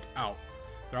bag are like out.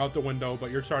 They're out the window,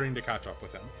 but you're starting to catch up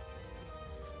with him.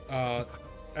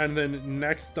 And then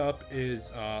next up is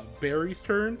Barry's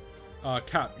turn.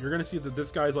 Cap, you're gonna see that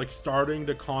this guy's like starting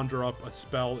to conjure up a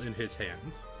spell in his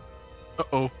hands.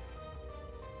 Uh-oh.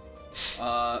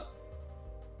 I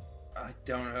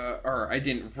don't know, or I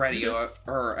didn't ready a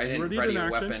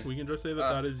weapon. We can just say that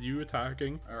that is you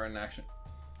attacking. Or an action.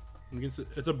 We can say,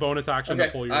 it's a bonus action Okay,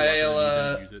 to pull your weapon. And you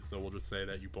didn't use it, so we'll just say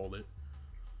that you pulled it,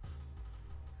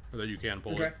 or that you can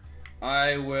pull it.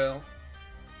 I will.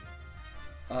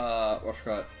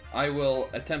 I will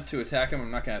attempt to attack him.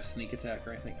 I'm not gonna have sneak attack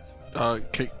or anything.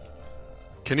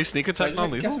 Can you sneak attack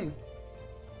non-lethal?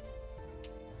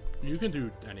 You can do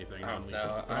anything non-lethal.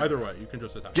 No, Either way, you can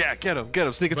just attack. Yeah, get him.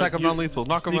 Sneak attack him non-lethal.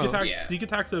 Knock him out. Sneak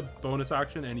attack's a bonus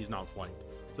action, and he's not flanked,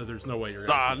 so there's no way you're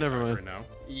gonna never mind. right now.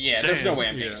 Yeah, there's no way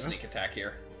I'm getting sneak attack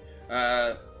here.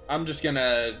 I'm just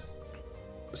gonna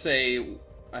say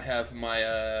I have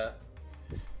my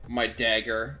my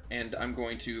dagger, and I'm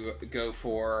going to go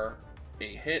for a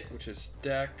hit, which is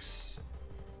Dex.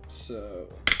 So,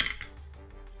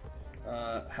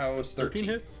 how is 13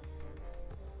 hits?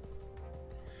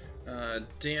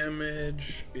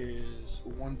 Damage is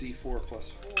 1d4 plus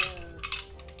 4.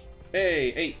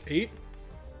 Hey, 8. 8?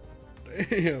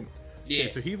 Damn. Yeah. Okay,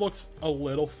 so he looks a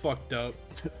little fucked up.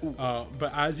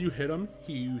 But as you hit him,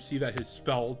 you see that his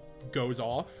spell goes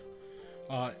off.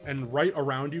 And right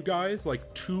around you guys,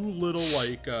 like 2 little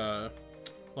like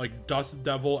dust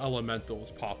devil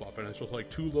elementals pop up, and it's just like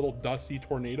 2 little dusty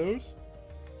tornadoes.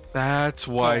 That's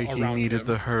why he needed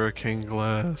the hurricane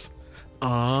glass.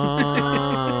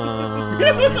 Because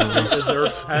their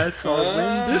pets are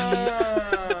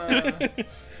windy.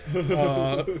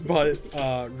 But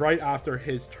right after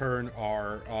his turn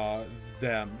are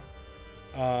them.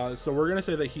 So we're gonna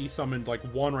say that he summoned like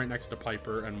 1 right next to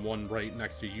Piper and 1 right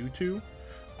next to you 2.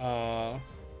 Why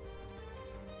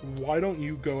don't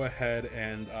you go ahead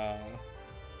and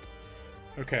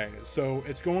okay, so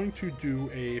it's going to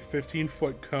do a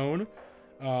 15-foot cone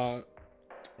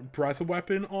breath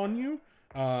weapon on you.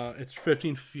 It's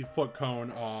 15-foot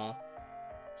cone,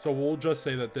 so we'll just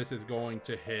say that this is going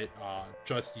to hit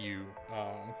just you.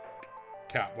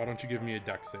 Cap, why don't you give me a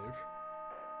dex save?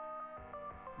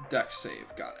 Dex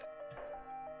save, got it.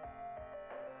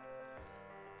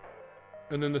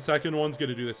 And then the second one's going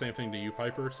to do the same thing to you,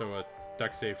 Piper, so a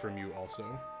dex save from you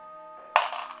also.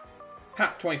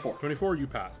 Ha, 24. 24, you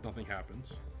pass. Nothing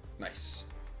happens. Nice.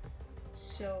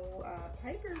 So,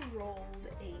 Piper rolled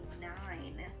a 9.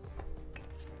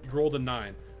 You rolled a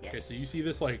 9. Yes. Okay, so you see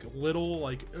this, like, little,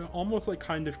 like, almost, like,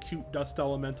 kind of cute dust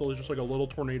elemental. It's just, like, a little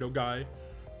tornado guy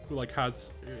who, like,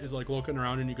 is, like, looking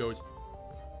around, and he goes...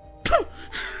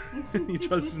 and he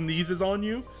just sneezes on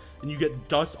you, and you get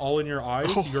dust all in your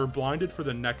eyes. You're blinded for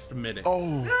the next minute.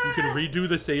 You can redo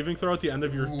the saving throw at the end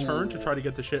of your turn to try to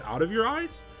get the shit out of your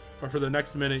eyes, but for the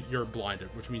next minute, you're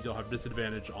blinded, which means you'll have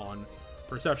disadvantage on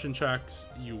perception checks,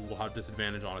 you will have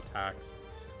disadvantage on attacks,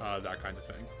 that kind of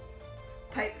thing.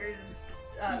 Piper's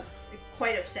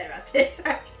quite upset about this,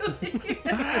 actually.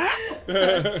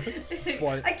 I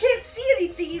can't see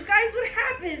anything, you guys, what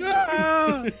happened?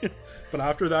 But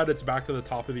after that, it's back to the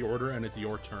top of the order, and it's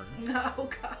your turn. Oh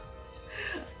god.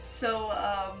 So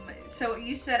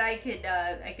you said I could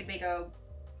make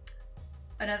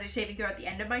another saving throw at the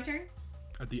end of my turn?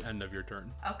 At the end of your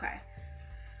turn. Okay.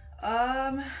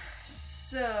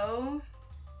 So...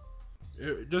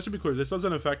 Just to be clear, this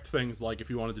doesn't affect things like if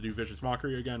you wanted to do Vicious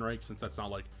Mockery again, right? Since that's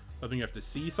not like something you have to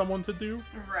see someone to do.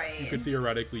 Right. You could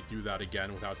theoretically do that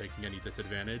again without taking any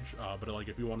disadvantage. But like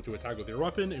if you wanted to attack with your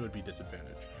weapon, it would be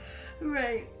disadvantage.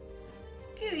 Right.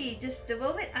 Give me just a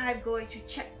moment. I'm going to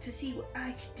check to see what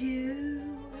I can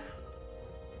do.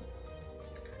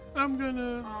 I'm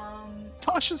gonna...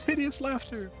 Tasha's hideous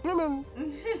laughter. Hello.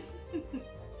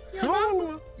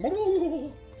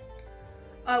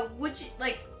 Would you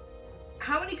like?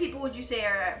 How many people would you say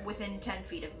are within 10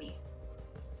 feet of me?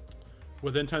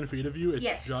 Within 10 feet of you, it's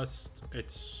Yes. like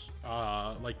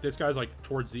this guy's like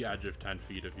towards the edge of 10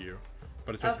 feet of you,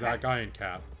 but it's just Okay. that guy and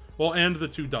Cap. Well, and the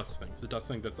two dust things, the dust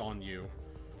thing that's on you,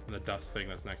 and the dust thing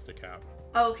that's next to Cap.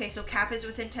 Oh, okay, so Cap is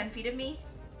within 10 feet of me?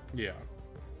 Yeah.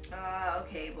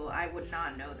 Okay, well, I would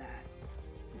not know that,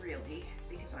 really,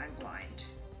 because I'm blind.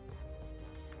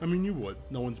 I mean, you would.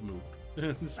 No one's moved.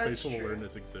 Spatial true.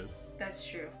 awareness exists. That's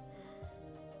true.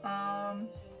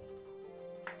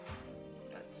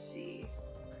 Let's see.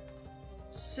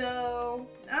 So,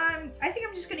 I think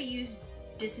I'm just gonna use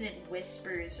Dissonant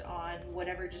Whispers on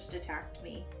whatever just attacked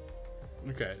me.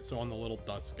 Okay, so on the little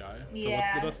dust guy. So Yeah.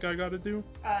 what's the dust guy got to do?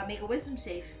 Make a Wisdom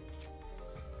save.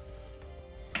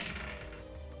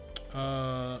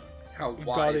 How got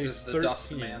wise a is the dust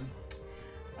 13. man?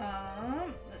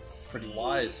 Let's see. Pretty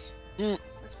wise.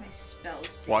 What's my spell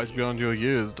save? Wise beyond your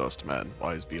years, Dustman.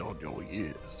 Wise beyond your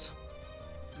years.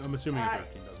 I'm assuming a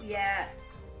 13 doesn't. Yeah.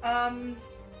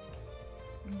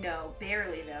 No,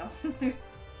 barely though.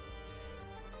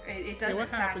 it doesn't what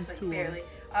happens pass, like, to him? barely.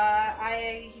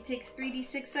 He takes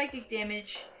 3d6 psychic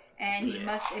damage, and he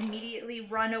must immediately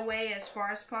run away as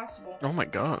far as possible. Oh my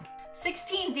god.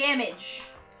 16 damage!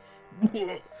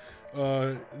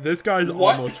 This guy's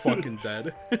What? almost fucking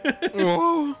dead.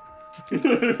 Oh.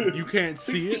 You can't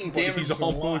see 16 it, but damage he's is a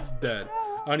lot. almost dead.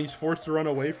 And he's forced to run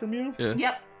away from you? Yeah.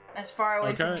 Yep, as far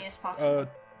away from me as possible.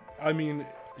 I mean,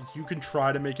 you can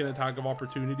try to make an attack of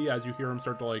opportunity as you hear him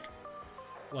start to like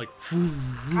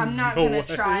I'm not go gonna away.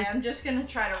 try, I'm just gonna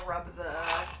try to rub the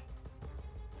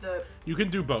You can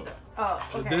do both. stuff. Oh,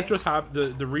 okay. This just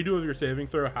the redo of your saving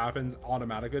throw happens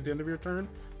automatically at the end of your turn.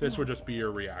 This would just be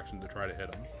your reaction to try to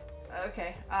hit him.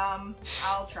 Okay,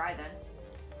 I'll try then.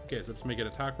 Okay, so just make an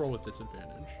attack roll with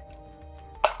disadvantage.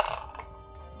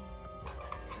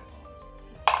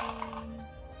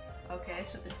 Okay,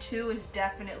 so the 2 is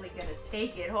definitely gonna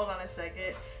take it. Hold on a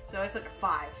second. So it's like a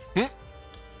 5.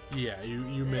 Yeah,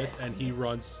 you miss, and he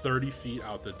runs 30 feet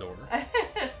out the door. So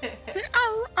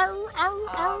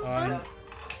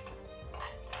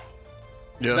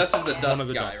Yeah. This is the One dust One of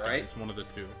the guy, dust right? guys, one of the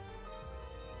two.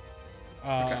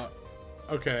 Okay.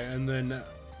 Okay, and then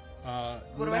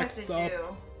what do I have next to up,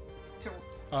 do?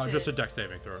 To just a dex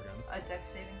saving throw again. a dex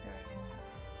saving throw again?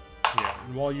 Yeah,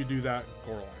 and while you do that,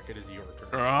 Gorlak, it is your turn.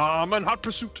 I'm in hot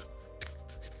pursuit.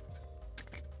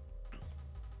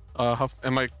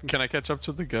 Can I catch up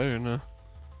to the guy or no?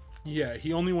 Yeah,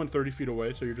 he only went 30 feet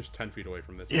away, so you're just 10 feet away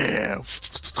from this. Yeah.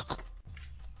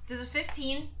 Does a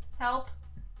 15 help?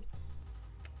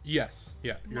 Yes.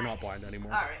 Yeah, you're not blind Nice.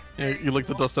 anymore. Alright. Yeah, you lick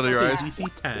the dust out of your Yeah. eyes. DC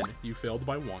 10, you failed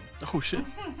by 1. Oh shit.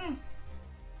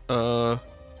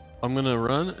 I'm gonna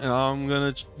run and I'm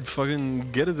gonna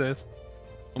fucking get his ass.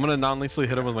 I'm gonna non-lethally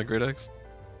hit him with my great axe.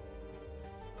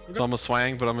 Okay. So I'm gonna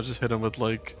swang, but I'm gonna just hit him with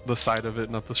like the side of it,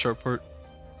 not the sharp part.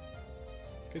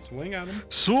 Okay, swing at him.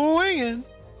 Swinging.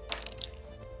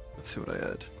 Let's see what I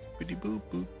had. Biddy boop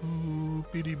boop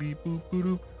boop. Biddy beep boop boop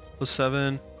boop. Was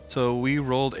 7. So we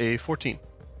rolled a 14.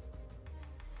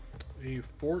 A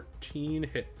 14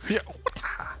 hits. Yeah.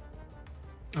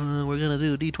 We're gonna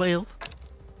do D12.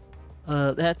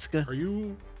 That's good. Are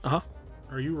you Uh-huh.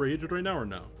 Are you raged right now or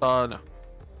no? No.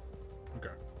 Okay.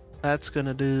 That's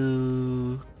gonna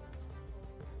do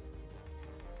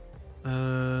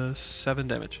 7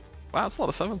 damage. Wow, that's a lot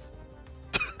of 7s.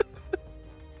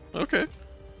 Okay.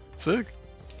 Sick.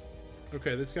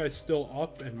 Okay, this guy's still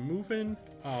up and moving,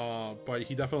 but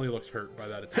he definitely looks hurt by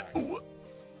that attack.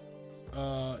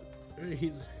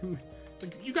 He's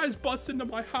like, you guys busted into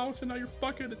my house and now you're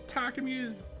fucking attacking me.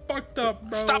 It's fucked up,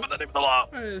 bro. Stop in the name of the law.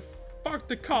 Fuck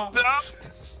the cops. Stop.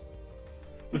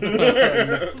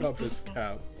 Next up is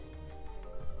Cap.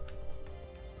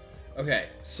 Okay,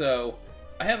 so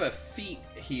I have a feat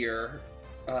here,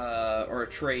 or a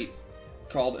trait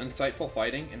called Insightful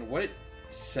Fighting, and what it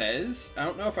says, I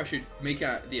don't know if I should make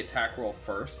the attack roll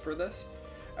first for this.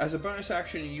 As a bonus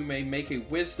action, you may make a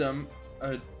Wisdom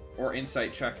or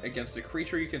Insight check against a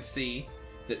creature you can see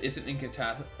that isn't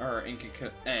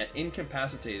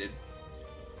incapacitated.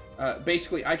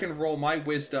 Basically, I can roll my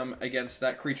Wisdom against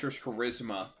that creature's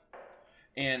Charisma.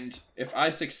 And if I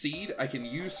succeed, I can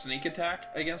use Sneak Attack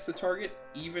against the target,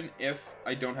 even if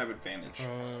I don't have advantage.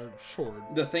 Sure.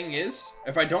 The thing is,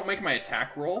 if I don't make my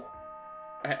attack roll,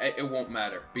 it won't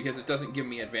matter, because it doesn't give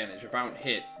me advantage. If I don't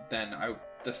hit, then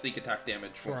the Sneak Attack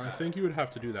damage Sure, won't I matter. think you would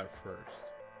have to do that first.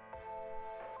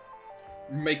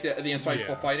 Make the Insightful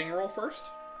Yeah. Fighting roll first?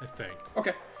 I think.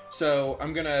 Okay. So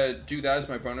I'm gonna do that as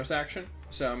my bonus action.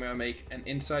 So I'm gonna make an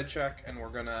inside check, and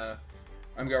I'm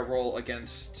gonna roll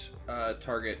against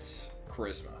target's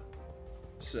charisma.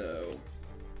 So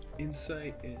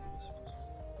insight is.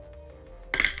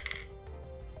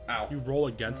 Ow. You roll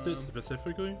against it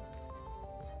specifically?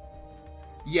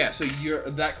 Yeah, so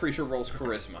that creature rolls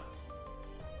charisma.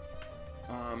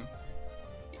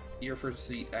 Your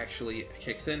first actually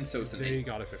kicks in, so it's an They 8.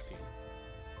 got a 15.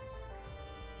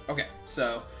 Okay,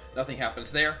 so nothing happens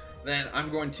there. Then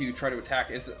I'm going to try to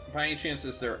attack. By any chance,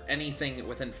 is there anything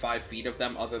within 5 feet of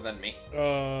them other than me?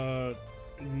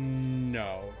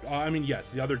 No. I mean,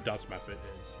 yes, the other dust method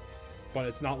is. But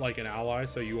it's not like an ally,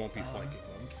 so you won't be flanking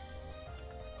them.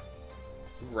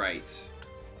 Right.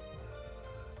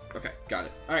 Okay, got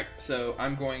it. Alright, so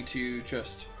I'm going to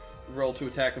just roll to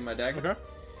attack with my dagger. Okay.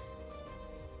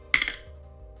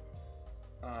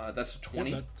 That's a 20.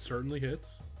 Yeah, that certainly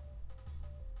hits.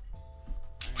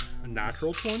 A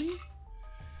natural 20?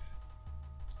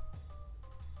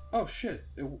 Oh, shit.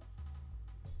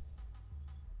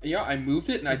 Yeah, I moved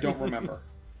it and I don't remember.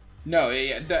 No,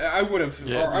 I would have,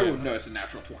 Yeah, I yeah. would know it's a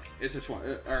natural 20. It's a 20,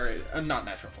 or not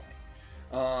natural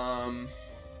 20.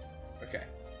 Okay.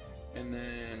 And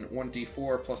then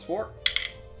 1d4 plus 4.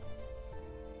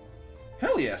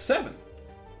 Hell yeah, 7.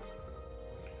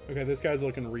 Okay, this guy's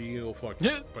looking real fucked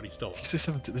Yeah. up, but he's still Did you alive. say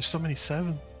 7? There's so many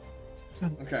 7.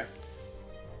 Okay.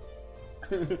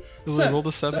 I rolled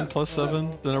a 7 plus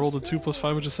 7, then I rolled a 2 plus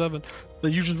 5, which is 7.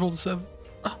 Then you just rolled a 7.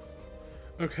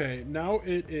 Okay, now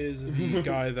it is the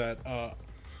guy that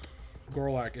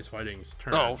Gorlak is fighting's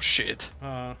turn. Oh shit.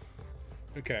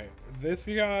 Okay, this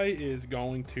guy is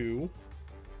going to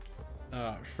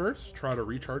first try to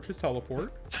recharge his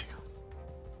teleport,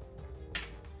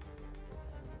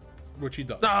 which he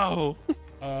does. No.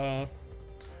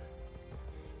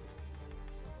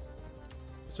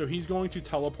 So he's going to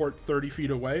teleport 30 feet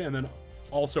away and then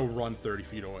also run 30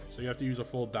 feet away. So you have to use a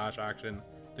full dash action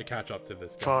to catch up to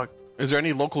this guy. Fuck. Is there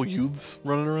any local youths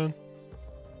running around?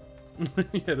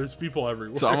 Yeah, there's people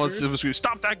everywhere. So I'm gonna scream,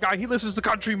 stop that guy! He listens to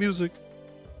country music.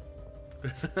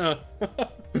 That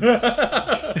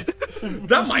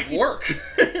might work.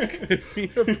 Give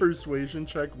me a persuasion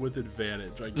check with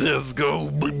advantage, I guess. Let's go,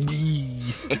 baby.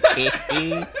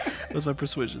 What's my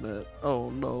persuasion at? Oh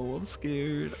no, I'm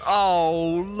scared.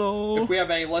 Oh no. If we have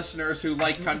any listeners who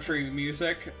like country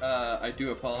music, I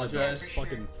do apologize.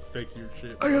 Fucking fix your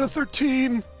shit. I got a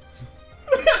 13.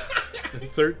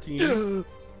 13.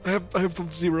 I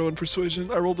have 0 in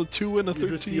persuasion. I rolled a 2 and a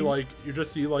 13. You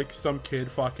just see like some kid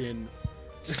fucking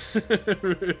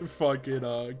kickflip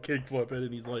it,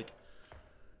 and he's like,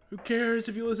 "Who cares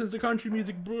if he listens to country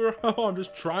music, bro? I'm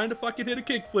just trying to fucking hit a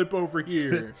kickflip over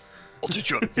here." I'll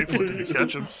teach you how to kickflip if you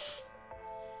catch him.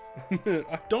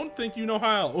 I don't think you know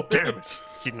how. Damn it,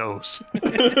 he knows.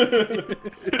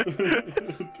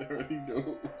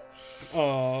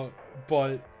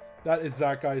 But that is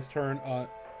that guy's turn.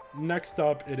 Next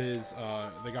up, it is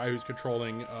the guy who's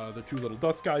controlling the two little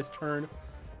dust guys' turn.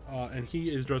 And he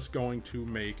is just going to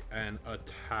make an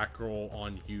attack roll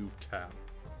on you, Cap.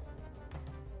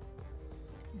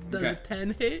 Does Okay. a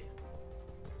 10 hit?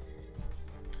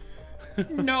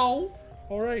 No.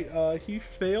 Alright, he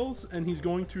fails, and he's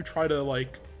going to try to,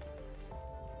 like...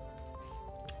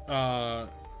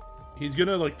 he's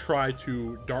gonna, like, try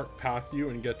to dart past you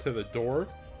and get to the door.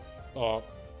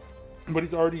 But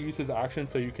he's already used his action,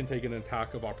 so you can take an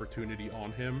attack of opportunity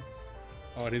on him.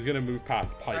 And he's gonna move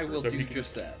past Piper. I will so do he can-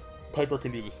 just that. Piper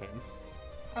can do the same.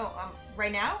 Oh,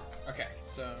 right now? Okay,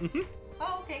 so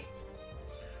Oh, okay.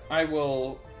 I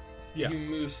will. Yeah. He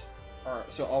moves.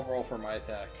 Alright, so I'll roll for my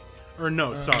attack. Or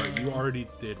no, sorry, you already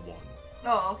did one.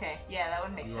 Oh, okay. Yeah, that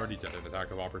would make You sense. already did an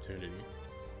attack of opportunity.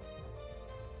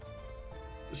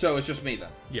 So it's just me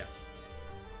then. Yes.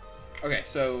 Okay,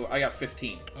 so I got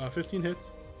 15. 15 hits.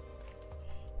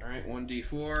 Alright,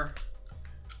 1d4.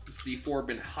 This d4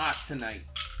 been hot tonight.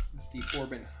 This d4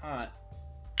 been hot.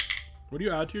 What do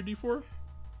you add to your d4?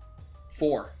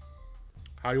 4.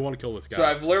 How do you want to kill this guy? So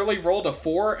I've literally rolled a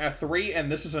 4, a 3,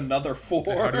 and this is another 4.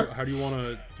 How do you want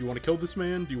to? Do you want to kill this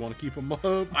man? Do you want to keep him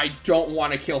up? I don't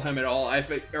want to kill him at all.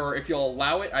 If you'll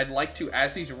allow it, I'd like to,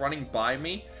 as he's running by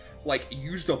me, like,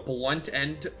 use the blunt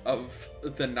end of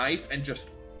the knife and just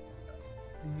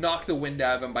knock the wind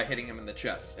out of him by hitting him in the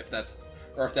chest, if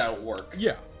that'll work.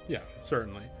 Yeah,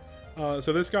 certainly.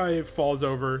 So this guy falls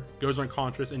over, goes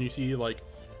unconscious, and you see like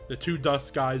the two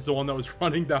dust guys. The one that was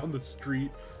running down the street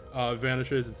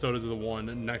vanishes, and so does the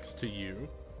one next to you.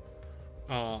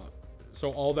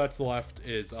 So all that's left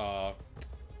is the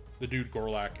dude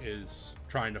Gorlak is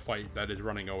trying to fight that is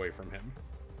running away from him.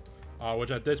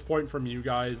 which at this point from you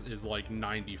guys is like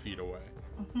 90 feet away.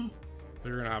 Mhm. So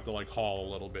you're gonna have to like haul a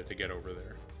little bit to get over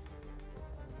there.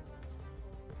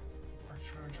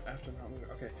 Charge after not moving.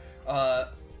 Okay.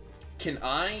 Can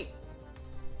I?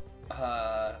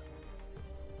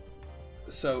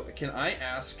 So can I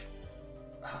ask?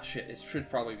 Oh shit! It should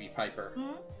probably be Piper.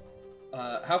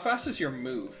 Mhm. How fast is your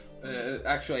move?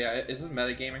 Actually, is this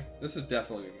metagaming? This is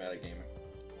definitely metagaming.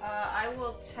 I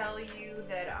will tell you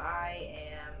that I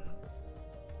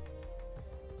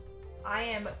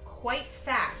am quite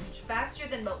fast, faster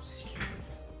than most.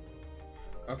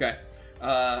 Okay.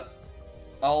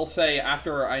 I'll say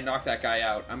after I knock that guy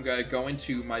out, I'm gonna go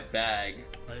into my bag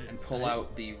and pull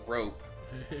out the rope.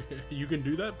 You can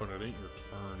do that, but it ain't your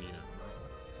turn yet,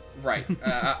 bro. Right.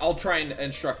 I'll try and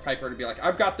instruct Piper to be like,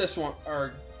 I've got this one,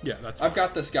 or Yeah, that's I've fine.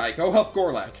 got this guy. Go help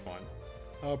Gorlak. That's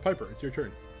fine. Piper, it's your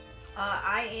turn.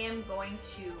 I am going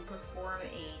to perform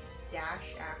a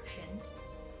dash action,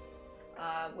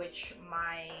 which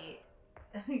my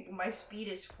my speed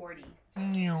is 40.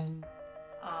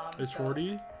 It's so-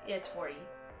 40? Yeah, it's 40.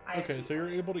 Okay, so you're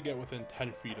able to get within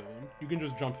 10 feet of them. You can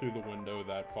just jump through the window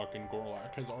that fucking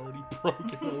Gorlak has already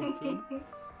broken open.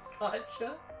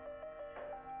 Gotcha.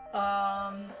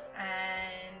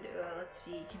 And let's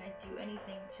see. Can I do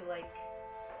anything to like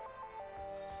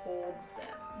hold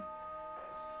them?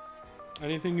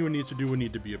 Anything you would need to do would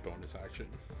need to be a bonus action.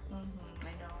 I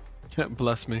know. Can't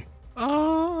bless me.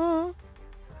 Ah,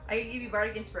 I can give you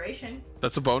bardic inspiration.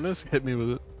 that's a bonus. Hit me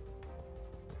with it.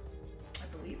 I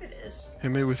believe it is. Hit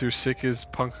me with your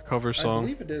sickest punk cover I song.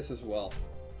 believe it is as well.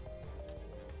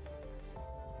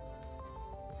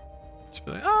 Just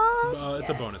be like, ah. It's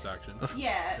a Yes. bonus action.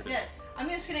 Yeah, It is. yeah. I'm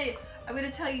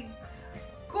gonna tell you,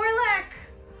 Gorlak,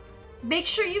 make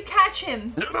sure you catch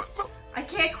him. I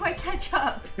can't quite catch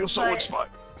up. You're so but- much fun.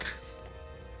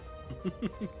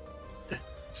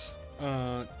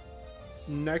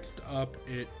 Next up,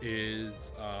 it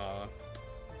is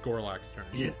Gorlak's turn.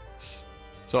 Yes.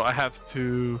 So I have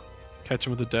to catch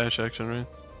him with a dash action, right?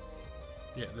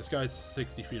 Yeah, this guy's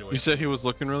 60 feet away. You said he was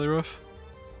looking really rough?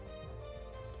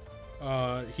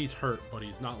 He's hurt, but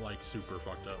he's not like super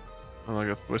fucked up. I'm like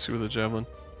a whiskey with a javelin.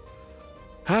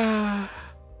 Ah.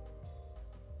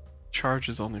 Charge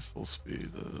is only full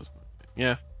speed.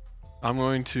 Yeah. I'm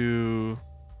going to.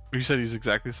 You said he's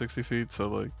exactly 60 feet, so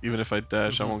like even if I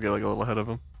dash, I Mhm. won't get like a little ahead of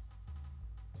him.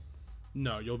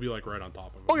 No, you'll be like right on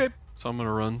top of him. Okay. So I'm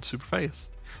gonna run super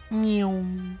fast. Meow.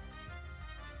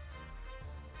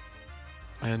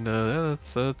 And yeah,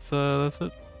 that's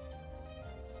it.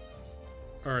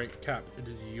 All right, Cap, it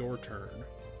is your turn.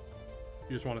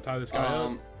 You just want to tie this guy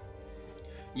up?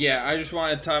 Yeah, I just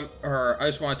want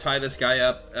to tie this guy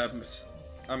up.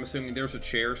 I'm assuming there's a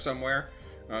chair somewhere.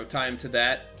 I'll tie him to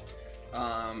that.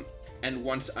 And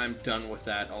once I'm done with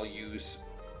that,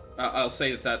 I'll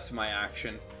say that that's my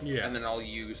action. Yeah. And then I'll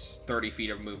use 30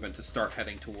 feet of movement to start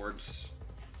heading towards.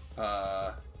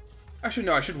 Actually,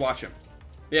 no, I should watch him.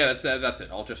 Yeah, that's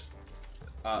it. I'll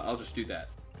just do that.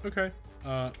 Okay.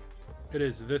 It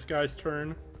is this guy's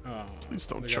turn. Please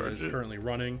don't the guy charge is it. currently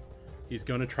running. He's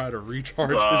gonna try to recharge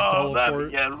his Oh,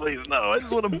 teleport. yeah, please, no. I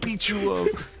just want to beat you up.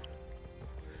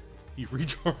 He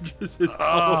recharges his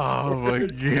Oh my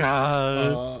teleport.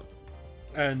 god.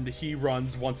 And he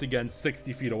runs once again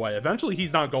 60 feet away. Eventually,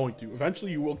 he's not going to.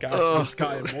 Eventually, you will catch Oh. this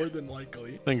guy, more than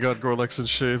likely. Thank God Gorlak's in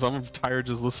shave. I'm tired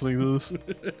just listening to this.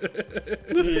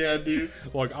 Yeah, dude.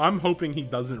 Look, I'm hoping he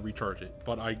doesn't recharge it,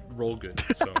 but I roll good,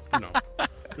 so, you know.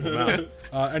 Well,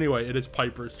 now. Anyway, it is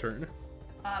Piper's turn.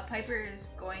 Piper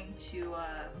is going to.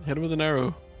 Hit him with an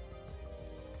arrow.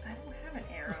 I don't have an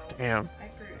arrow. Damn.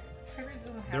 Piper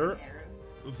doesn't have They're- an arrow.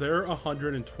 They're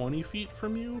 120 feet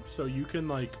from you, so you can,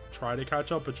 like, try to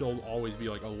catch up, but you'll always be,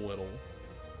 like, a little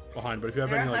behind. But if you have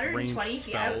They're any, like, ranged 120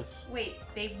 feet. spells... Wait,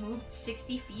 they moved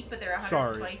 60 feet, but they're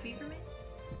 120 feet from me?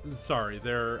 Sorry,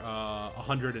 they're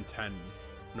 110.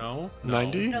 No?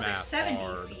 90? No, they're Math 70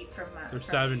 hard. feet from They're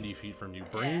 70 feet from you.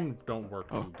 Brain don't work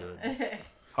too good. me.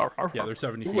 Yeah, they're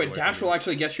 70 feet Ooh, a away dash from will you.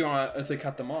 actually get you on to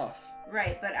cut them off.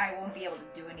 Right, but I won't be able to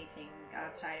do anything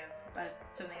outside of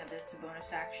something that's a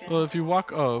bonus action. Well, if you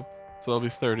walk up, so that'll be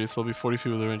 30, so it'll be 40 feet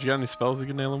with the range. You got any spells you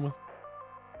can nail him with?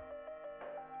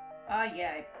 Yeah,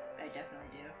 I definitely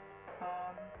do.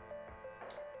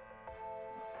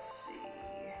 Let's see.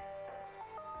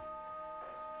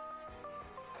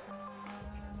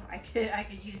 I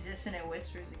could use Dissonant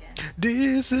Whispers again.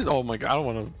 Oh my god, I don't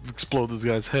want to explode this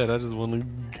guy's head. I just want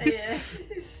to. Yeah.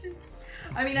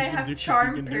 I mean, I You can have do-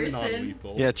 Charm you can do Person.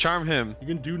 non-lethal. Yeah, charm him. You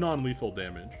can do non-lethal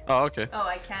damage. Oh, okay. Oh,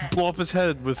 I can. Blow up his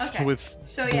head with Okay. with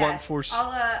So blunt yeah, force.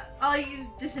 I'll use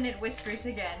Dissonant Whispers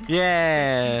again.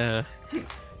 Yeah.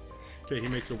 Okay, he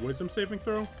makes a wisdom saving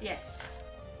throw. Yes.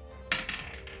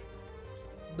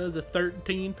 Does a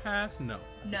 13 pass? No.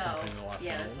 No. That's the last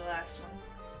Yeah, one. that's the last one.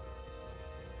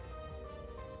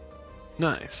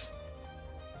 Nice.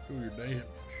 Ooh, your damage.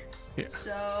 Yeah.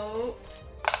 So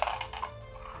 5,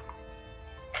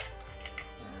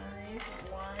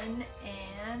 1,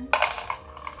 and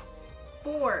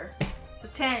 4. So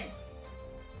 10.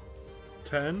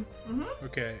 10? Mm-hmm.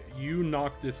 Okay, you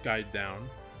knock this guy down.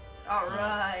 All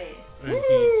right.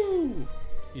 And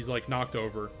he's like knocked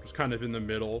over, just kind of in the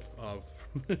middle of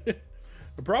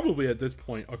probably at this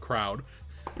point a crowd.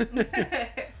 But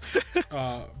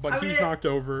he's knocked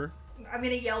over. I'm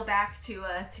gonna yell back to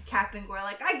Cap and Gore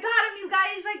like, I got him, you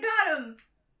guys! I got him!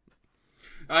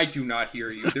 I do not hear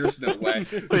you. There's no way.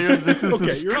 Okay,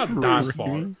 you're not that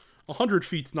far. 100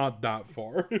 feet's not that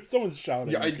far. If someone's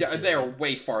shouting, Yeah, they're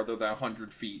way farther than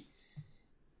 100 feet.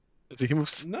 He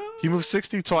moves. No. He moves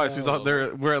 60 twice. He's out No.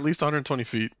 there. We're at least 120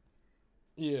 feet.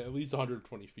 Yeah, at least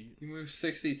 120 feet. He moved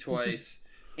 60 twice.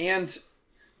 And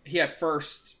he at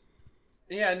first...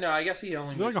 Yeah, no, I guess he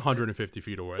only You're like moved... 150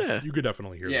 feet away. Yeah. You could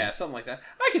definitely hear Yeah, them. something like that.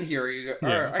 I can hear you.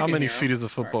 Yeah. Or I How can many hear feet him. is a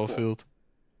football Alright, cool. field?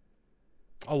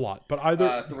 A lot, but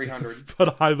either 300.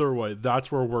 But either way, that's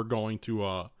where we're going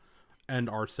to end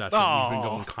our session. We've been Aw.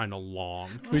 going kind of long.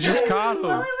 We just caught him.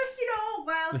 Well, it was,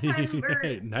 wild time. Or,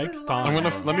 Hey, it was next a long time. I'm gonna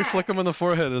time let me back. flick him in the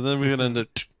forehead, and then we can end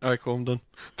it. All right, cool. I'm done.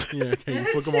 Yeah, okay, you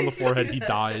flick him on the forehead, he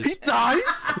dies. He died.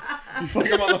 You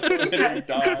flick him on the forehead and he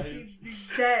dies. He's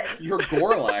dead. You're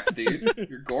Gorlak, dude.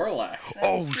 You're Gorlak. That's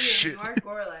Oh, true. shit. You are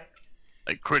Gorlak.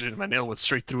 I critted. My nail went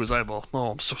straight through his eyeball. Oh,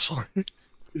 I'm so sorry.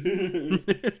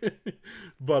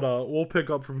 But we'll pick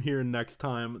up from here next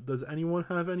time. Does anyone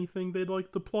have anything they'd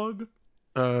like to plug?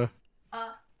 Go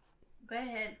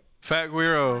ahead, Fat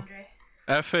Guiro. Andre.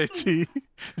 FATGUERO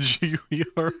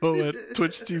at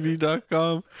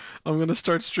twitchtv.com. I'm gonna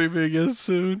start streaming again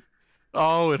soon.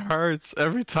 Oh, it hurts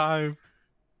every time.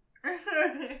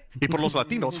 Y por los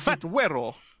latinos, Fat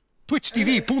Güero.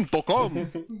 twitchtv.com. Punto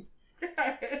com.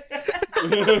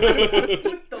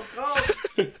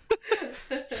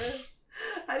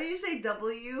 How do you say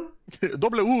W?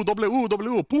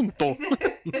 www.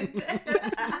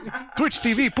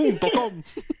 twitchtv.com.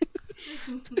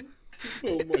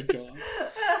 Oh my god.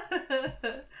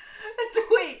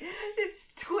 Wait,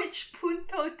 it's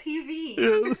Twitch.tv.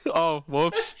 Oh,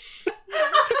 whoops.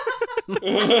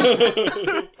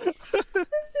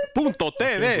 Punto I can't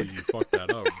TV. believe you fucked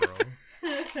that up, bro.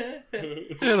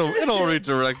 It'll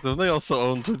redirect them. They also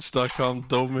own Twitch.com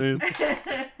domain.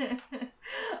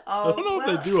 I don't know if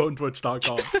they do own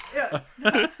Twitch.com.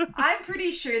 I'm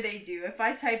pretty sure they do. If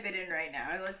I type it in right now,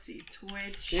 let's see,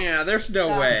 Twitch. Yeah, there's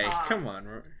no way. .com. Come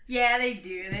on. Yeah, they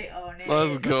do. They own it.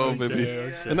 Let's go, Okay, baby.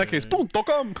 okay. In that case,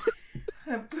 .com.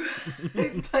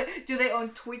 But do they own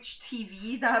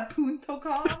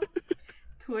TwitchTV.com?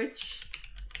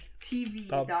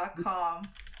 TwitchTV.com.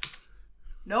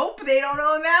 Nope, they don't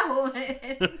own that one.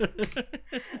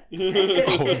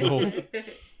 Oh, no.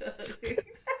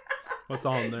 What's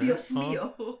on there? Dios huh?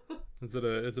 mío. Is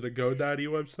it a GoDaddy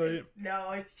website?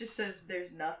 No, it just says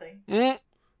there's nothing. That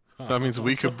means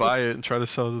we could buy it and try to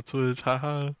sell it to Twitch.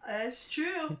 Haha. That's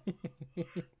true.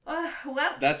 Well,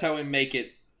 That's how we make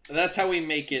it. That's how we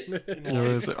make it.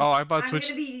 It's like, oh, I bought I'm Twitch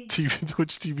gonna be.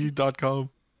 twitchtv.com.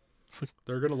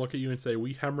 They're gonna look at you and say,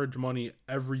 "We hemorrhage money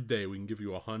every day. We can give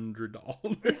you $100."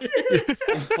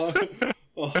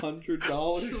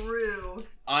 $100. True.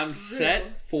 I'm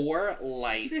set for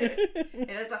life. And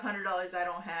that's $100 I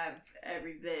don't have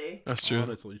every day. That's true.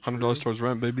 Honestly, $100 towards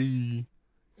rent, baby.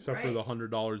 except for Right. the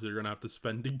 $100 you're gonna have to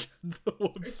spend to get the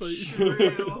website.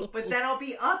 True. But then I'll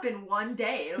be up in one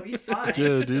day. It'll be fine.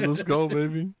 Yeah, dude, let's go,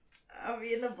 baby. I'll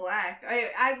be in the black.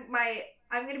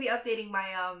 I'm gonna be updating my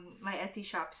my Etsy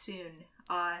shop soon.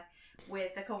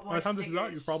 With a couple By more the time this stickers. is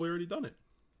out, you've probably already done it.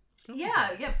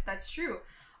 Yeah, that's true.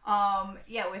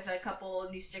 Yeah, with a couple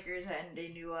new stickers and a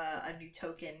new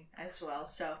token as well.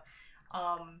 So,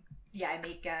 yeah, I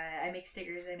make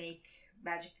stickers. I make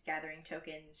Magic the Gathering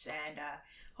tokens, and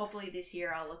hopefully this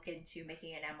year I'll look into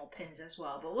making enamel pins as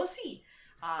well. But we'll see.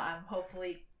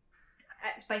 Hopefully,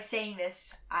 by saying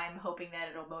this, I'm hoping that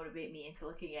it'll motivate me into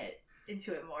looking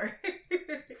into it more.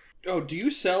 Oh, do you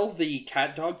sell the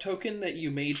cat dog token that you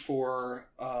made for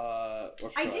I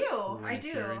do.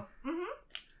 Hereditary.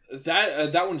 Mm-hmm.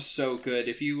 That one's so good.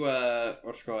 If you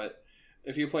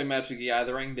if you play Magic the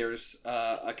Gathering, there's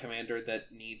a commander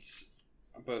that needs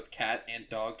both cat and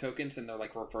dog tokens, and they're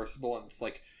like reversible, and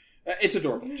it's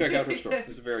adorable. Check out her store.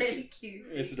 It's very cute. cute.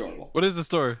 It's adorable. What is the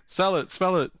store? Sell it.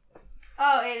 Spell it.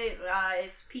 Oh, it is.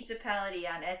 It's Pizza Pality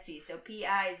on Etsy. So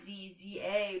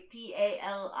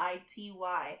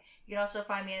PIZZAPALITY. You can also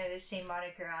find me under the same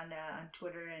moniker on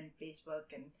Twitter and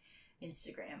Facebook and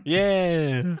Instagram.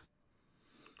 Yeah.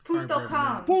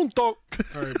 Punto.com. Punto. All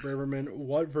right, Braverman,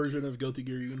 what version of Guilty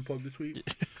Gear are you gonna plug this week?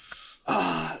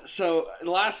 So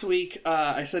last week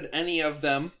I said any of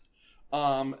them.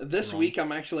 This week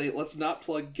I'm actually, let's not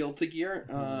plug Guilty Gear.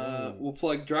 We'll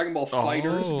plug Dragon Ball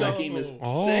Fighters. That game is sick.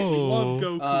 Love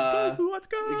Goku. Goku, let's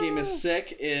go. The game is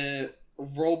sick.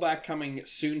 Rollback coming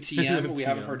soon. TM. We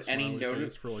haven't heard any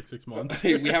notice for like 6 months.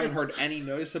 we haven't heard any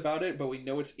notice about it, but we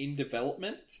know it's in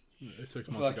development. 6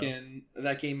 months ago.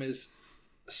 That game is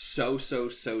so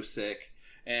sick,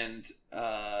 and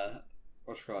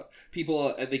what's it called?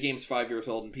 People, the game's 5 years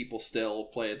old, and people still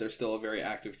play it. There's still a very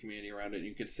active community around it.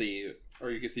 You can see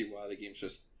why the game's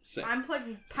just sick. I'm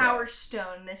plugging Power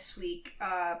Stone this week.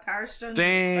 Power Stone.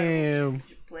 Damn. You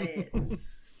should play it.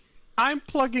 I'm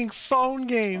plugging phone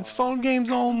games. Phone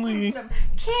games only.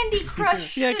 Candy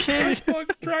Crush. Yeah, Candy.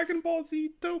 Plug Dragon Ball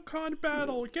Z Dokkan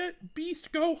Battle. Get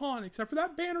Beast Gohan, except for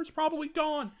that banner's probably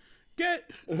gone. Get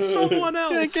someone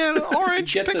else. Yeah, get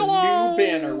Orange Get Piccolo. the new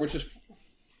banner, which is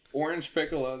Orange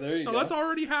Piccolo. There you go. That's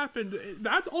already happened.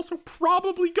 That's also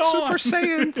probably gone. Super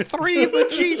Saiyan 3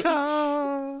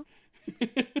 Vegeta.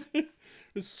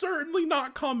 It's certainly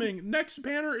not coming. Next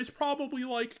banner is probably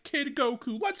like Kid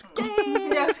Goku. Let's go.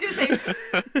 Yeah, I was gonna say, get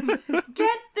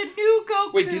the new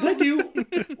Goku.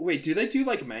 Wait, do they do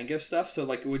like manga stuff? So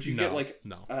like, would you get like?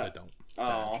 No, they don't.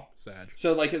 Sad.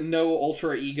 So like, no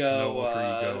Ultra Ego. No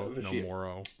Ultra Ego. Vegeta. No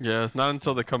Moro. Yeah, not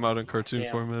until they come out in cartoon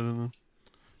Damn. format. And then...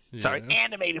 Yeah. Sorry,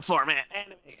 animated format.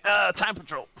 Time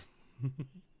Patrol.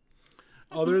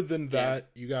 Other than that,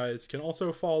 you guys can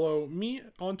also follow me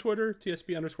on Twitter,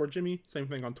 TSP_Jimmy. Same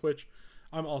thing on Twitch.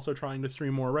 I'm also trying to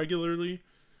stream more regularly.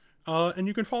 And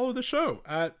you can follow the show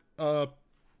at SideQuest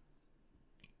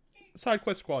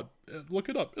Squad. Look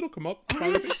it up. It'll come up.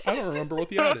 I don't remember what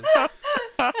the ad is.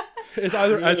 It's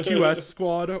either SQS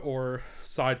Squad or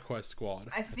SideQuest Squad,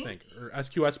 I think. Or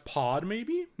SQS Pod,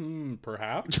 maybe?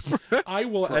 Perhaps. I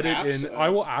will edit in. I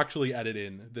will actually edit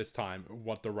in this time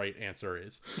what the right answer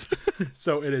is.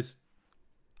 So it is.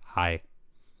 Hi,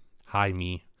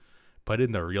 me. Put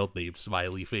in the real name,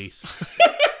 smiley face.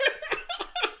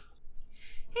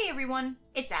 Hey everyone,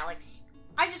 it's Alex.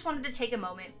 I just wanted to take a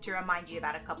moment to remind you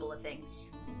about a couple of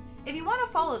things. If you want to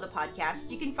follow the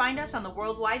podcast, you can find us on the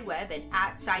World Wide Web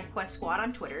at SideQuest Squad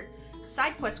on Twitter,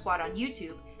 SideQuest Squad on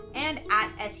YouTube, and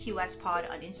at SQS Pod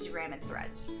on Instagram and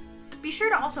Threads. Be sure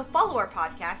to also follow our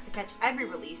podcast to catch every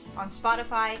release on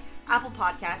Spotify, Apple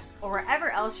Podcasts, or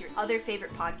wherever else your other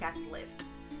favorite podcasts live.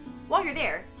 While you're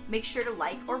there, make sure to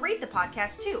like or rate the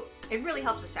podcast too. It really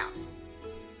helps us out.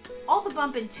 All the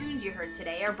bumpin' tunes you heard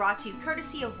today are brought to you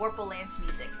courtesy of Vorpal Lance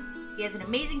Music. He has an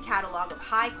amazing catalog of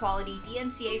high-quality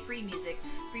DMCA-free music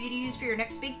for you to use for your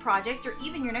next big project or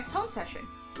even your next home session.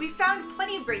 We've found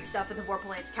plenty of great stuff in the Vorpal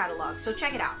Lance catalog, so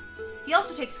check it out. He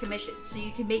also takes commissions, so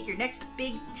you can make your next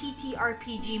big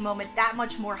TTRPG moment that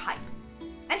much more hype.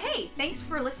 And hey, thanks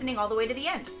for listening all the way to the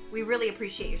end. We really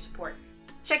appreciate your support.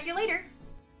 Check you later.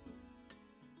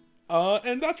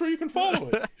 And that's where you can follow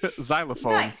it.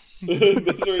 Xylophone. Nice.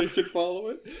 That's where you can follow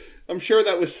it. I'm sure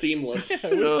that was seamless.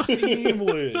 It was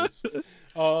seamless.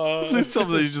 There's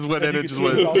something that you just went in and just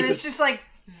went. And it's just like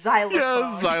xylophone.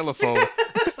 Yeah, xylophone.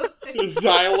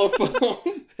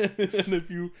 Xylophone. And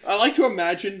if you, I like to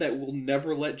imagine that we'll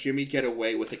never let Jimmy get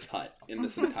away with a cut in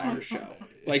this entire show.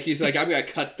 Like, he's like, I'm gonna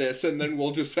cut this, and then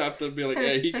we'll just have to be like,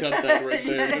 yeah, he cut that right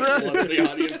there. Just let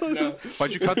the audience know.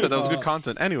 Why'd you cut that? That was good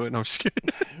content. Anyway, no, I'm just kidding.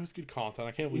 it was good content.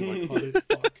 I can't believe I cut it.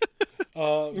 Fuck.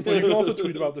 But you can also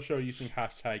tweet about the show using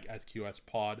hashtag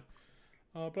SQSPod.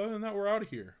 But other than that, we're out of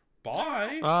here.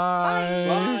 Bye. Bye.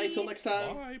 Bye. Till next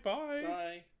time. Bye. Bye.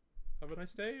 Bye. Have a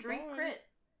nice day. Drink Bye. crit.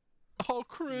 Oh,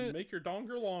 crit. Make your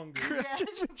donger longer. Yeah. Alright,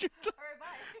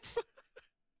 bye.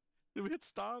 Did we hit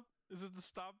stop? Is it the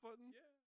stop button? Yeah.